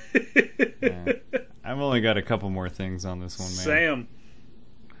 Yeah. I've only got a couple more things on this one, man.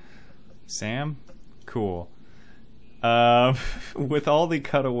 Sam? Cool. With all the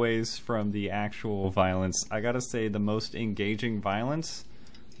cutaways from the actual violence, I gotta say the most engaging violence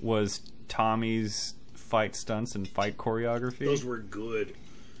was Tommy's fight stunts and fight choreography. Those were good.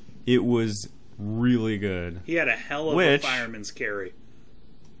 It was really good. He had a hell of a fireman's carry.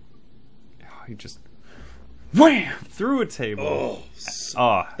 He just wham through a table.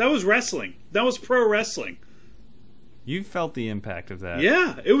 That was wrestling. That was pro wrestling. You felt the impact of that.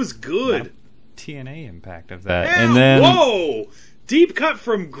 Yeah, it was good. Not TNA impact of that. Yeah, and then whoa! Deep cut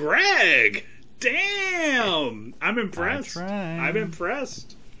from Greg. Damn! I'm impressed. I'm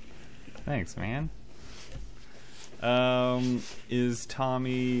impressed. Thanks, man. Is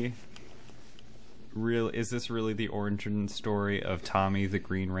Tommy real? Is this really the origin story of Tommy the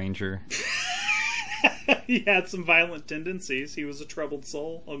Green Ranger? He had some violent tendencies. He was a troubled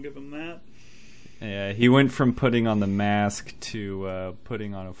soul. I'll give him that. Yeah, he went from putting on the mask to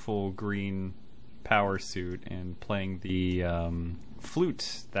putting on a full green power suit and playing the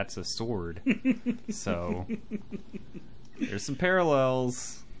flute. That's a sword. So there's some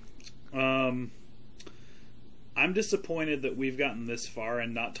parallels. I'm disappointed that we've gotten this far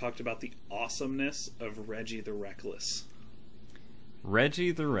and not talked about the awesomeness of Reggie the Reckless.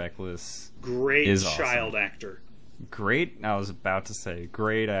 Reggie the Reckless. Great is child awesome. actor. Great, I was about to say,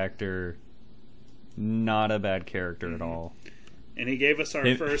 great actor. Not a bad character at all. And he gave us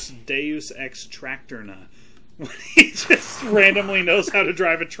our first Deus Ex Tractorna. He just randomly knows how to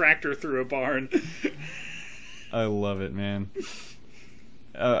drive a tractor through a barn. I love it, man.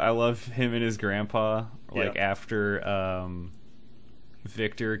 I love him and his grandpa. Like, after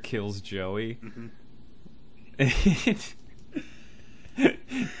Victor kills Joey.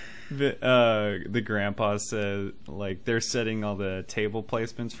 The grandpa says, like, they're setting all the table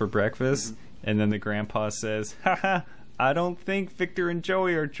placements for breakfast. And then the grandpa says, haha, I don't think Victor and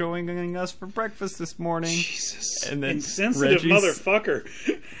Joey are joining us for breakfast this morning. Jesus. And then insensitive motherfucker.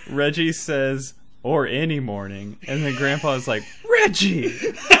 Reggie says, or any morning. And then grandpa's like, Reggie!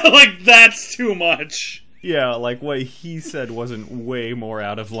 Like, that's too much. Yeah, like what he said wasn't way more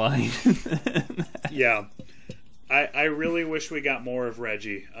out of line. Yeah. I really wish we got more of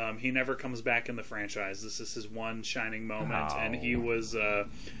Reggie. He never comes back in the franchise. This is his one shining moment, and he was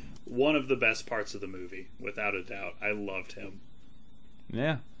one of the best parts of the movie, without a doubt. I loved him.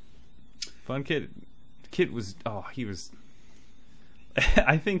 Yeah. Fun kid. Kid was... Oh, he was...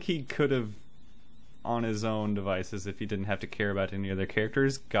 I think he could have, on his own devices, if he didn't have to care about any other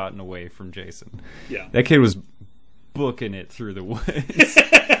characters, gotten away from Jason. Yeah. That kid was booking it through the woods.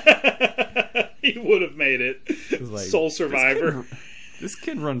 he would have made it. Like, Sole survivor. This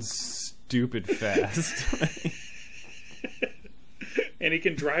kid runs stupid fast. And he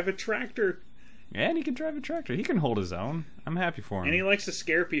can drive a tractor. And he can drive a tractor. He can hold his own. I'm happy for him. And he likes to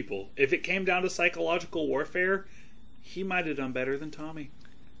scare people. If it came down to psychological warfare, he might have done better than Tommy.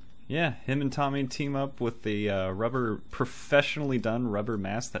 Yeah, him and Tommy team up with the professionally done rubber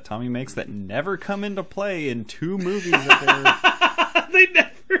mask that Tommy makes that never come into play in 2 movies that They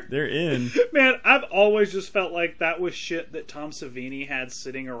never. they're in. Man, I've always just felt like that was shit that Tom Savini had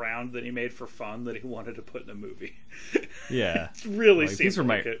sitting around that he made for fun that he wanted to put in a movie. Yeah. It really Like, seems these were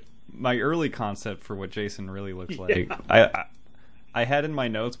like it. my early concept for what Jason really looks like. Yeah. I had in my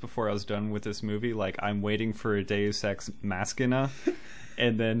notes before I was done with this movie, like, I'm waiting for a Deus Ex Machina,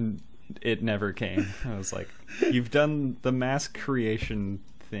 and then it never came. I was like, you've done the mask creation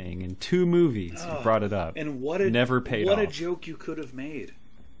thing in 2 movies. You brought it up. And what never paid what off. a joke you could have made.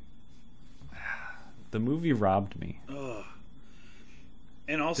 The movie robbed me. Ugh.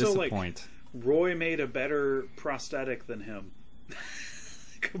 And also, like, Disappoint. Roy made a better prosthetic than him.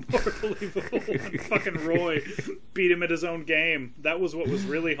 More believable. Fucking Roy beat him at his own game. That was what was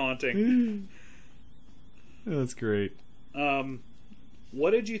really haunting. That's great.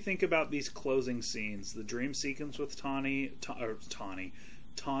 What did you think about these closing scenes? The dream sequence with Tommy,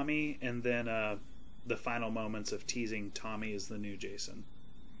 and then the final moments of teasing Tommy as the new Jason.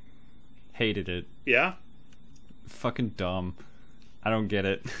 Hated it. Yeah? Fucking dumb. I don't get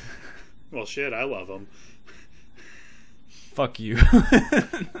it. Well, shit, I love him. Fuck you.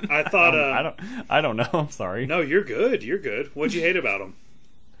 I thought. I don't know. I'm sorry. No, you're good. You're good. What'd you hate about him?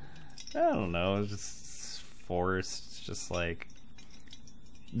 I don't know. It's just forced. It's just like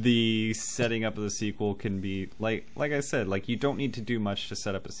the setting up of the sequel can be like I said, like, you don't need to do much to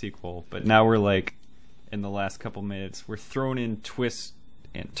set up a sequel. But now we're like, in the last couple minutes, we're thrown in twists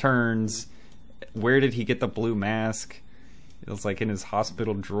and turns. Where did he get the blue mask? It was like in his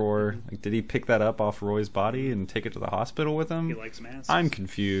hospital drawer. Like, did he pick that up off Roy's body and take it to the hospital with him? He likes masks. I'm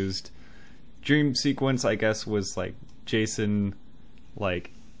confused. Dream sequence, I guess, was like Jason,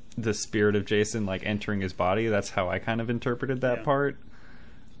 like the spirit of Jason, like entering his body. That's how I kind of interpreted that part.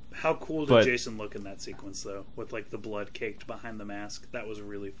 How cool did Jason look in that sequence, though? With like the blood caked behind the mask. That was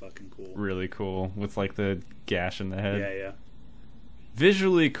really fucking cool. Really cool. With like the gash in the head. Yeah, yeah.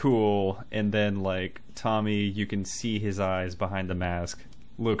 Visually cool, and then like Tommy, you can see his eyes behind the mask.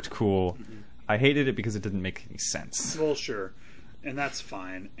 Looked cool. Mm-hmm. I hated it because it didn't make any sense. Well, sure, and that's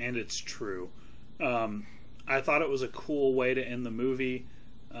fine, and it's true. I thought it was a cool way to end the movie.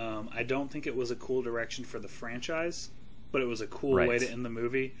 I don't think it was a cool direction for the franchise, but it was a cool way to end the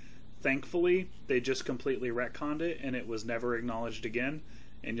movie. Thankfully, they just completely retconned it, and it was never acknowledged again.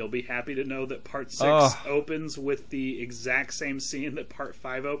 And you'll be happy to know that Part 6 opens with the exact same scene that Part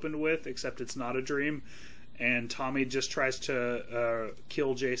 5 opened with, except it's not a dream. And Tommy just tries to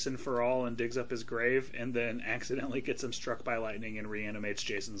kill Jason for all and digs up his grave, and then accidentally gets him struck by lightning and reanimates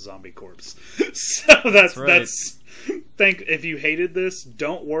Jason's zombie corpse. So that's if you hated this,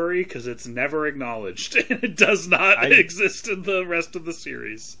 don't worry, because it's never acknowledged. And it does not exist in the rest of the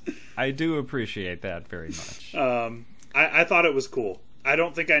series. I do appreciate that very much. I thought it was cool. I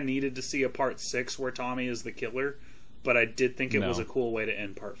don't think I needed to see a Part 6 where Tommy is the killer, but I did think it was a cool way to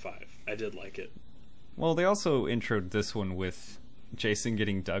end Part 5. I did like it. Well, they also introed this one with Jason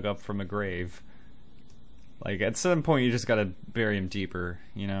getting dug up from a grave. Like, at some point, you just gotta bury him deeper,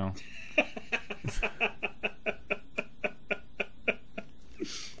 you know?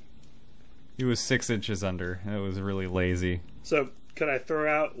 He was 6 inches under. It was really lazy. So, could I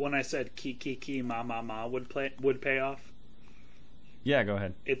throw out when I said ki ki ki ma ma ma would pay off? Yeah, go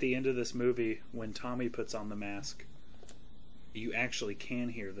ahead. At the end of this movie, when Tommy puts on the mask, you actually can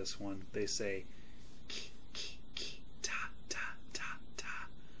hear this one. They say, ki, ki, ki, ta, ta, ta, ta,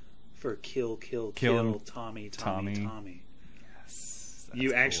 for kill, Tommy. Yes.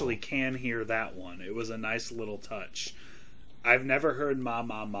 You actually can hear that one. It was a nice little touch. I've never heard ma,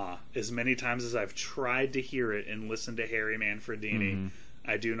 ma, ma. As many times as I've tried to hear it and listen to Harry Manfredini,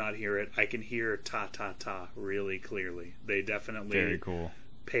 I do not hear it. I can hear ta ta ta really clearly. They definitely very cool.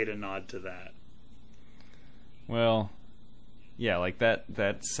 Paid a nod to that. Well, yeah, like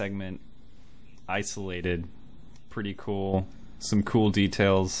that segment isolated, pretty cool. Some cool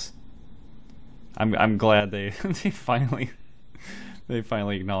details. I'm glad they finally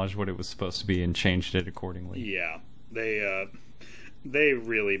acknowledged what it was supposed to be and changed it accordingly. Yeah, they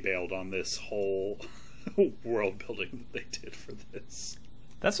really bailed on this whole world building that they did for this.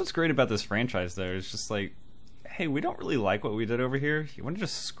 That's what's great about this franchise, though. It's just like, hey, we don't really like what we did over here. You want to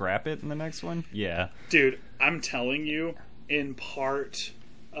just scrap it in the next one? Yeah. Dude, I'm telling you, in part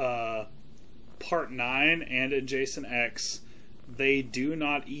Part 9 and in Jason X, they do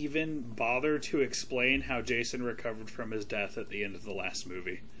not even bother to explain how Jason recovered from his death at the end of the last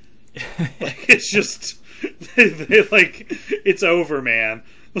movie. Like, it's just, it's over, man.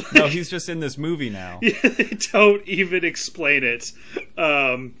 Like, no, he's just in this movie now. Yeah, they don't even explain it.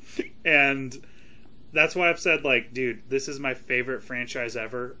 And that's why I've said, like, dude, this is my favorite franchise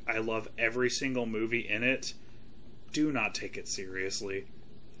ever. I love every single movie in it. Do not take it seriously.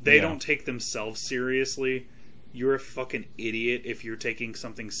 They don't take themselves seriously. You're a fucking idiot if you're taking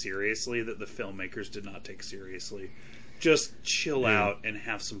something seriously that the filmmakers did not take seriously. Just chill out and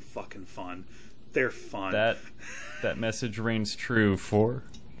have some fucking fun. They're fun. That message reigns true for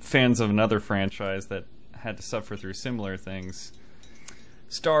fans of another franchise that had to suffer through similar things.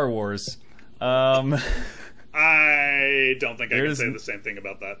 Star Wars. I don't think I can say the same thing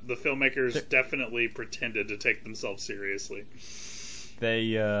about that. The filmmakers definitely pretended to take themselves seriously.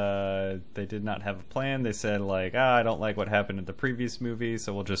 They did not have a plan. They said, like, I don't like what happened in the previous movie,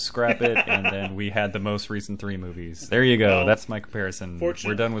 so we'll just scrap it. And then we had the most recent 3 movies. There you go. Well, that's my comparison.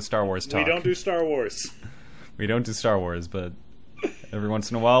 We're done with Star Wars talk. We don't do Star Wars. We don't do Star Wars, but every once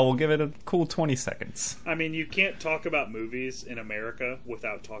in a while we'll give it a cool 20 seconds. I mean, you can't talk about movies in America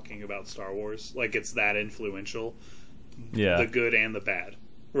without talking about Star Wars. Like, it's that influential. Yeah. The good and the bad.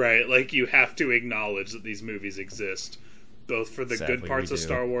 Right? Like, you have to acknowledge that these movies exist. Both for the good parts of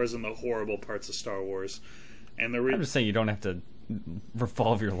Star Wars and the horrible parts of Star Wars. And I'm just saying you don't have to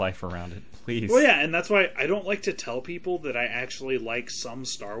revolve your life around it, please. Well, yeah, and that's why I don't like to tell people that I actually like some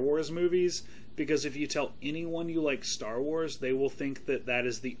Star Wars movies, because if you tell anyone you like Star Wars, they will think that that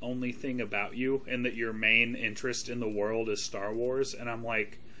is the only thing about you and that your main interest in the world is Star Wars. And I'm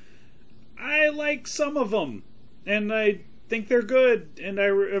like, I like some of them, and I think they're good, and I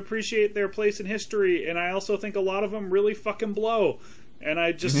appreciate their place in history, and I also think a lot of them really fucking blow, and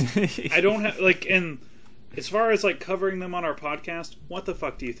I just I don't have, like, and as far as, like, covering them on our podcast, what the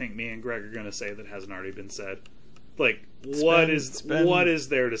fuck do you think me and Greg are gonna say that hasn't already been said? Like, what is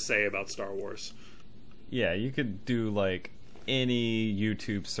there to say about Star Wars? Yeah, you could do, like, any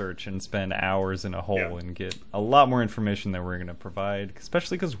YouTube search and spend hours in a hole and get a lot more information than we're going to provide,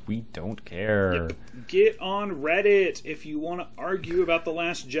 especially because we don't care. Get on Reddit if you want to argue about The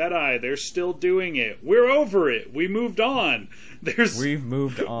Last Jedi. They're still doing it. We're over it. We moved on. We've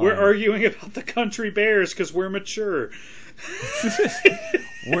moved on. We're arguing about the Country Bears because we're mature.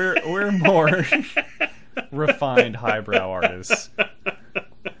 We're more refined highbrow artists.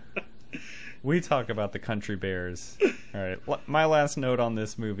 We talk about the Country Bears. All right. My last note on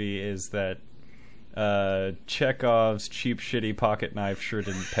this movie is that Chekhov's cheap, shitty pocket knife sure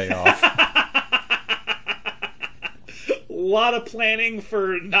didn't pay off. A lot of planning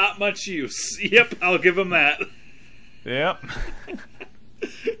for not much use. Yep, I'll give him that. Yep.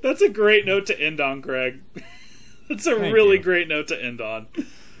 That's a great note to end on, Greg. That's a really great note to end on.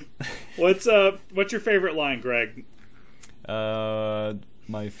 What's your favorite line, Greg?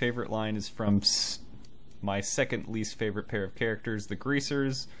 My favorite line is from my second least favorite pair of characters, the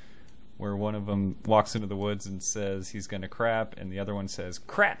Greasers, where one of them walks into the woods and says he's gonna crap, and the other one says,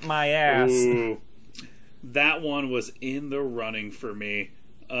 crap my ass. Ooh, that one was in the running for me.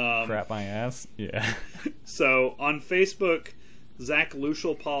 Crap my ass? Yeah. So, on Facebook, Zach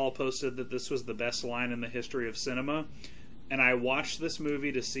Lucial-Paul posted that this was the best line in the history of cinema, and I watched this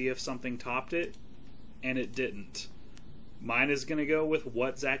movie to see if something topped it, and it didn't. Mine is going to go with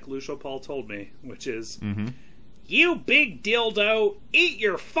what Zach Lucial-Paul told me, which is, You big dildo, eat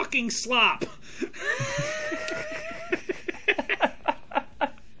your fucking slop!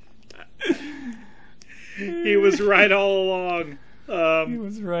 He was right all along. He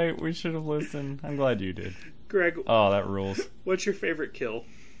was right. We should have listened. I'm glad you did. Greg. Oh, that rules. What's your favorite kill?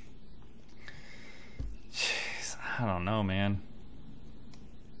 Jeez, I don't know, man.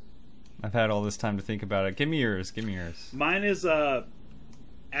 I've had all this time to think about it. Give me yours. Mine is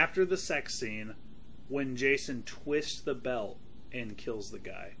after the sex scene when Jason twists the belt and kills the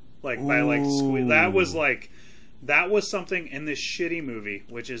guy. Like, by, like, squeeze. That was something in this shitty movie,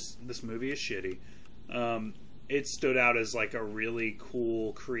 this movie is shitty. It stood out as, like, a really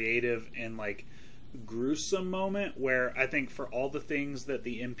cool, creative, and, like, gruesome moment where I think for all the things that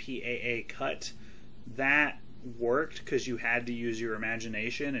the MPAA cut, that worked because you had to use your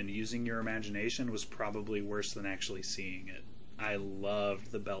imagination, and using your imagination was probably worse than actually seeing it. I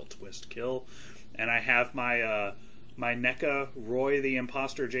loved the belt twist kill, and I have my my NECA Roy the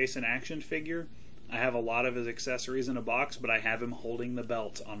Imposter Jason action figure. I have a lot of his accessories in a box, but I have him holding the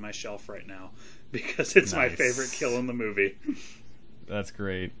belt on my shelf right now because it's my favorite kill in the movie. That's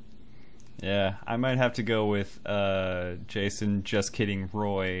great. Yeah, I might have to go with Jason just kidding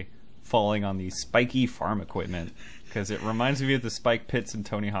Roy falling on the spiky farm equipment because it reminds me of the spike pits in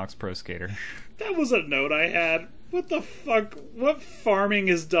Tony Hawk's Pro Skater. That was a note I had. What the fuck? What farming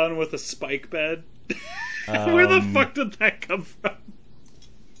is done with a spike bed? Where the fuck did that come from?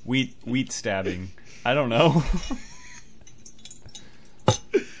 Wheat stabbing. I don't know.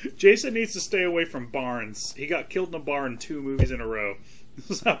 Jason needs to stay away from barns. He got killed in a barn 2 movies in a row. This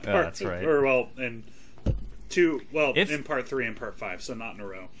is not part that's right. Or well, in part 3 and part 5, so not in a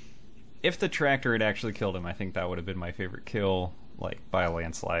row. If the tractor had actually killed him, I think that would have been my favorite kill, like by a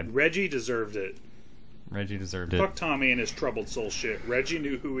landslide. Reggie deserved it. Reggie deserved it. Fuck Tommy and his troubled soul shit. Reggie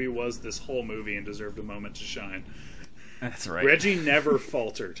knew who he was this whole movie and deserved a moment to shine. That's right. Reggie never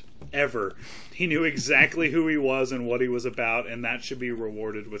faltered. Ever. He knew exactly who he was and what he was about, and that should be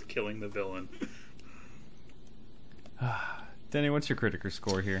rewarded with killing the villain. Denny, what's your critical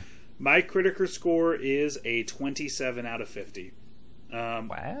score here? My critical score is a 27 out of 50.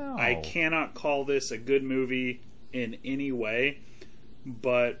 Wow. I cannot call this a good movie in any way,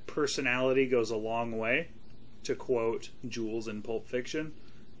 but personality goes a long way, to quote Jules in Pulp Fiction.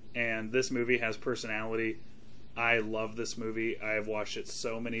 And this movie has personality. I love this movie. I have watched it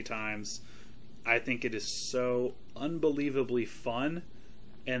so many times. I think it is so unbelievably fun,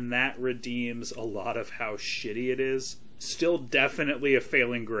 and that redeems a lot of how shitty it is. Still definitely a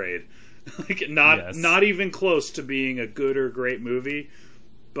failing grade. Like not even close to being a good or great movie.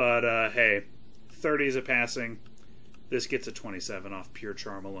 But hey, 30 is a passing. This gets a 27 off pure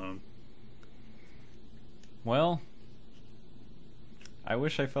charm alone. Well, I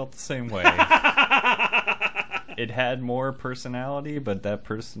wish I felt the same way. It had more personality, but that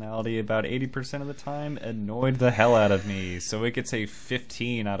personality about 80% of the time annoyed the hell out of me. So it gets a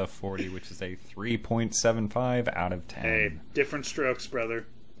 15 out of 40, which is a 3.75 out of 10. Hey, different strokes, brother.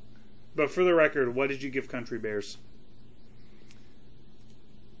 But for the record, what did you give Country Bears?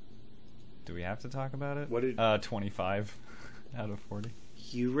 Do we have to talk about it? What did 25 out of 40.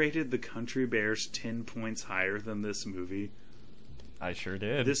 You rated the Country Bears 10 points higher than this movie. I sure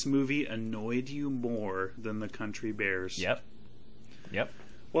did. This movie annoyed you more than the Country Bears. Yep.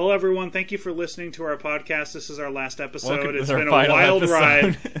 Well, everyone, thank you for listening to our podcast. This is our last episode. Welcome It's to our been a final wild episode.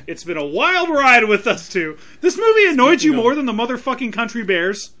 ride. It's been a wild ride with us two. This movie annoyed you more than the motherfucking Country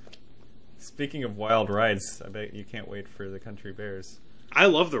Bears. Speaking of wild rides, I bet you can't wait for the Country Bears. I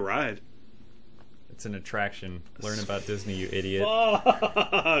love the ride. It's an attraction. Learn about Disney, you idiot.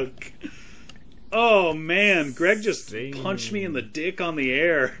 Fuck. Oh, man. Greg just Zing. punched me in the dick on the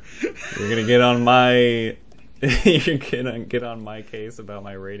air. You're gonna get on my... You're gonna get on my case about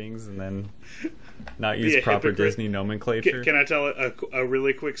my ratings and then not Be use a proper hypocrite. Disney nomenclature. Can I tell a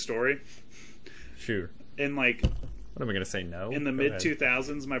really quick story? Sure. In like... What am I gonna say? No. In the Go mid ahead.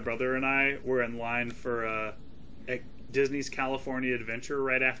 2000s, my brother and I were in line for Disney's California Adventure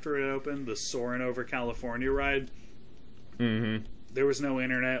right after it opened, the Soarin' Over California ride. Mm-hmm. There was no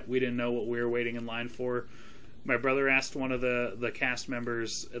internet. We didn't know what we were waiting in line for. My brother asked one of the cast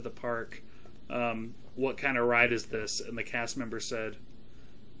members at the park, what kind of ride is this? And the cast member said,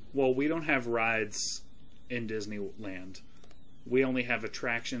 well, we don't have rides in Disneyland. We only have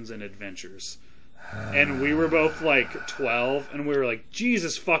attractions and adventures. And we were both like 12, and we were like,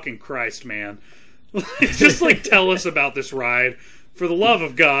 Jesus fucking Christ, man. Just like tell us about this ride. For the love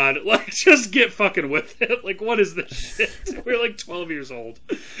of God, like just get fucking with it. Like, what is this shit? We're like 12 years old.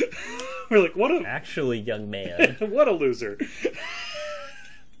 We're like, what a Actually, young man. what a loser.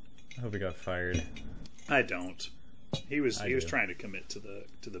 I hope he got fired. I don't. He was do. trying to commit to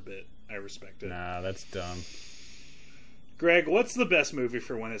the bit. I respect it. Nah, that's dumb. Greg, what's the best movie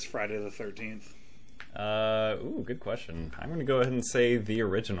for when it's Friday the 13th? Good question. I'm gonna go ahead and say the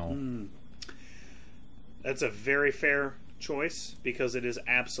original. That's a very fair choice because it is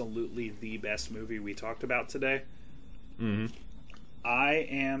absolutely the best movie we talked about today. Mm-hmm. I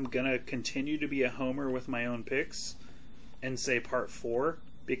am gonna continue to be a homer with my own picks and say part 4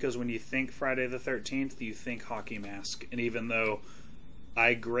 because when you think Friday the 13th, you think Hockey Mask. And even though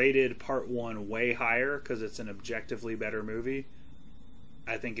I graded part 1 way higher because it's an objectively better movie,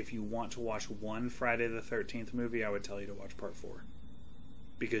 I think if you want to watch one Friday the 13th movie, I would tell you to watch part 4.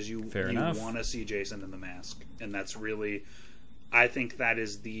 Because you want to see Jason in the mask. And that's really... I think that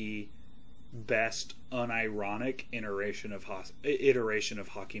is the best unironic iteration of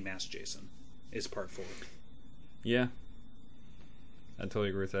Hockey Mask Jason. Is part 4. Yeah. I totally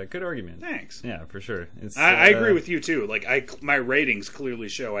agree with that. Good argument. Thanks. Yeah, for sure. It's, I agree with you too. Like my ratings clearly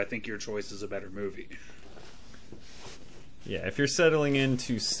show I think your choice is a better movie. Yeah, if you're settling in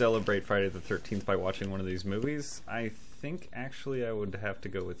to celebrate Friday the 13th by watching one of these movies, I think actually I would have to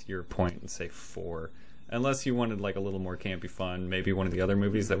go with your point and say 4. Unless you wanted like a little more campy fun, maybe one of the other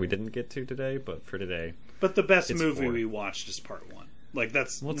movies that we didn't get to today, but for today. But the best It's movie 4. we watched is part 1. Like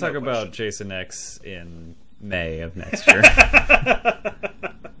that's We'll no talk question. about Jason X in May of next year.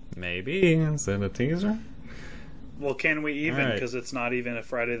 Maybe. Is that a teaser? Well, can we even? Alright. Because it's not even a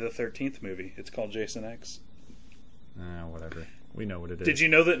Friday the 13th movie. It's called Jason X. Whatever. We know what it is. Did you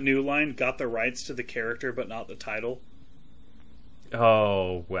know that New Line got the rights to the character but not the title?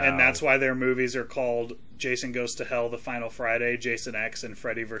 Oh, wow. And that's why their movies are called Jason Goes to Hell, The Final Friday, Jason X, and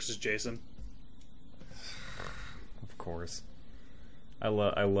Freddy vs. Jason. Of course. I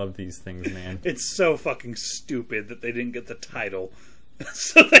love these things, man. It's so fucking stupid that they didn't get the title.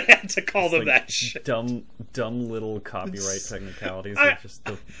 So they had to call them Like, that shit. dumb little copyright technicalities are just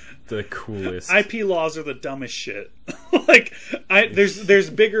the coolest. IP laws are the dumbest shit. Like, there's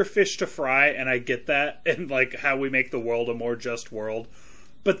bigger fish to fry, and I get that, and like how we make the world a more just world.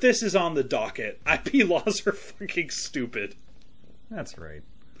 But this is on the docket. IP laws are fucking stupid. That's right.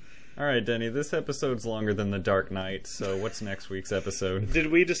 All right, Denny. This episode's longer than The Dark Knight. So what's next week's episode? Did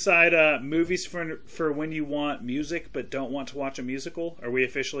we decide movies for when you want music but don't want to watch a musical? Are we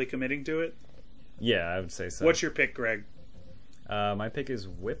officially committing to it? Yeah, I would say so. What's your pick, Greg? My pick is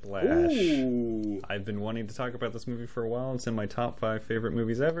Whiplash. Ooh. I've been wanting to talk about this movie for a while. It's in my top 5 favorite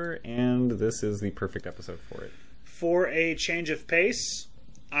movies ever, and this is the perfect episode for it. For a change of pace,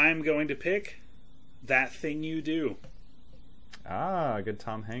 I'm going to pick That Thing You Do. Ah, good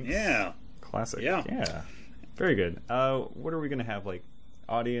Tom Hanks. Yeah. Classic. Yeah. Very good. What are we going to have, like,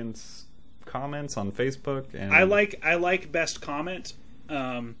 audience comments on Facebook? And I like best comment.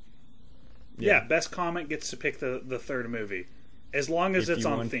 Best comment gets to pick the third movie. As long as If it's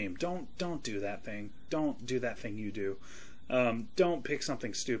you on want- theme. Don't do that thing. Don't do that thing you do. Don't pick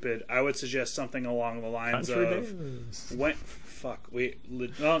something stupid. I would suggest something along the lines Country of Days.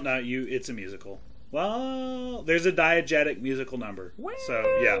 it's a musical. Well, there's a diegetic musical number.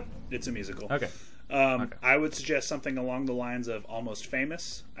 So, yeah, it's a musical. Okay. I would suggest something along the lines of Almost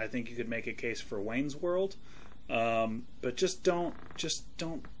Famous. I think you could make a case for Wayne's World. But just don't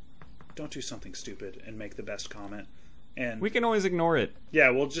do something stupid and make the best comment. And We can always ignore it. yeah,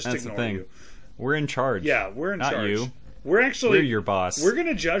 we'll just That's the ignore thing. you. We're in charge. Yeah, we're in Not charge. you. We're actually We're your boss. We're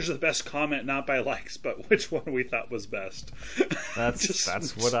gonna judge the best comment not by likes, but which one we thought was best. That's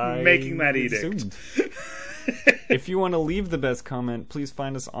just what I making that edict. assumed. If you want to leave the best comment, please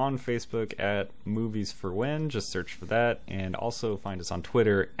find us on Facebook at Movies for When. Just search for that, and also find us on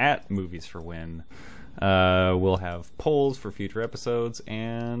Twitter at Movies for When. We'll have polls for future episodes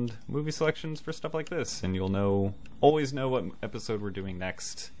and movie selections for stuff like this, and you'll always know what episode we're doing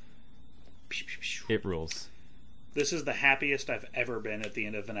next. It rules. This is the happiest I've ever been at the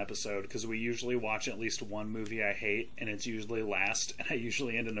end of an episode because we usually watch at least one movie I hate, and it's usually last, and I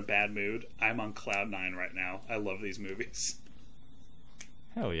usually end in a bad mood. I'm on cloud 9 right now. I love these movies.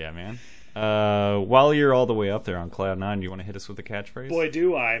 Hell yeah, man. While you're all the way up there on Cloud 9, do you want to hit us with a catchphrase? Boy,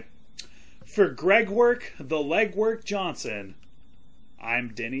 do I. For Greg Work, the Legwork Johnson, I'm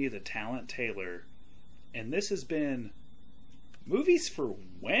Denny the Talent Taylor, and this has been Movies for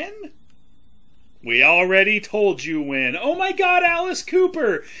When? We already told you when. Oh my god, Alice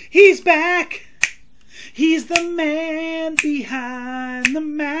Cooper! He's back! He's the man behind the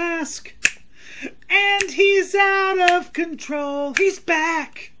mask. And he's out of control. He's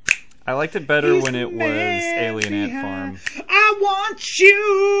back! I liked it better He's when the it was man Alien Ant behind- Farm. I want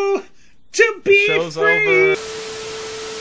you to be Show's free! over.